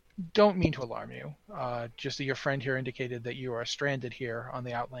goes, don't mean to alarm you. Just that your friend here indicated that you are stranded here on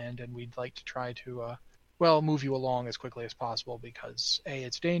the Outland, and we'd like to try to, move you along as quickly as possible because A,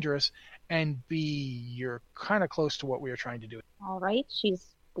 it's dangerous, and B, you're kind of close to what we are trying to do. All right,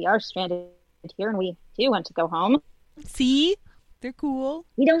 we are stranded here, and we do want to go home. See, they're cool.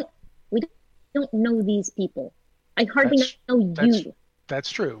 We don't know these people. I hardly know you. That's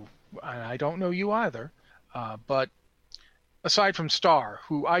true. I don't know you either, but. Aside from Star,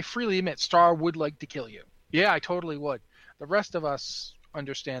 who I freely admit Star would like to kill you. Yeah, I totally would. The rest of us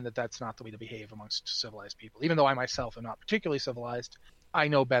understand that that's not the way to behave amongst civilized people. Even though I myself am not particularly civilized, I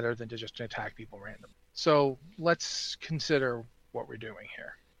know better than to just attack people randomly. So let's consider what we're doing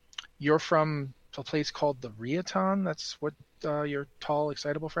here. You're from a place called the Riaton? That's what your tall,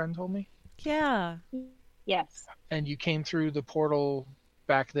 excitable friend told me? Yeah. Yes. And you came through the portal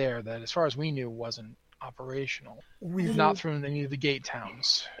back there that, as far as we knew, wasn't operational. We've not through any of the gate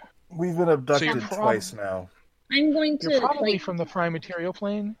towns. We've been abducted twice now. I'm going to. You're probably from the prime material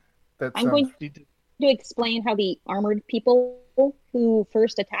plane. I'm going to explain how the armored people who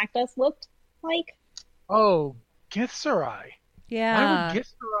first attacked us looked like. Oh, Githzerai. Yeah. Why would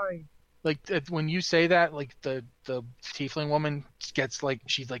Githzerai? Like when you say that, like the tiefling woman gets like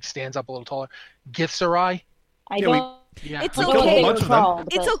she like stands up a little taller. Githzerai. It's okay.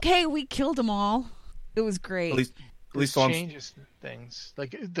 It's okay. We killed them all. It was great. At least changes things.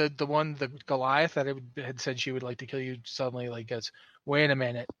 Like the Goliath that had said she would like to kill you suddenly like goes, wait a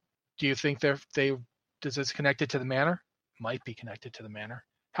minute. Do you think does this connected to the manor? Might be connected to the manor.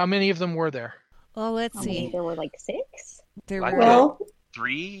 How many of them were there? Well, let's see. There were like 6. There were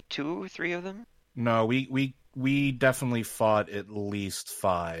 3 of them. No, we definitely fought at least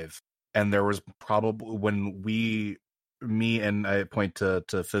 5, and there was probably when me and I point to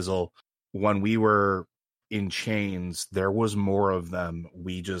Fizzle. When we were in chains, there was more of them.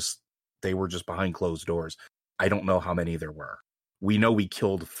 They were just behind closed doors. I don't know how many there were. We know we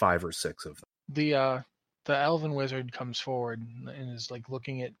killed 5 or 6 of them. The elven wizard comes forward and is like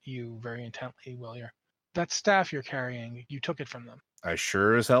looking at you very intently, Willier. That staff you're carrying, you took it from them. I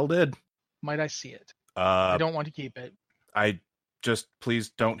sure as hell did. Might I see it? I don't want to keep it. I just please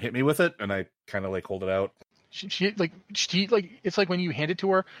don't hit me with it, and I kind of like hold it out. She it's like when you hand it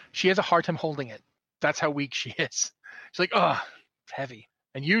to her, she has a hard time holding it. That's how weak she is. She's like, it's heavy.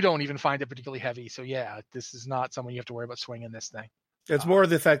 And you don't even find it particularly heavy. So yeah, this is not someone you have to worry about swinging this thing. It's more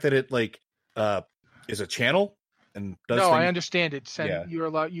the fact that it like is a channel and does No, things. I understand it. Yeah.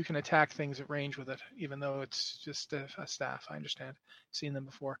 You can attack things at range with it, even though it's just a staff. I understand. Seen them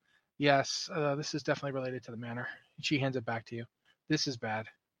before. Yes, this is definitely related to the manor. She hands it back to you. This is bad.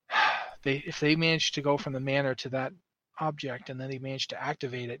 If they managed to go from the manor to that object and then they managed to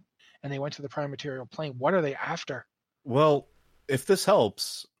activate it and they went to the prime material plane, what are they after? Well, if this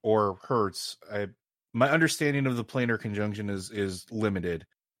helps or hurts, my understanding of the planar conjunction is limited,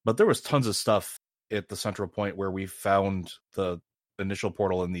 but there was tons of stuff at the central point where we found the initial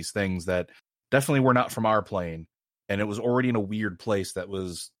portal and these things that definitely were not from our plane. And it was already in a weird place that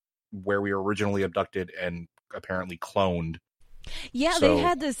was where we were originally abducted and apparently cloned. Yeah, they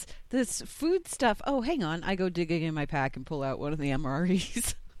had this food stuff. Oh, hang on. I go digging in my pack and pull out one of the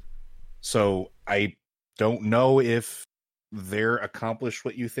MREs. So I don't know if they're accomplished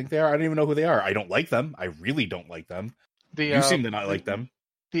what you think they are. I don't even know who they are. I don't like them. I really don't like them. You seem to not like them.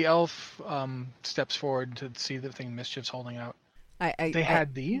 The elf steps forward to see the thing Mischief's holding out. They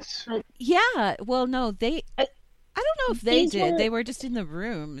had these? Yeah. Well, no, I don't know if they did. They were just in the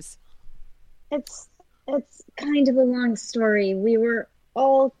rooms. It's kind of a long story. We were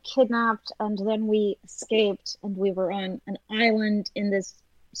all kidnapped, and then we escaped, and we were on an island in this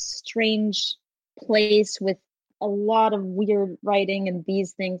strange place with a lot of weird writing and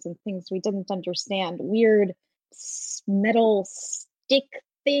these things and things we didn't understand. Weird metal stick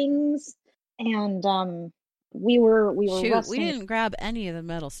things, and we were Shoot, wrestling. we didn't grab any of the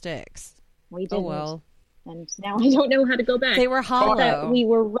metal sticks. We didn't. Oh well. And now I don't know how to go back. They were hollow. We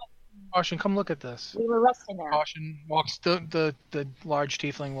were. Caution, come look at this. We were resting there. Caution walks the large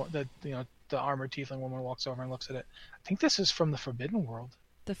tiefling, the armored tiefling woman walks over and looks at it. I think this is from the Forbidden World.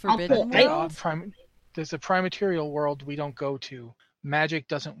 The Forbidden World? There's a Primaterial world we don't go to. Magic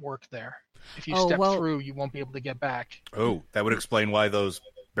doesn't work there. If you step through, you won't be able to get back. Oh, that would explain why those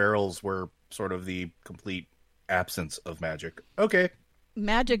barrels were sort of the complete absence of magic. Okay.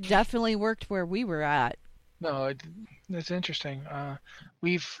 Magic definitely worked where we were at. No, it's interesting.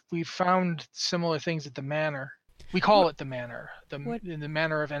 We've found similar things at the manor. We call it the manor, in the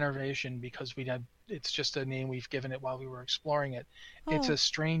manor of enervation, because it's just a name we've given it while we were exploring it. Oh. It's a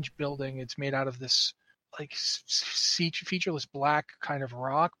strange building. It's made out of this like featureless black kind of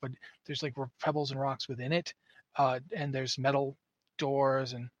rock, but there's like pebbles and rocks within it, and there's metal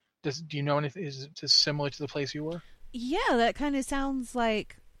doors. And do you know anything? Is this similar to the place you were? Yeah, that kind of sounds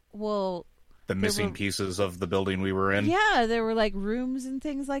like the missing pieces of the building we were in. Yeah, there were like rooms and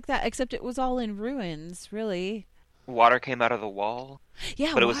things like that, except it was all in ruins, really. Water came out of the wall.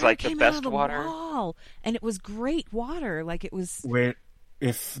 Yeah, but it was like the best water. Wall, and it was great water. Like it was. Wait,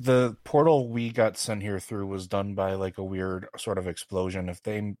 if the portal we got sent here through was done by like a weird sort of explosion,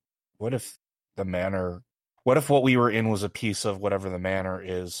 what if what we were in was a piece of whatever the manor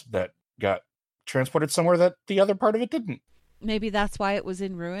is that got transported somewhere that the other part of it didn't? Maybe that's why it was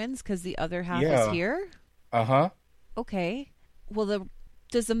in ruins, because the other half is here? Uh-huh. Okay. Well,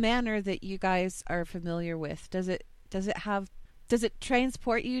 does the manor that you guys are familiar with, does it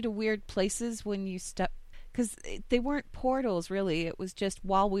transport you to weird places when you step? Because they weren't portals, really. It was just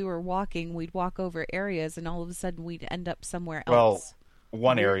while we were walking, we'd walk over areas, and all of a sudden we'd end up somewhere else. Well,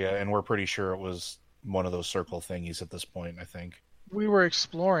 one area, and we're pretty sure it was one of those circle thingies at this point, I think. We were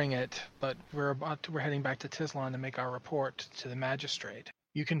exploring it, but we're heading back to Tizlon to make our report to the magistrate.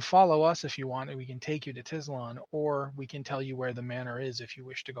 You can follow us if you want, and we can take you to Tizlon, or we can tell you where the manor is if you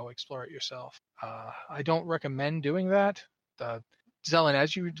wish to go explore it yourself. I don't recommend doing that. Zelen,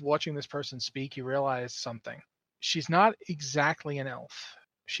 as you're watching this person speak, you realize something. She's not exactly an elf.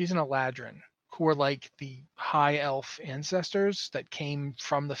 She's an Eladrin, who are like the high elf ancestors that came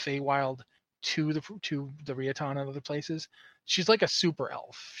from the Feywild to the Riatan and other places. She's like a super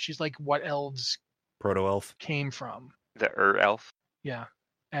elf. She's like what elves proto-elf came from. The elf. Yeah.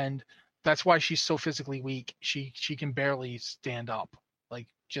 And that's why she's so physically weak. She can barely stand up. Like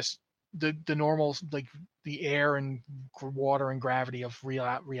just the normal, like the air and water and gravity of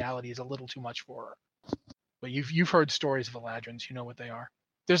reality is a little too much for her. But you've heard stories of Eladrins. You know what they are.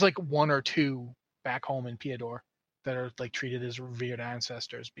 There's like one or two back home in Piador that are like treated as revered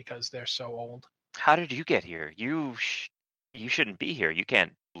ancestors because they're so old. How did you get here? You shouldn't be here. You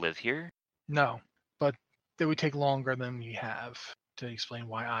can't live here. No, but it would take longer than we have to explain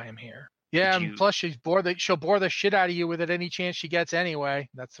why I am here. Yeah, and plus she'll bore the shit out of you with it any chance she gets anyway.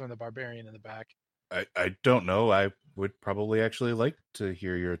 That's from the barbarian in the back. I don't know. I would probably actually like to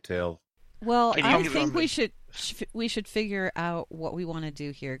hear your tale. Well, I think we should figure out what we want to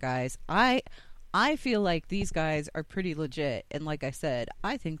do here, guys. I feel like these guys are pretty legit, and like I said,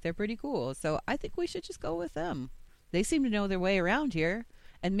 I think they're pretty cool. So I think we should just go with them. They seem to know their way around here,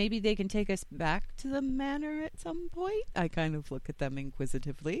 and maybe they can take us back to the manor at some point. I kind of look at them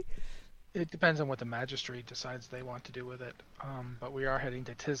inquisitively. It depends on what the magistrate decides they want to do with it. But we are heading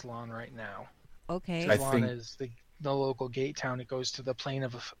to Tizlon right now. Okay. Tizlon is the local gate town. It goes to the plane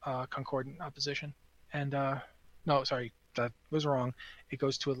of concordant opposition. And no, sorry, that was wrong. It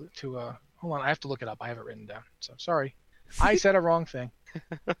goes to hold on, I have to look it up. I have it written down. So sorry, I said a wrong thing.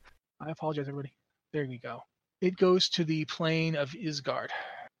 I apologize, everybody. There we go. It goes to the plane of Isgard.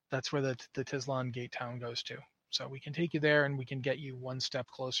 That's where the Tizlan Gate Town goes to. So we can take you there, and we can get you one step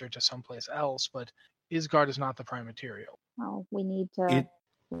closer to someplace else. But Isgard is not the prime material. Oh, we need to.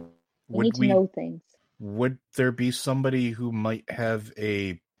 We Would need to know things. Would there be somebody who might have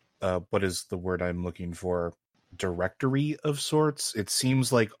a what is the word I'm looking for? Directory of sorts? It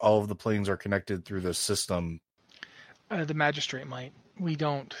seems like all of the planes are connected through the system. The magistrate might. We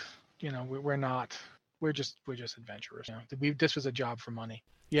don't. We're not. We're just adventurers. This was a job for money.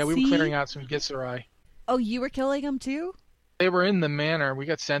 Yeah, we were clearing out some Gitzerai. Oh, you were killing them too? They were in the manor. We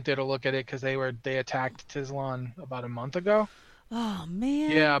got sent there to look at it because they attacked Tizlan about a month ago. Oh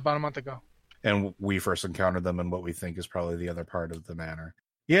man. Yeah, about a month ago. And we first encountered them in what we think is probably the other part of the manor.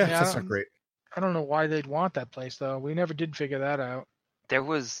 Yeah, that's not great. I don't know why they'd want that place though. We never did figure that out. There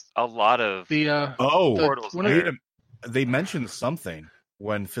was a lot of portals. They mentioned something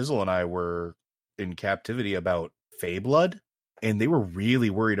when Fizzle and I were in captivity about Fey blood, and they were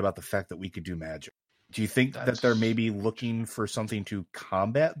really worried about the fact that we could do magic. Do you think that they're maybe looking for something to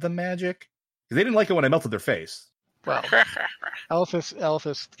combat the magic? Because they didn't like it when I melted their face. Well,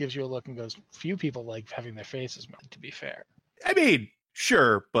 Elphys gives you a look and goes, few people like having their faces melted, to be fair. I mean,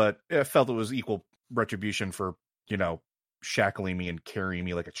 sure, but I felt it was equal retribution for, shackling me and carrying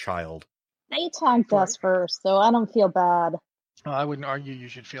me like a child. They attacked us first, so I don't feel bad. I wouldn't argue you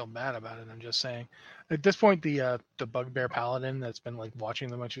should feel bad about it. I'm just saying. At this point, the bugbear paladin that's been watching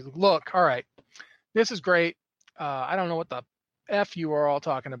them, she's like, look, all right, this is great. I don't know what the F you are all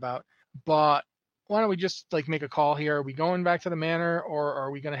talking about, but why don't we just make a call here? Are we going back to the manor, or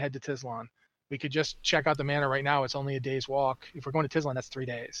are we going to head to Tizlan? We could just check out the manor right now. It's only a day's walk. If we're going to Tizlan, that's 3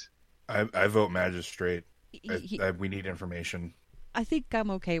 days. I vote magistrate. We need information. I think I'm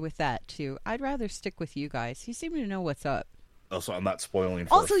okay with that too. I'd rather stick with you guys. You seem to know what's up. Also, I'm not spoiling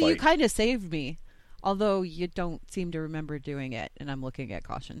for Also, a fight. you kind of saved me, although you don't seem to remember doing it, and I'm looking at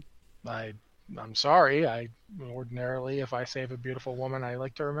caution. I'm sorry. I ordinarily, if I save a beautiful woman, I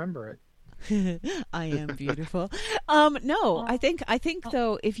like to remember it. I am beautiful. No, I think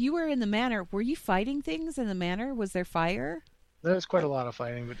though, if you were in the manor, were you fighting things in the manor? Was there fire? There was quite a lot of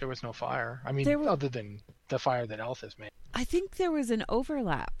fighting, but there was no fire. I mean, other than the fire that Elphys made. I think there was an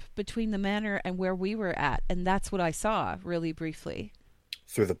overlap between the manor and where we were at, and that's what I saw really briefly.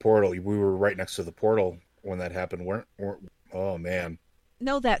 Through the portal. We were right next to the portal when that happened, weren't oh, man.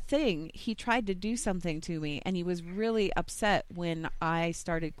 No, that thing, he tried to do something to me, and he was really upset when I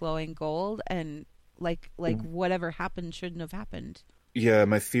started glowing gold, and whatever happened shouldn't have happened. Yeah,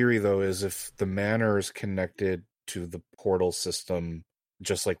 my theory, though, is if the manor is connected to the portal system,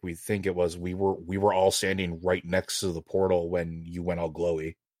 just like we think it was, we were all standing right next to the portal when you went all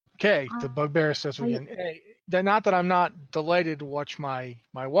glowy. Okay, the bugbear says again, hey, not that I'm not delighted to watch my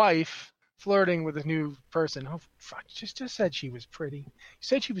wife flirting with a new person. Oh, fuck, just said she was pretty. You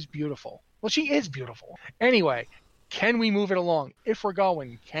said she was beautiful. Well, she is beautiful. Anyway, can we move it along? If we're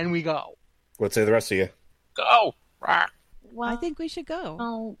going, can we go? What say the rest of you? Go! Well, I think we should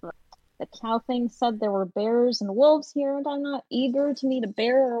go. The cow thing said there were bears and wolves here, and I'm not eager to meet a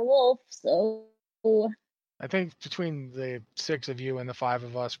bear or a wolf, so... I think between the 6 of you and the 5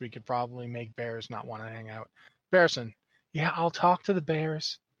 of us, we could probably make bears not want to hang out. Bearson, yeah, I'll talk to the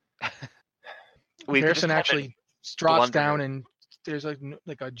bears. Bearson actually drops down, and there's like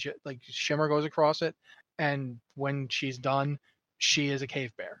shimmer goes across it, and when she's done, she is a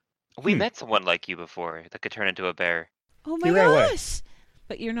cave bear. We met someone like you before that could turn into a bear. Oh my gosh!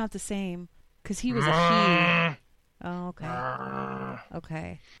 But you're not the same, because he was a he. Oh, okay.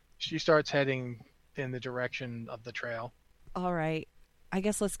 Okay. She starts heading in the direction of the trail. All right. I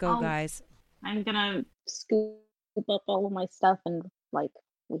guess let's go, guys. I'm gonna scoop up all of my stuff, and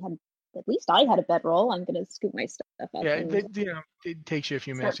at least I had a bedroll. I'm gonna scoop my stuff up. Yeah, it takes you a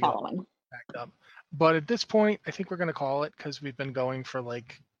few minutes to get backed up. But at this point, I think we're gonna call it because we've been going for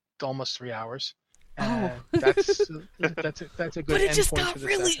almost 3 hours. That's a good. But it just got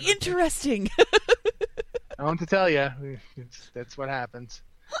really interesting. I want to tell you, that's what happens.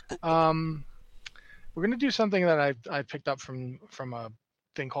 We're going to do something that I picked up from a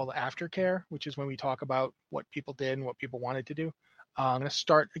thing called aftercare, which is when we talk about what people did and what people wanted to do. I'm going to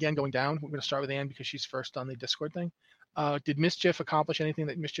start again going down. We're going to start with Anne because she's first on the Discord thing. Did Mischief accomplish anything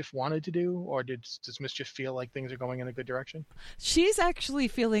that Mischief wanted to do, or does Mischief feel like things are going in a good direction? She's actually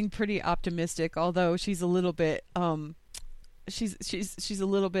feeling pretty optimistic, although she's a little bit she's a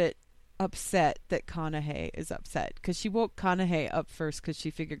little bit upset that Kanahe is upset, because she woke Kanahe up first because she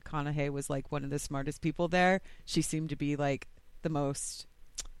figured Kanahe was one of the smartest people there. She seemed to be the most.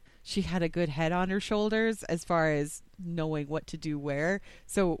 She had a good head on her shoulders as far as knowing what to do where.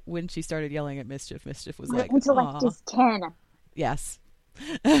 So when she started yelling at Mischief was like, intellect is 10. Yes.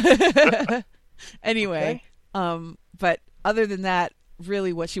 Anyway, but other than that,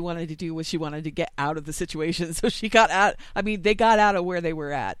 really what she wanted to do was she wanted to get out of the situation. So she got out. I mean, they got out of where they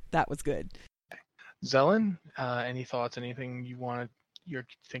were at. That was good. Zelen, any thoughts? Anything you want to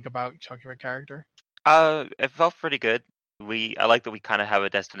think about talking about character? It felt pretty good. I like that we kind of have a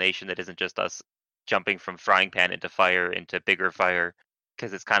destination that isn't just us jumping from frying pan into fire into bigger fire,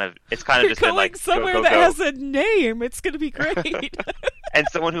 because it's kind of You're just going been like somewhere go, that go. has a name. It's going to be great. And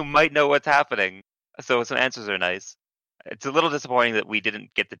someone who might know what's happening. So some answers are nice. It's a little disappointing that we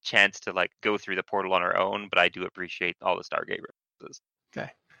didn't get the chance to like go through the portal on our own, but I do appreciate all the Stargate references. Okay.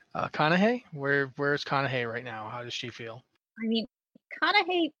 Kanahe, where's Kanahe right now? How does she feel? I mean,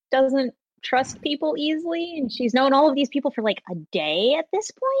 Kanahe doesn't trust people easily, and she's known all of these people for like a day at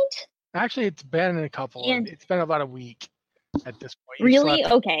this point. Actually, it's been a couple. And it's been about a week at this point. Really?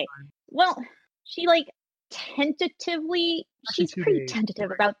 Okay. Well, she like tentatively. She's pretty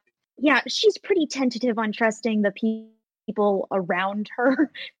tentative about. Yeah, she's pretty tentative on trusting the people around her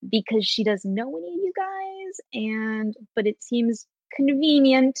because she doesn't know any of you guys, but it seems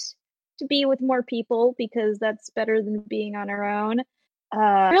convenient to be with more people because that's better than being on her own.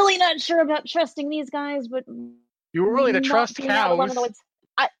 Really not sure about trusting these guys, but you were really to trust cows.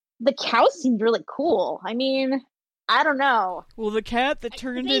 The cows seemed really cool. I mean, I don't know. Well, the cat that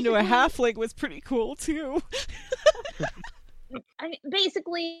turned into a halfling was pretty cool too. I mean,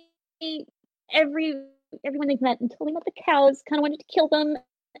 basically, everyone they've met until they met the cows kind of wanted to kill them,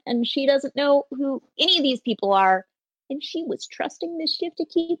 and she doesn't know who any of these people are. And she was trusting Mischief to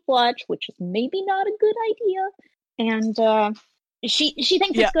keep watch, which is maybe not a good idea. And she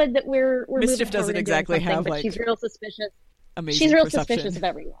thinks it's good that we're Mischief doesn't exactly have but like she's real suspicious. Amazing she's real perception. Suspicious of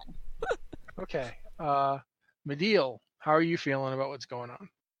everyone. Okay, Mediel, how are you feeling about what's going on?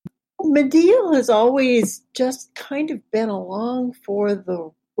 Mediel has always just kind of been along for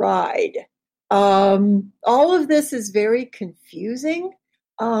the ride. All of this is very confusing.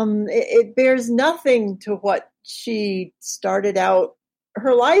 It bears nothing to what she started out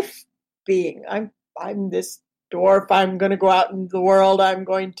her life being. I'm this dwarf. I'm going to go out into the world. I'm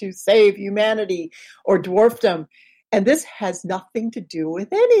going to save humanity or dwarfdom. And this has nothing to do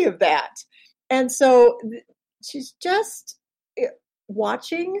with any of that. And so she's just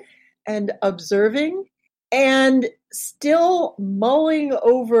watching and observing and still mulling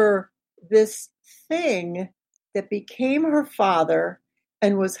over this thing that became her father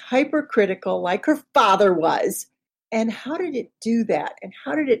and was hypercritical like her father was. And how did it do that? And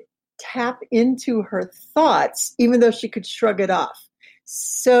how did it tap into her thoughts, even though she could shrug it off?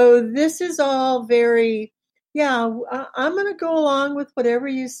 So this is all very, I'm going to go along with whatever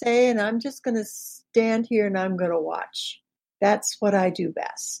you say, and I'm just going to stand here and I'm going to watch. That's what I do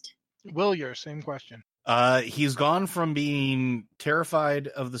best. Willier, same question. He's gone from being terrified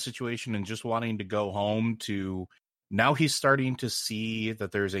of the situation and just wanting to go home to now he's starting to see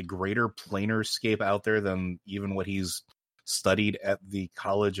that there's a greater planar scape out there than even what he's studied at the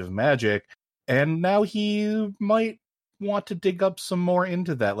College of Magic. And now he might want to dig up some more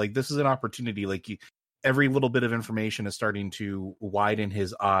into that. Like, this is an opportunity. Like, every little bit of information is starting to widen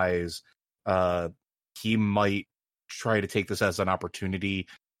his eyes. He might try to take this as an opportunity.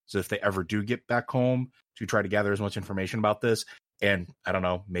 So if they ever do get back home, to try to gather as much information about this. And I don't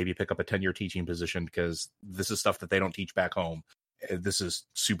know, maybe pick up a 10-year teaching position, because this is stuff that they don't teach back home. This is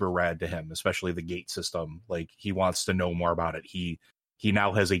super rad to him, especially the gate system. Like, he wants to know more about it. He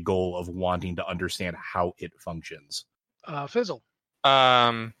now has a goal of wanting to understand how it functions. Fizzle.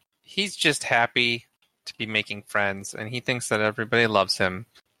 He's just happy to be making friends, and he thinks that everybody loves him.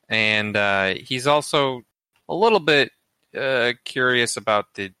 And he's also a little bit curious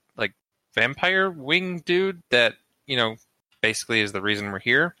about the vampire wing dude that, basically is the reason we're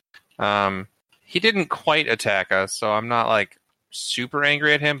here. He didn't quite attack us, so I'm not super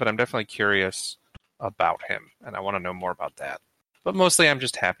angry at him, but I'm definitely curious about him, and I want to know more about that. But mostly I'm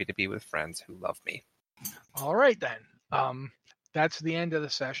just happy to be with friends who love me. All right, then. That's the end of the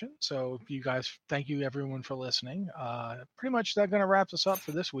session. So you guys, thank you everyone for listening. Pretty much that's going to wrap us up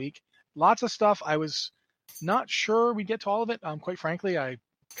for this week. Lots of stuff. I was not sure we'd get to all of it. Quite frankly, I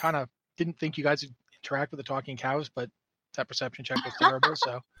kind of didn't think you guys would interact with the talking cows, but that perception check was terrible,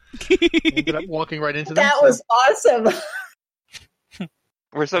 so ended up walking right into them. That was awesome.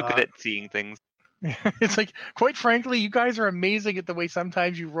 We're so good at seeing things. It's quite frankly, you guys are amazing at the way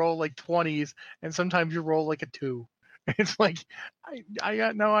sometimes you roll 20s and sometimes you roll a 2. It's I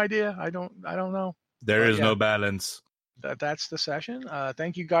got no idea. I don't know. There is no balance. That's the session.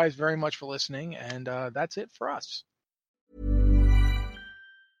 Thank you guys very much for listening, and that's it for us.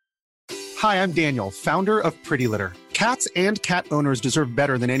 Hi, I'm Daniel, founder of Pretty Litter. Cats and cat owners deserve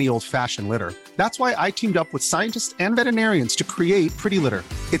better than any old-fashioned litter. That's why I teamed up with scientists and veterinarians to create Pretty Litter.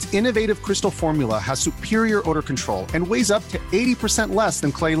 Its innovative crystal formula has superior odor control and weighs up to 80% less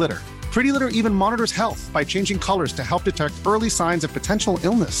than clay litter. Pretty Litter even monitors health by changing colors to help detect early signs of potential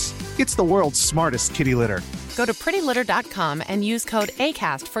illness. It's the world's smartest kitty litter. Go to prettylitter.com and use code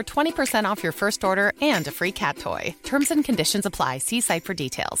ACAST for 20% off your first order and a free cat toy. Terms and conditions apply. See site for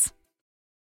details.